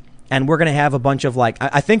boonies and we're going to have a bunch of like,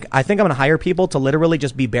 I think I'm going to hire people to literally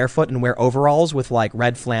just be barefoot and wear overalls with like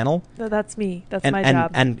red flannel. No, that's me. That's my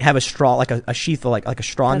job. And have a straw, like a sheath, like a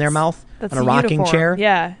straw in their mouth on a rocking uniform. chair.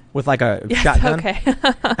 Yeah. With like a shotgun. Okay.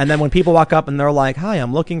 And then when people walk up and they're like, hi,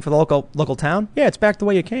 I'm looking for the local town. Yeah, it's back the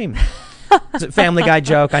way you came. It's a Family Guy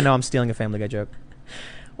joke. I know I'm stealing a Family Guy joke.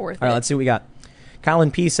 Worth it. All right, let's see what we got.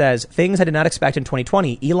 Colin P. says, things I did not expect in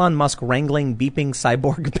 2020. Elon Musk wrangling beeping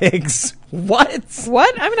cyborg pigs. What?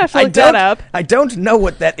 What? I'm going to have to look that up. I don't know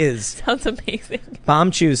what that is. Sounds amazing.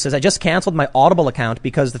 Bomb Choose says, I just canceled my Audible account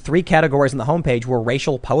because the 3 categories on the homepage were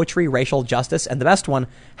racial poetry, racial justice, and the best one,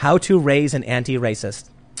 how to raise an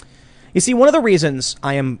anti-racist. You see, one of the reasons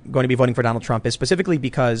I am going to be voting for Donald Trump is specifically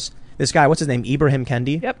because this guy, what's his name? Ibrahim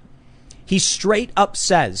Kendi? Yep. He straight up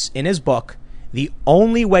says in his book, the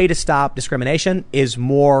only way to stop discrimination is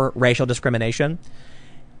more racial discrimination.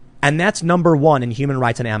 And that's number 1 in human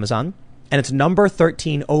rights on Amazon. And it's number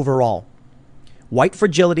 13 overall. White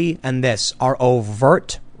fragility and this are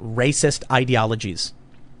overt racist ideologies.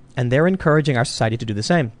 And they're encouraging our society to do the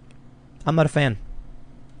same. I'm not a fan.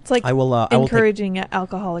 It's like encouraging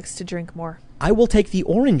alcoholics to drink more. I will take the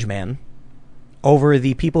orange man over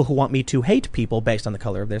the people who want me to hate people based on the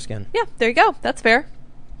color of their skin. Yeah, there you go. That's fair.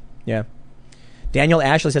 Yeah. Daniel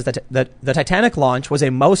Ashley says that the Titanic launch was a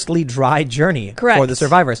mostly dry journey for the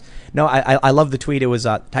survivors. No, I love the tweet. It was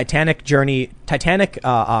Titanic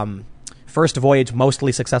first voyage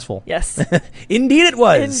mostly successful. Yes. Indeed it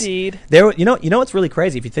was. Indeed. You know what's really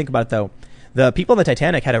crazy if you think about it though? The people on the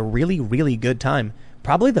Titanic had a really, really good time.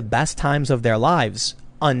 Probably the best times of their lives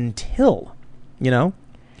until,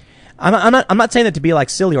 I'm not saying that to be like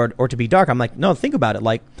silly or to be dark. I'm like, no, think about it.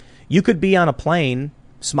 Like, you could be on a plane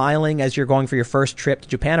smiling as you're going for your first trip to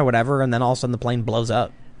Japan or whatever, and then all of a sudden the plane blows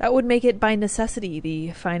up. That would make it by necessity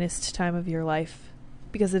the finest time of your life,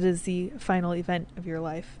 because it is the final event of your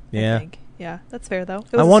life. Yeah. I think. Yeah, that's fair though.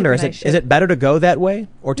 I wonder, is it better to go that way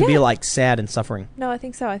or to be like sad and suffering? No, I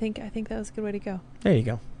think so. I think that was a good way to go. There you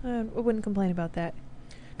go. I wouldn't complain about that.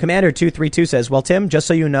 Commander 232 says, well, Tim, just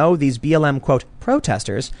so you know, these BLM, quote,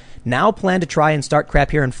 protesters now plan to try and start crap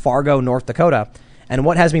here in Fargo, North Dakota. And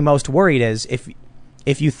what has me most worried is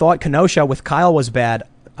if you thought Kenosha with Kyle was bad,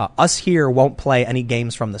 us here won't play any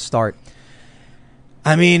games from the start.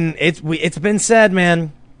 I mean, it's been said,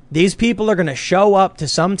 man, these people are going to show up to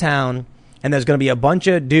some town and there's going to be a bunch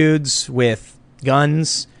of dudes with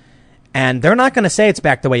guns and they're not going to say it's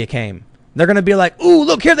back the way you came. They're going to be like, ooh,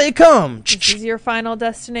 look, here they come. This is your final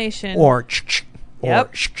destination. Or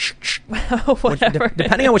yep. Whatever.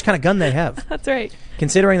 Depending on which kind of gun they have. That's right.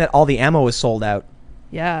 Considering that all the ammo is sold out.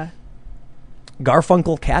 Yeah.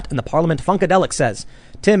 Garfunkel Cat in the Parliament Funkadelic says,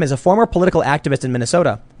 Tim, is a former political activist in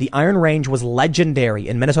Minnesota. The Iron Range was legendary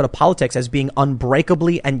in Minnesota politics as being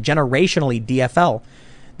unbreakably and generationally DFL.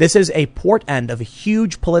 This is a portent of a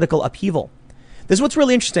huge political upheaval. This is what's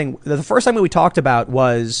really interesting. The first time that we talked about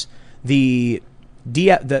was the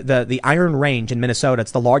Iron Range in Minnesota.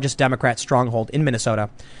 It's the largest Democrat stronghold in Minnesota,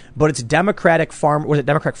 but it's Democratic Farmer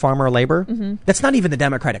Labor? Mm-hmm. That's not even the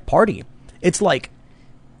Democratic Party. It's like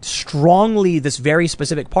strongly this very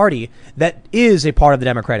specific party that is a part of the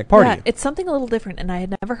Democratic Party. Yeah, it's something a little different, and I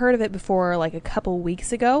had never heard of it before like a couple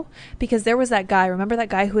weeks ago, because there was that guy, remember that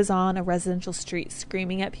guy who was on a residential street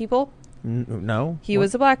screaming at people? No. He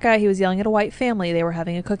was a black guy. He was yelling at a white family. They were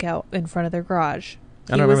having a cookout in front of their garage.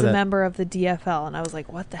 He was a member of the DFL, and I was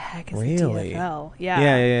like, what the heck is the DFL?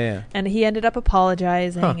 Yeah. And he ended up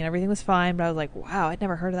apologizing, and everything was fine, but I was like, wow, I'd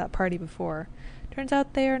never heard of that party before. Turns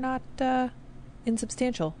out they are not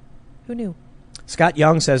insubstantial. Who knew? Scott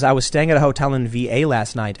Young says, I was staying at a hotel in VA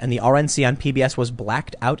last night, and the RNC on PBS was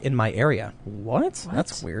blacked out in my area. What?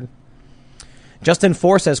 That's weird. Justin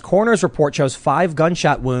Four says, coroner's report shows 5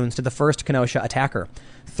 gunshot wounds to the first Kenosha attacker.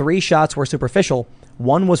 3 shots were superficial.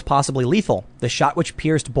 1 was possibly lethal. The shot, which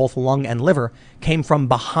pierced both lung and liver, came from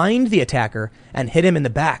behind the attacker and hit him in the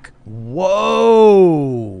back.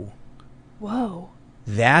 Whoa.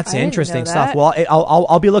 That's interesting stuff. Well,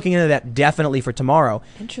 I'll be looking into that definitely for tomorrow.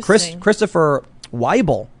 Interesting. Christopher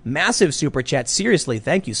Weibel, massive super chat. Seriously,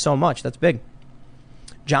 thank you so much. That's big.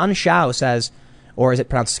 John Shao says, or is it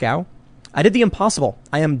pronounced Scow? I did the impossible.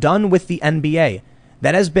 I am done with the NBA.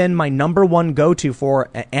 That has been my number one go-to for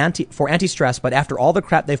anti-stress, but after all the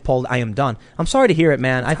crap they've pulled, I am done. I'm sorry to hear it,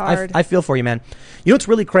 man. I feel for you, man. You know what's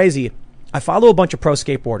really crazy? I follow a bunch of pro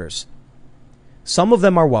skateboarders. Some of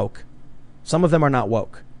them are woke. Some of them are not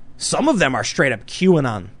woke. Some of them are straight up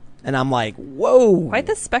QAnon. And I'm like, whoa. Quite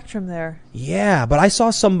the spectrum there. Yeah, but I saw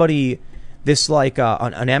somebody,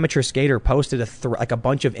 an amateur skater posted a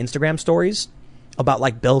bunch of Instagram stories about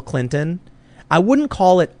like Bill Clinton. I wouldn't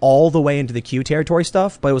call it all the way into the Q territory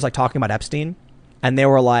stuff, but it was like talking about Epstein. And they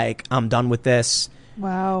were like, I'm done with this.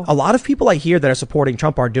 Wow. A lot of people I hear that are supporting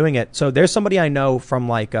Trump are doing it. So there's somebody I know from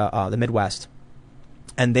like the Midwest.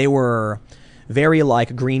 And they were very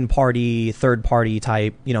like Green Party, third party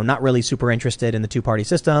type, not really super interested in the 2-party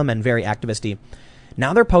system and very activisty.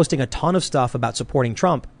 Now they're posting a ton of stuff about supporting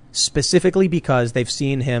Trump, specifically because they've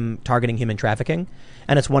seen him targeting human trafficking.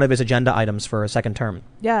 And it's one of his agenda items for a second term.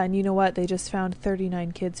 Yeah, and you know what? They just found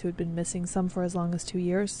 39 kids who had been missing, some for as long as 2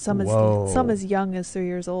 years, some as young as 3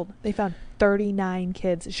 years old. They found 39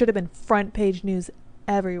 kids. It should have been front page news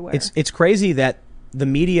everywhere. It's crazy that the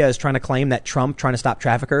media is trying to claim that Trump trying to stop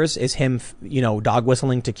traffickers is him, dog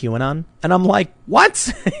whistling to QAnon. And I'm like,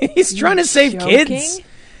 what? He's trying to save kids.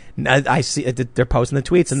 I see they're posting the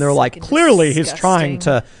tweets and they're like, clearly disgusting. He's trying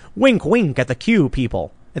to wink at the Q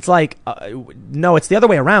people. It's like, no, it's the other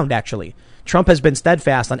way around, actually. Trump has been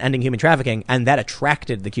steadfast on ending human trafficking, and that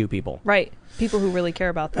attracted the Q people. Right. People who really care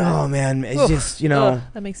about that. Oh, man. It's just,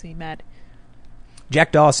 that makes me mad.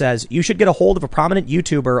 Jack Daw says, you should get a hold of a prominent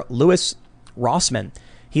YouTuber, Louis Rossman.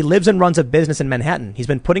 He lives and runs a business in Manhattan. He's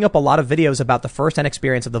been putting up a lot of videos about the first-hand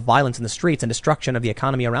experience of the violence in the streets and destruction of the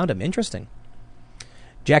economy around him. Interesting.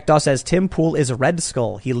 Jack Daw says, Tim Pool is a Red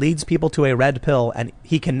Skull. He leads people to a red pill, and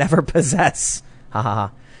he can never possess. Ha ha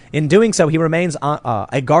ha. In doing so, he remains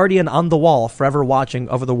a guardian on the wall, forever watching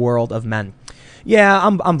over the world of men. Yeah,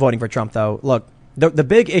 I'm voting for Trump, though. Look, the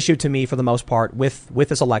big issue to me, for the most part, with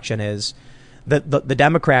this election is that the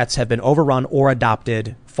Democrats have been overrun or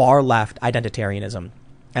adopted far-left identitarianism.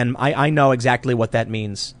 And I know exactly what that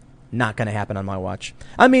means. Not going to happen on my watch.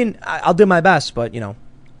 I mean, I'll do my best, but,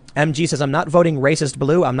 MG says, I'm not voting racist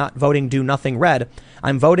blue. I'm not voting do nothing red.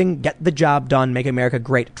 I'm voting get the job done, make America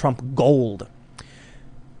great, Trump gold.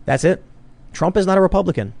 That's it. Trump is not a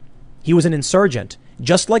Republican. He was an insurgent,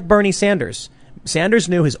 just like Bernie Sanders. Sanders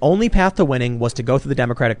knew his only path to winning was to go through the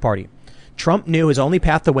Democratic Party. Trump knew his only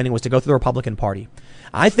path to winning was to go through the Republican Party.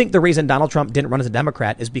 I think the reason Donald Trump didn't run as a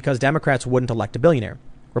Democrat is because Democrats wouldn't elect a billionaire.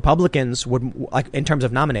 Republicans would, like, in terms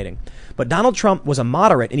of nominating. But Donald Trump was a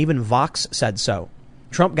moderate, and even Vox said so.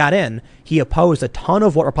 Trump got in. He opposed a ton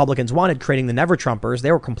of what Republicans wanted, creating the Never Trumpers.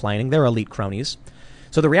 They were complaining. They were elite cronies.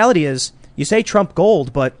 So the reality is, you say Trump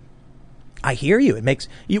gold, but I hear you. It makes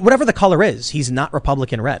whatever the color is. He's not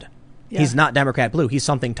Republican red. Yeah. He's not Democrat blue. He's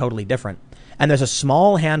something totally different. And there's a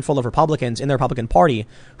small handful of Republicans in the Republican Party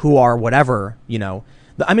who are whatever,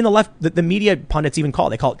 I mean, the left, the media pundits even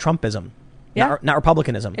they call it Trumpism. Yeah. Not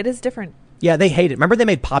Republicanism. It is different. Yeah, they hate it. Remember they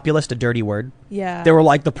made populist a dirty word? Yeah. They were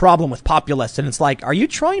like, the problem with populist. And it's like, are you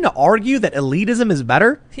trying to argue that elitism is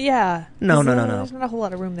better? Yeah. No. There's not a whole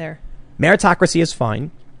lot of room there. Meritocracy is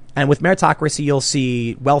fine. And with meritocracy, you'll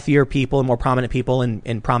see wealthier people and more prominent people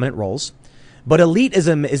in prominent roles. But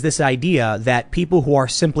elitism is this idea that people who are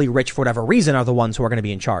simply rich for whatever reason are the ones who are going to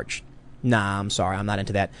be in charge. Nah, I'm sorry. I'm not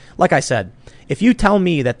into that. Like I said, if you tell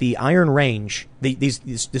me that the Iron Range,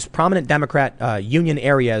 this prominent Democrat union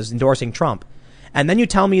area is endorsing Trump, and then you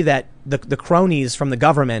tell me that the cronies from the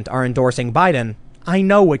government are endorsing Biden, I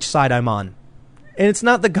know which side I'm on. And it's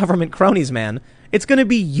not the government cronies, man. It's going to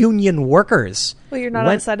be union workers. Well, you're not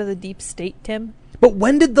on the side of the deep state, Tim. But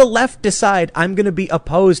when did the left decide I'm going to be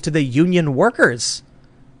opposed to the union workers?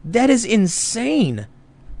 That is insane.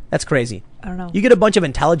 That's crazy. I don't know. You get a bunch of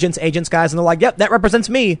intelligence agents, guys, and they're like, yep, that represents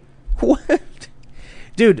me. What?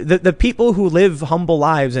 Dude, the people who live humble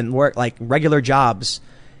lives and work like regular jobs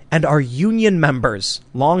and are union members,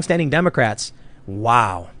 long-standing Democrats,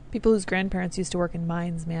 wow. People whose grandparents used to work in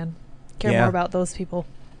mines, man. Care more about those people.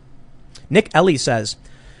 Nick Ellie says,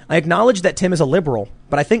 I acknowledge that Tim is a liberal,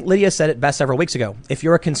 but I think Lydia said it best several weeks ago. If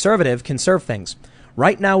you're a conservative, conserve things.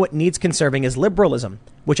 Right now, what needs conserving is liberalism,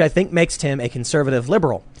 which I think makes Tim a conservative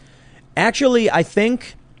liberal. Actually, I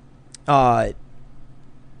think, yeah,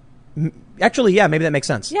 maybe that makes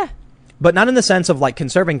sense. Yeah. But not in the sense of like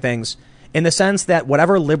conserving things, in the sense that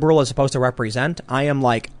whatever liberal is supposed to represent, I am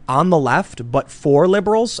like on the left, but for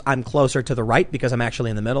liberals, I'm closer to the right because I'm actually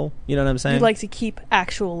in the middle. You know what I'm saying? You'd like to keep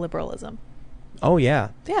actual liberalism. Oh, yeah.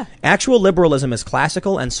 Yeah. Actual liberalism is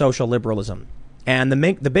classical and social liberalism. And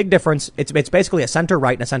the big difference, it's basically a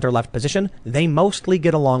center-right and a center-left position. They mostly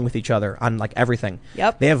get along with each other on like everything.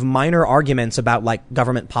 Yep. They have minor arguments about like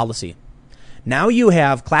government policy. Now you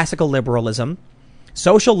have classical liberalism.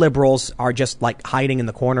 Social liberals are just like hiding in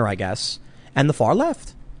the corner, I guess. And the far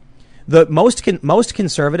left. The most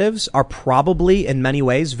conservatives are probably in many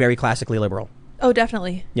ways very classically liberal. Oh,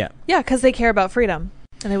 definitely. Yeah. Yeah, because they care about freedom.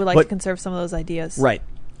 And they would like to conserve some of those ideas. Right.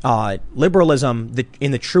 Liberalism,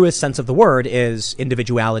 in the truest sense of the word, is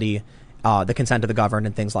individuality, the consent of the governed,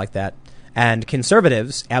 and things like that. And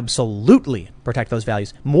conservatives absolutely protect those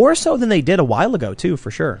values. More so than they did a while ago, too,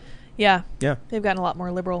 for sure. Yeah. Yeah. They've gotten a lot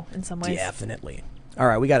more liberal in some ways. Definitely. All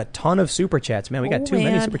right, we got a ton of super chats. Man, we got too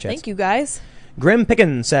many super chats. Thank you, guys. Grim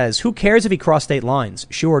Pickens says, who cares if he crossed state lines?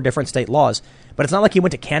 Sure, different state laws. But it's not like he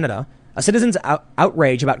went to Canada. A citizen's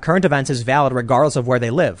outrage about current events is valid regardless of where they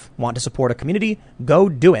live. Want to support a community? Go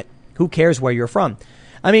do it. Who cares where you're from?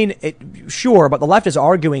 I mean, sure, but the left is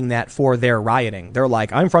arguing that for their rioting. They're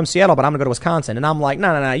like, I'm from Seattle, but I'm going to go to Wisconsin. And I'm like,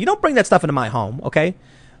 no. You don't bring that stuff into my home, okay?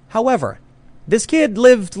 However, this kid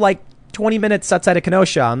lived like 20 minutes outside of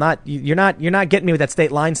Kenosha. You're not getting me with that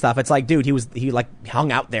state line stuff. It's like, dude, he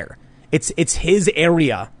hung out there. It's his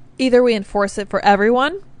area. Either we enforce it for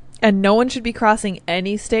everyone, and no one should be crossing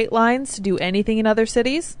any state lines to do anything in other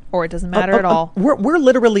cities, or it doesn't matter at all. We're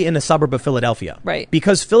literally in a suburb of Philadelphia. Right.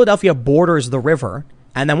 Because Philadelphia borders the river,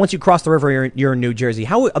 and then once you cross the river, you're in New Jersey.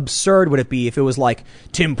 How absurd would it be if it was like,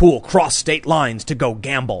 Tim Pool crossed state lines to go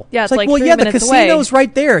gamble? Yeah, it's like well, 3 yeah, the minutes casino's away.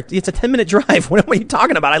 right there. It's a 10-minute drive. What are you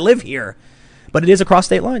talking about? I live here. But it is across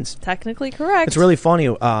state lines. Technically correct. It's really funny.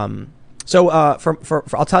 I'll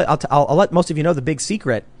let most of you know the big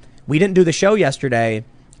secret. We didn't do the show yesterday,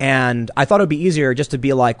 And I thought it would be easier just to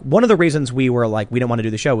be like, one of the reasons we were like, we didn't want to do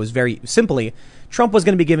the show was very simply, Trump was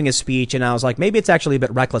going to be giving his speech. And I was like, maybe it's actually a bit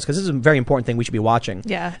reckless because this is a very important thing we should be watching.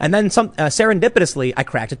 Yeah. And then serendipitously, I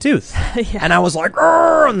cracked a tooth. Yeah. And I was like,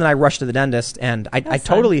 "Arr!" And then I rushed to the dentist. And it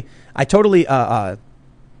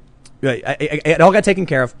all got taken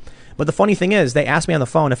care of. But the funny thing is, they asked me on the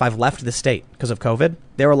phone if I've left the state because of COVID.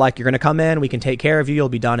 They were like, you're going to come in. We can take care of you. You'll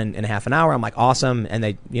be done in half an hour. I'm like, awesome. And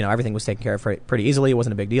they, everything was taken care of pretty easily. It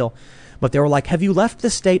wasn't a big deal. But they were like, have you left the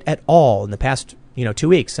state at all in the past, 2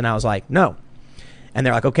 weeks? And I was like, no. And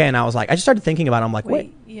they're like, okay. And I was like, I just started thinking about it. I'm like,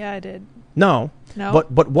 wait. Yeah, I did. No. But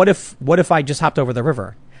what if I just hopped over the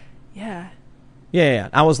river? Yeah. Yeah.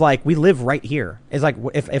 I was like, we live right here. It's like,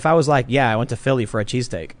 if I was like, yeah, I went to Philly for a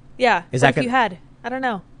cheesesteak. Yeah. Is that if you had? I don't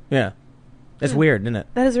know. Yeah. It's weird, isn't it?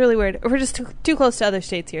 That is really weird. We're just too close to other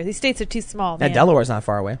states here. These states are too small, man. Yeah, Delaware's not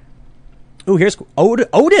far away. Ooh, here's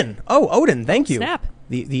Odin. Oh, Odin, thank you. Snap.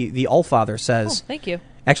 The Allfather says... Oh, thank you.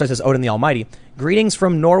 Actually, it says Odin the Almighty. Greetings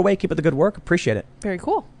from Norway. Keep up the good work. Appreciate it. Very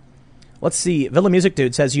cool. Let's see. Villa Music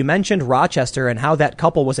Dude says, you mentioned Rochester and how that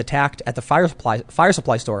couple was attacked at the fire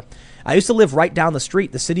supply store. I used to live right down the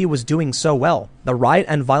street. The city was doing so well. The riot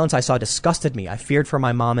and violence I saw disgusted me. I feared for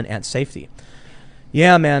my mom and aunt's safety.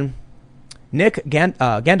 Yeah, man. Nick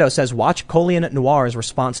Gando says, watch Colian Noir's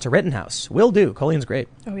response to Rittenhouse. Will do. Colian's great.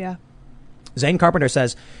 Oh, yeah. Zane Carpenter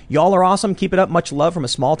says, y'all are awesome. Keep it up. Much love from a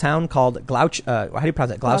small town called how do you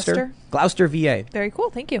pronounce that? Gloucester? Gloucester, VA. Very cool.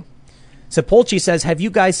 Thank you. Sepulchi says, have you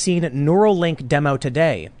guys seen Neuralink demo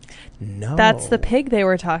today? No. That's the pig they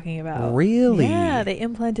were talking about. Really? Yeah, they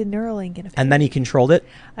implanted Neuralink in a pig. And then he controlled it?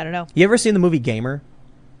 I don't know. You ever seen the movie Gamer?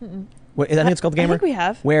 Mm-mm. I think it's called Gamer? I think we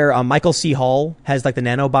have. Where Michael C. Hall has like the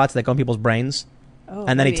nanobots that go in people's brains. Oh,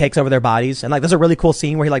 and then he takes over their bodies. And like there's a really cool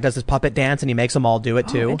scene where he like does this puppet dance and he makes them all do it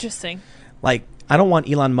too. Interesting. Like, I don't want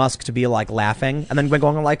Elon Musk to be like laughing and then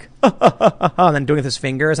going like, and then doing it with his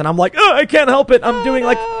fingers. And I'm like, oh, I can't help it. I'm doing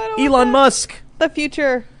like Elon Musk. The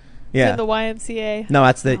future. Yeah. The YMCA. No,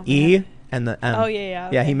 that's the E and the M. Oh, yeah.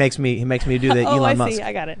 Okay. Yeah, he makes me do the Elon Musk. I see.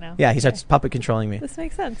 I got it now. Yeah, he starts puppet controlling me. This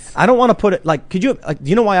makes sense. I don't want to put it like, could you, like, do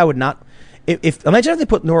you know why I would not? If imagine if they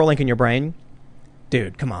put Neuralink in your brain.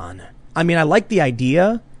 Dude, come on. I mean, I like the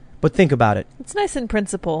idea, but think about it. It's nice in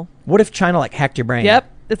principle. What if China like hacked your brain? Yep.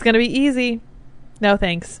 It's going to be easy. No,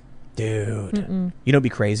 thanks. Dude. Mm-mm. You know what'd be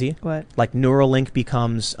crazy? What? Like Neuralink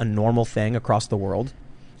becomes a normal thing across the world.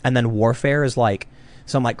 And then warfare is like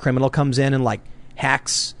some like criminal comes in and like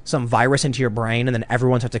hacks some virus into your brain and then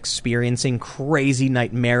everyone starts experiencing crazy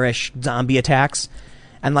nightmarish zombie attacks.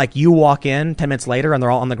 And like you walk in 10 minutes later and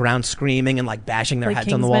they're all on the ground screaming and like bashing their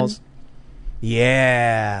heads on the walls.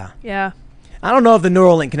 Yeah. Yeah. I don't know if the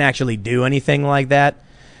Neuralink can actually do anything like that.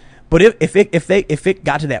 But if it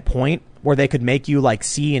got to that point where they could make you like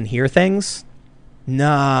see and hear things,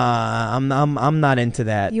 nah, I'm not into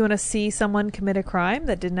that. You want to see someone commit a crime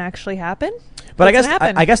that didn't actually happen? But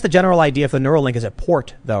I guess the general idea for the Neuralink is a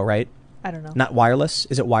port, though, right? I don't know. Not wireless.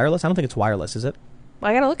 Is it wireless? I don't think it's wireless, is it? Well,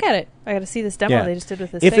 I got to look at it. I got to see this demo they just did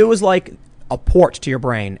with this If thing. it was like a port to your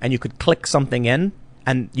brain and you could click something in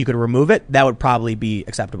and you could remove it, that would probably be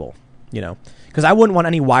acceptable, Because I wouldn't want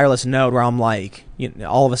any wireless node where I'm like,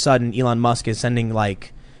 all of a sudden Elon Musk is sending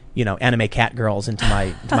like, anime cat girls into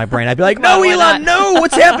my brain. I'd be like, no, Elon, no,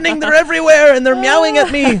 what's happening? They're everywhere and they're meowing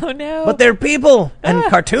at me. Oh, no. But they're people and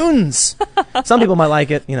cartoons. Some people might like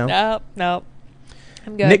it, Nope.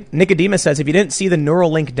 I'm good. Nicodemus says, if you didn't see the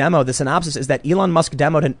Neuralink demo, the synopsis is that Elon Musk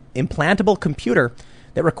demoed an implantable computer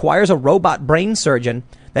that requires a robot brain surgeon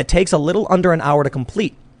that takes a little under an hour to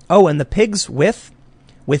complete. Oh, and the pigs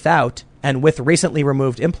without, and with recently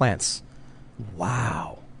removed implants.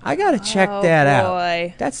 Wow. I got to check that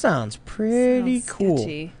out. That sounds pretty cool.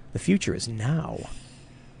 Sketchy. The future is now.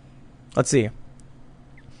 Let's see.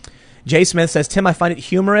 Jay Smith says, Tim, I find it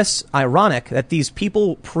humorous, ironic that these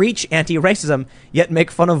people preach anti-racism yet make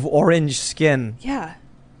fun of orange skin. Yeah.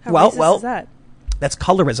 How well, racist is that? That's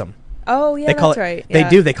colorism. Oh, yeah, that's right. Yeah.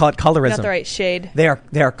 They call it colorism. Not the right shade. They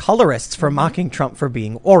are colorists for mocking Trump for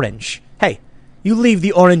being orange. Hey, you leave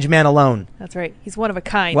the orange man alone. That's right. He's one of a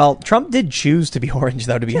kind. Well, Trump did choose to be orange,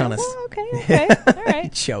 though, to be honest. Well, okay. All right. He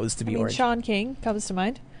chose to be orange. Sean King comes to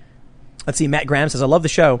mind. Let's see. Matt Graham says, I love the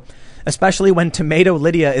show, especially when Tomato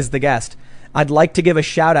Lydia is the guest. I'd like to give a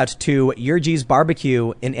shout out to Yurgi's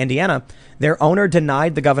Barbecue in Indiana. Their owner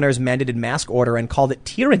denied the governor's mandated mask order and called it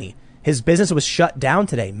tyranny. His business was shut down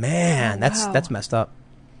today. Man, that's messed up.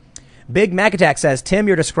 Big Mac Attack says, Tim,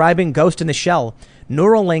 you're describing Ghost in the Shell.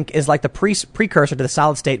 Neuralink is like the precursor to the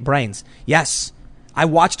solid state brains. Yes, I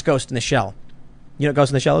watched Ghost in the Shell. You know what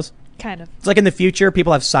Ghost in the Shell is? Kind of. It's like in the future,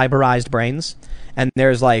 people have cyberized brains. And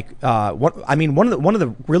there's like, one of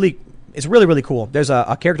the really, it's really, really cool. There's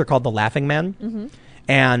a character called the Laughing Man. Mm-hmm.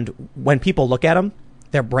 And when people look at him,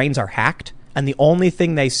 their brains are hacked. And the only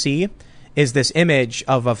thing they see is this image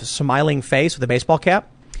of a smiling face with a baseball cap.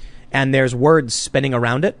 And there's words spinning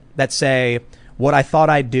around it that say, what I thought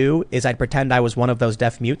I'd do is I'd pretend I was one of those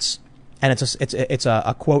deaf mutes. And it's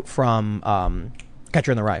a quote from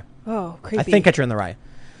Catcher in the Rye. Oh, creepy. I think Catcher in the Rye.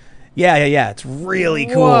 Yeah. It's really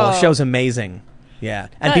cool. Whoa. The show's amazing. Yeah.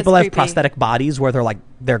 And That people is have creepy. prosthetic bodies where they're like,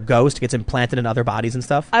 their ghost gets implanted in other bodies and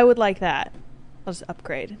stuff. I would like that. I'll just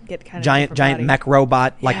upgrade. Get kind of Giant body. mech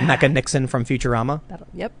robot like Yeah. Mecha Nixon from Futurama.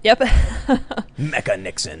 Yep. Mecha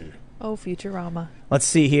Nixon. Oh, Futurama. Let's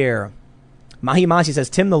see here. Mahimasi says,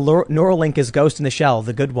 Tim, the Neuralink is Ghost in the Shell,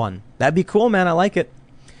 the good one. That'd be cool, man. I like it.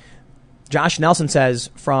 Josh Nelson says,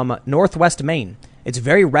 from Northwest Maine, it's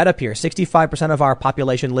very red up here. 65% of our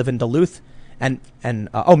population live in Duluth and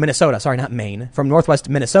Minnesota. Sorry, not Maine. From Northwest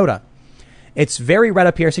Minnesota. It's very red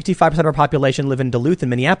up here. 65% of our population live in Duluth and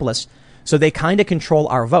Minneapolis. So they kind of control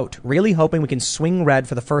our vote. Really hoping we can swing red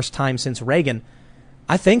for the first time since Reagan.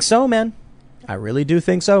 I think so, man. I really do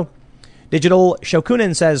think so. Digital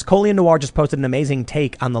Shokunin says, Colian Noir just posted an amazing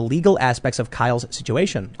take on the legal aspects of Kyle's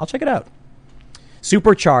situation. I'll check it out.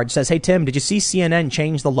 Supercharged says, hey, Tim, did you see CNN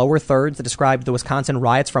change the lower thirds that described the Wisconsin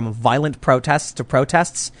riots from violent protests to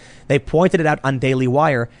protests? They pointed it out on Daily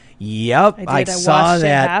Wire. Yep, I saw watched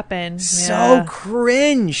that. It happen. So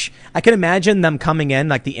cringe. I can imagine them coming in,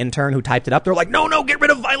 like the intern who typed it up. They're like, no, get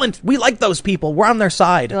rid of violent. We like those people. We're on their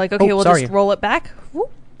side. They're like, okay, we'll sorry. just roll it back.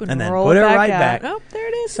 Whoop, And then roll put it back right out. back. Oh, there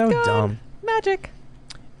it is. So It's gone. dumb. Magic.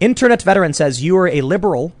 Internet Veteran says, you are a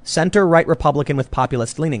liberal, center-right Republican with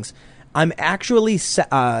populist leanings. I'm actually,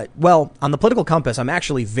 on the political compass, I'm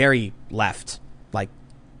actually very left. Like,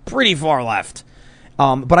 pretty far left.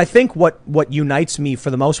 But I think what unites me for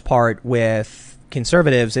the most part with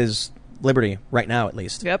conservatives is liberty, right now at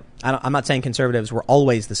least. Yep. I'm not saying conservatives were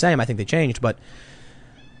always the same. I think they changed. But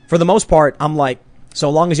for the most part, I'm like, so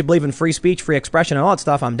long as you believe in free speech, free expression, and all that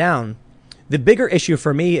stuff, I'm down. The bigger issue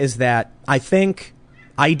for me is that I think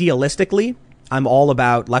idealistically, I'm all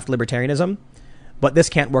about left libertarianism, but this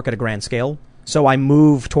can't work at a grand scale. So I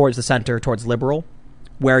move towards the center, towards liberal,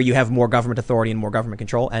 where you have more government authority and more government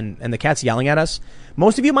control. And the cat's yelling at us.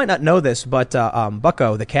 Most of you might not know this, but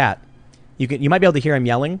Bucko, the cat, you might be able to hear him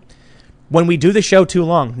yelling. When we do the show too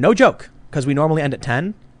long, no joke, because we normally end at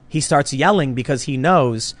 10, he starts yelling because he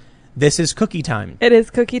knows this is cookie time. It is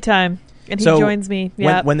cookie time. And he joins me.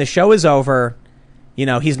 Yeah. When the show is over,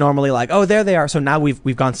 he's normally like, oh, there they are. So now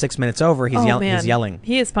we've gone 6 minutes over. He's yelling.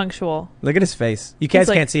 He is punctual. Look at his face. You guys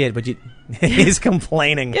can't see it, but he's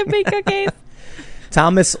complaining. Give me cookies.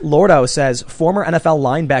 Thomas Lordo says, former NFL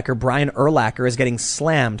linebacker Brian Urlacher is getting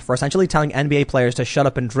slammed for essentially telling NBA players to shut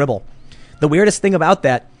up and dribble. The weirdest thing about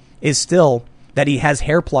that is still that he has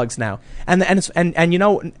hair plugs now. And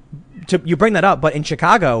you bring that up, but in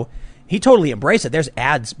Chicago, he totally embraced it. There's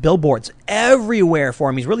ads, billboards everywhere for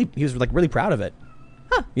him. He was really proud of it.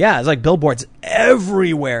 Huh. Yeah, it's like billboards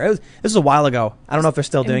everywhere. This is a while ago. I don't know if they're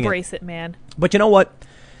still doing it. Embrace it, man. But you know what?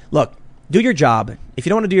 Look, do your job. If you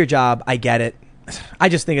don't want to do your job, I get it. I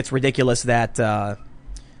just think it's ridiculous that. Oh,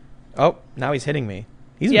 now he's hitting me.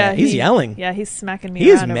 He's mad. He's yelling. Yeah, he's smacking me. He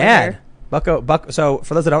is around mad. over here. Bucko. So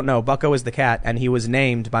for those that don't know, Bucko is the cat, and he was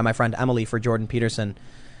named by my friend Emily for Jordan Peterson.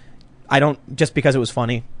 Just because it was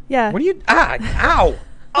funny. Yeah. What are you? Ow!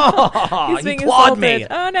 Oh, He's being you clawed insulted. me.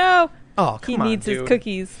 Oh no. Oh, come on, He needs dude. his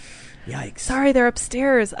cookies. Yikes! Sorry, they're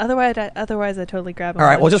upstairs. Otherwise, I totally grab them. All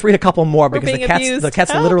right, we'll just read a couple more We're because being the abused.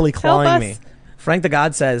 cat's Help, literally help clawing us. me. Frank the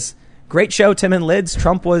God says, great show, Tim and Lids.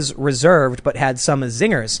 Trump was reserved but had some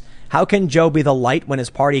zingers. How can Joe be the light when his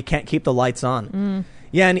party can't keep the lights on?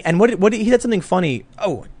 Yeah, and what he said something funny.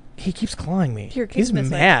 Oh, he keeps clawing me. He's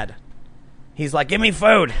mad. He's like, give me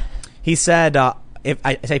food. He said, if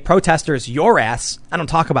I say protesters, your ass, I don't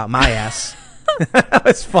talk about my ass. That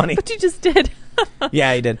was funny. But you just did.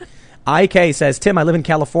 Yeah, he did. IK says, Tim, I live in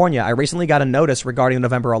California. I recently got a notice regarding the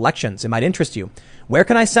November elections. It might interest you. Where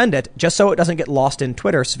can I send it just so it doesn't get lost in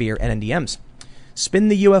Twitter sphere and in DMs?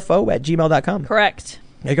 Spintheufo@gmail.com. Correct.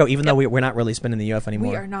 There you go, even though we're not really spinning the UFO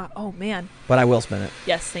anymore. We are not. Oh, man. But I will spin it.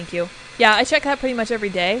 Yes, thank you. Yeah, I check that pretty much every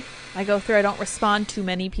day. I go through. I don't respond to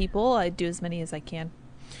many people. I do as many as I can.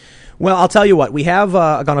 Well, I'll tell you what. We have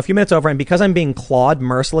gone a few minutes over, and because I'm being clawed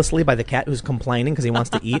mercilessly by the cat who's complaining because he wants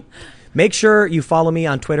to eat, make sure you follow me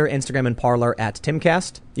on Twitter, Instagram, and Parler at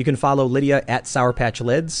Timcast. You can follow Lydia at Sour Patch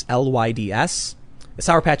Lids, LYDS.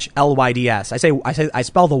 Sour Patch LYDS. I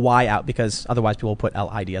spell the Y out because otherwise people will put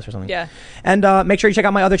LIDS or something. Yeah. And make sure you check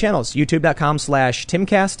out my other channels,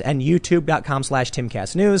 youtube.com/Timcast and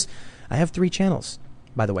youtube.com/TimcastNews. I have 3 channels,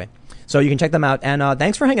 by the way. So you can check them out. And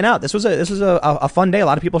thanks for hanging out. This was a fun day. A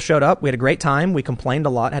lot of people showed up. We had a great time. We complained a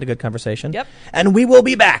lot, had a good conversation. Yep. And we will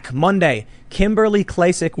be back Monday. Kimberly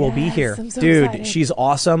Klacik will be here. I'm so Dude, excited. she's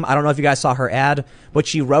awesome. I don't know if you guys saw her ad, but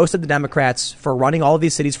she roasted the Democrats for running all of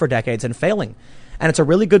these cities for decades and failing. And it's a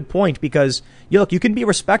really good point because, you can be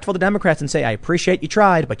respectful to Democrats and say, I appreciate you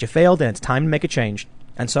tried, but you failed, and it's time to make a change.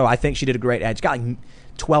 And so I think she did a great ad. She got like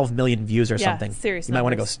 12 million views or something. Seriously. You might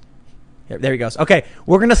want to go... There he goes. Okay,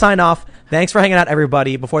 we're going to sign off. Thanks for hanging out,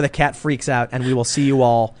 everybody, before the cat freaks out, and we will see you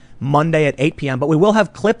all Monday at 8 p.m. But we will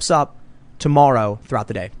have clips up tomorrow throughout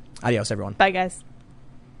the day. Adios, everyone. Bye, guys.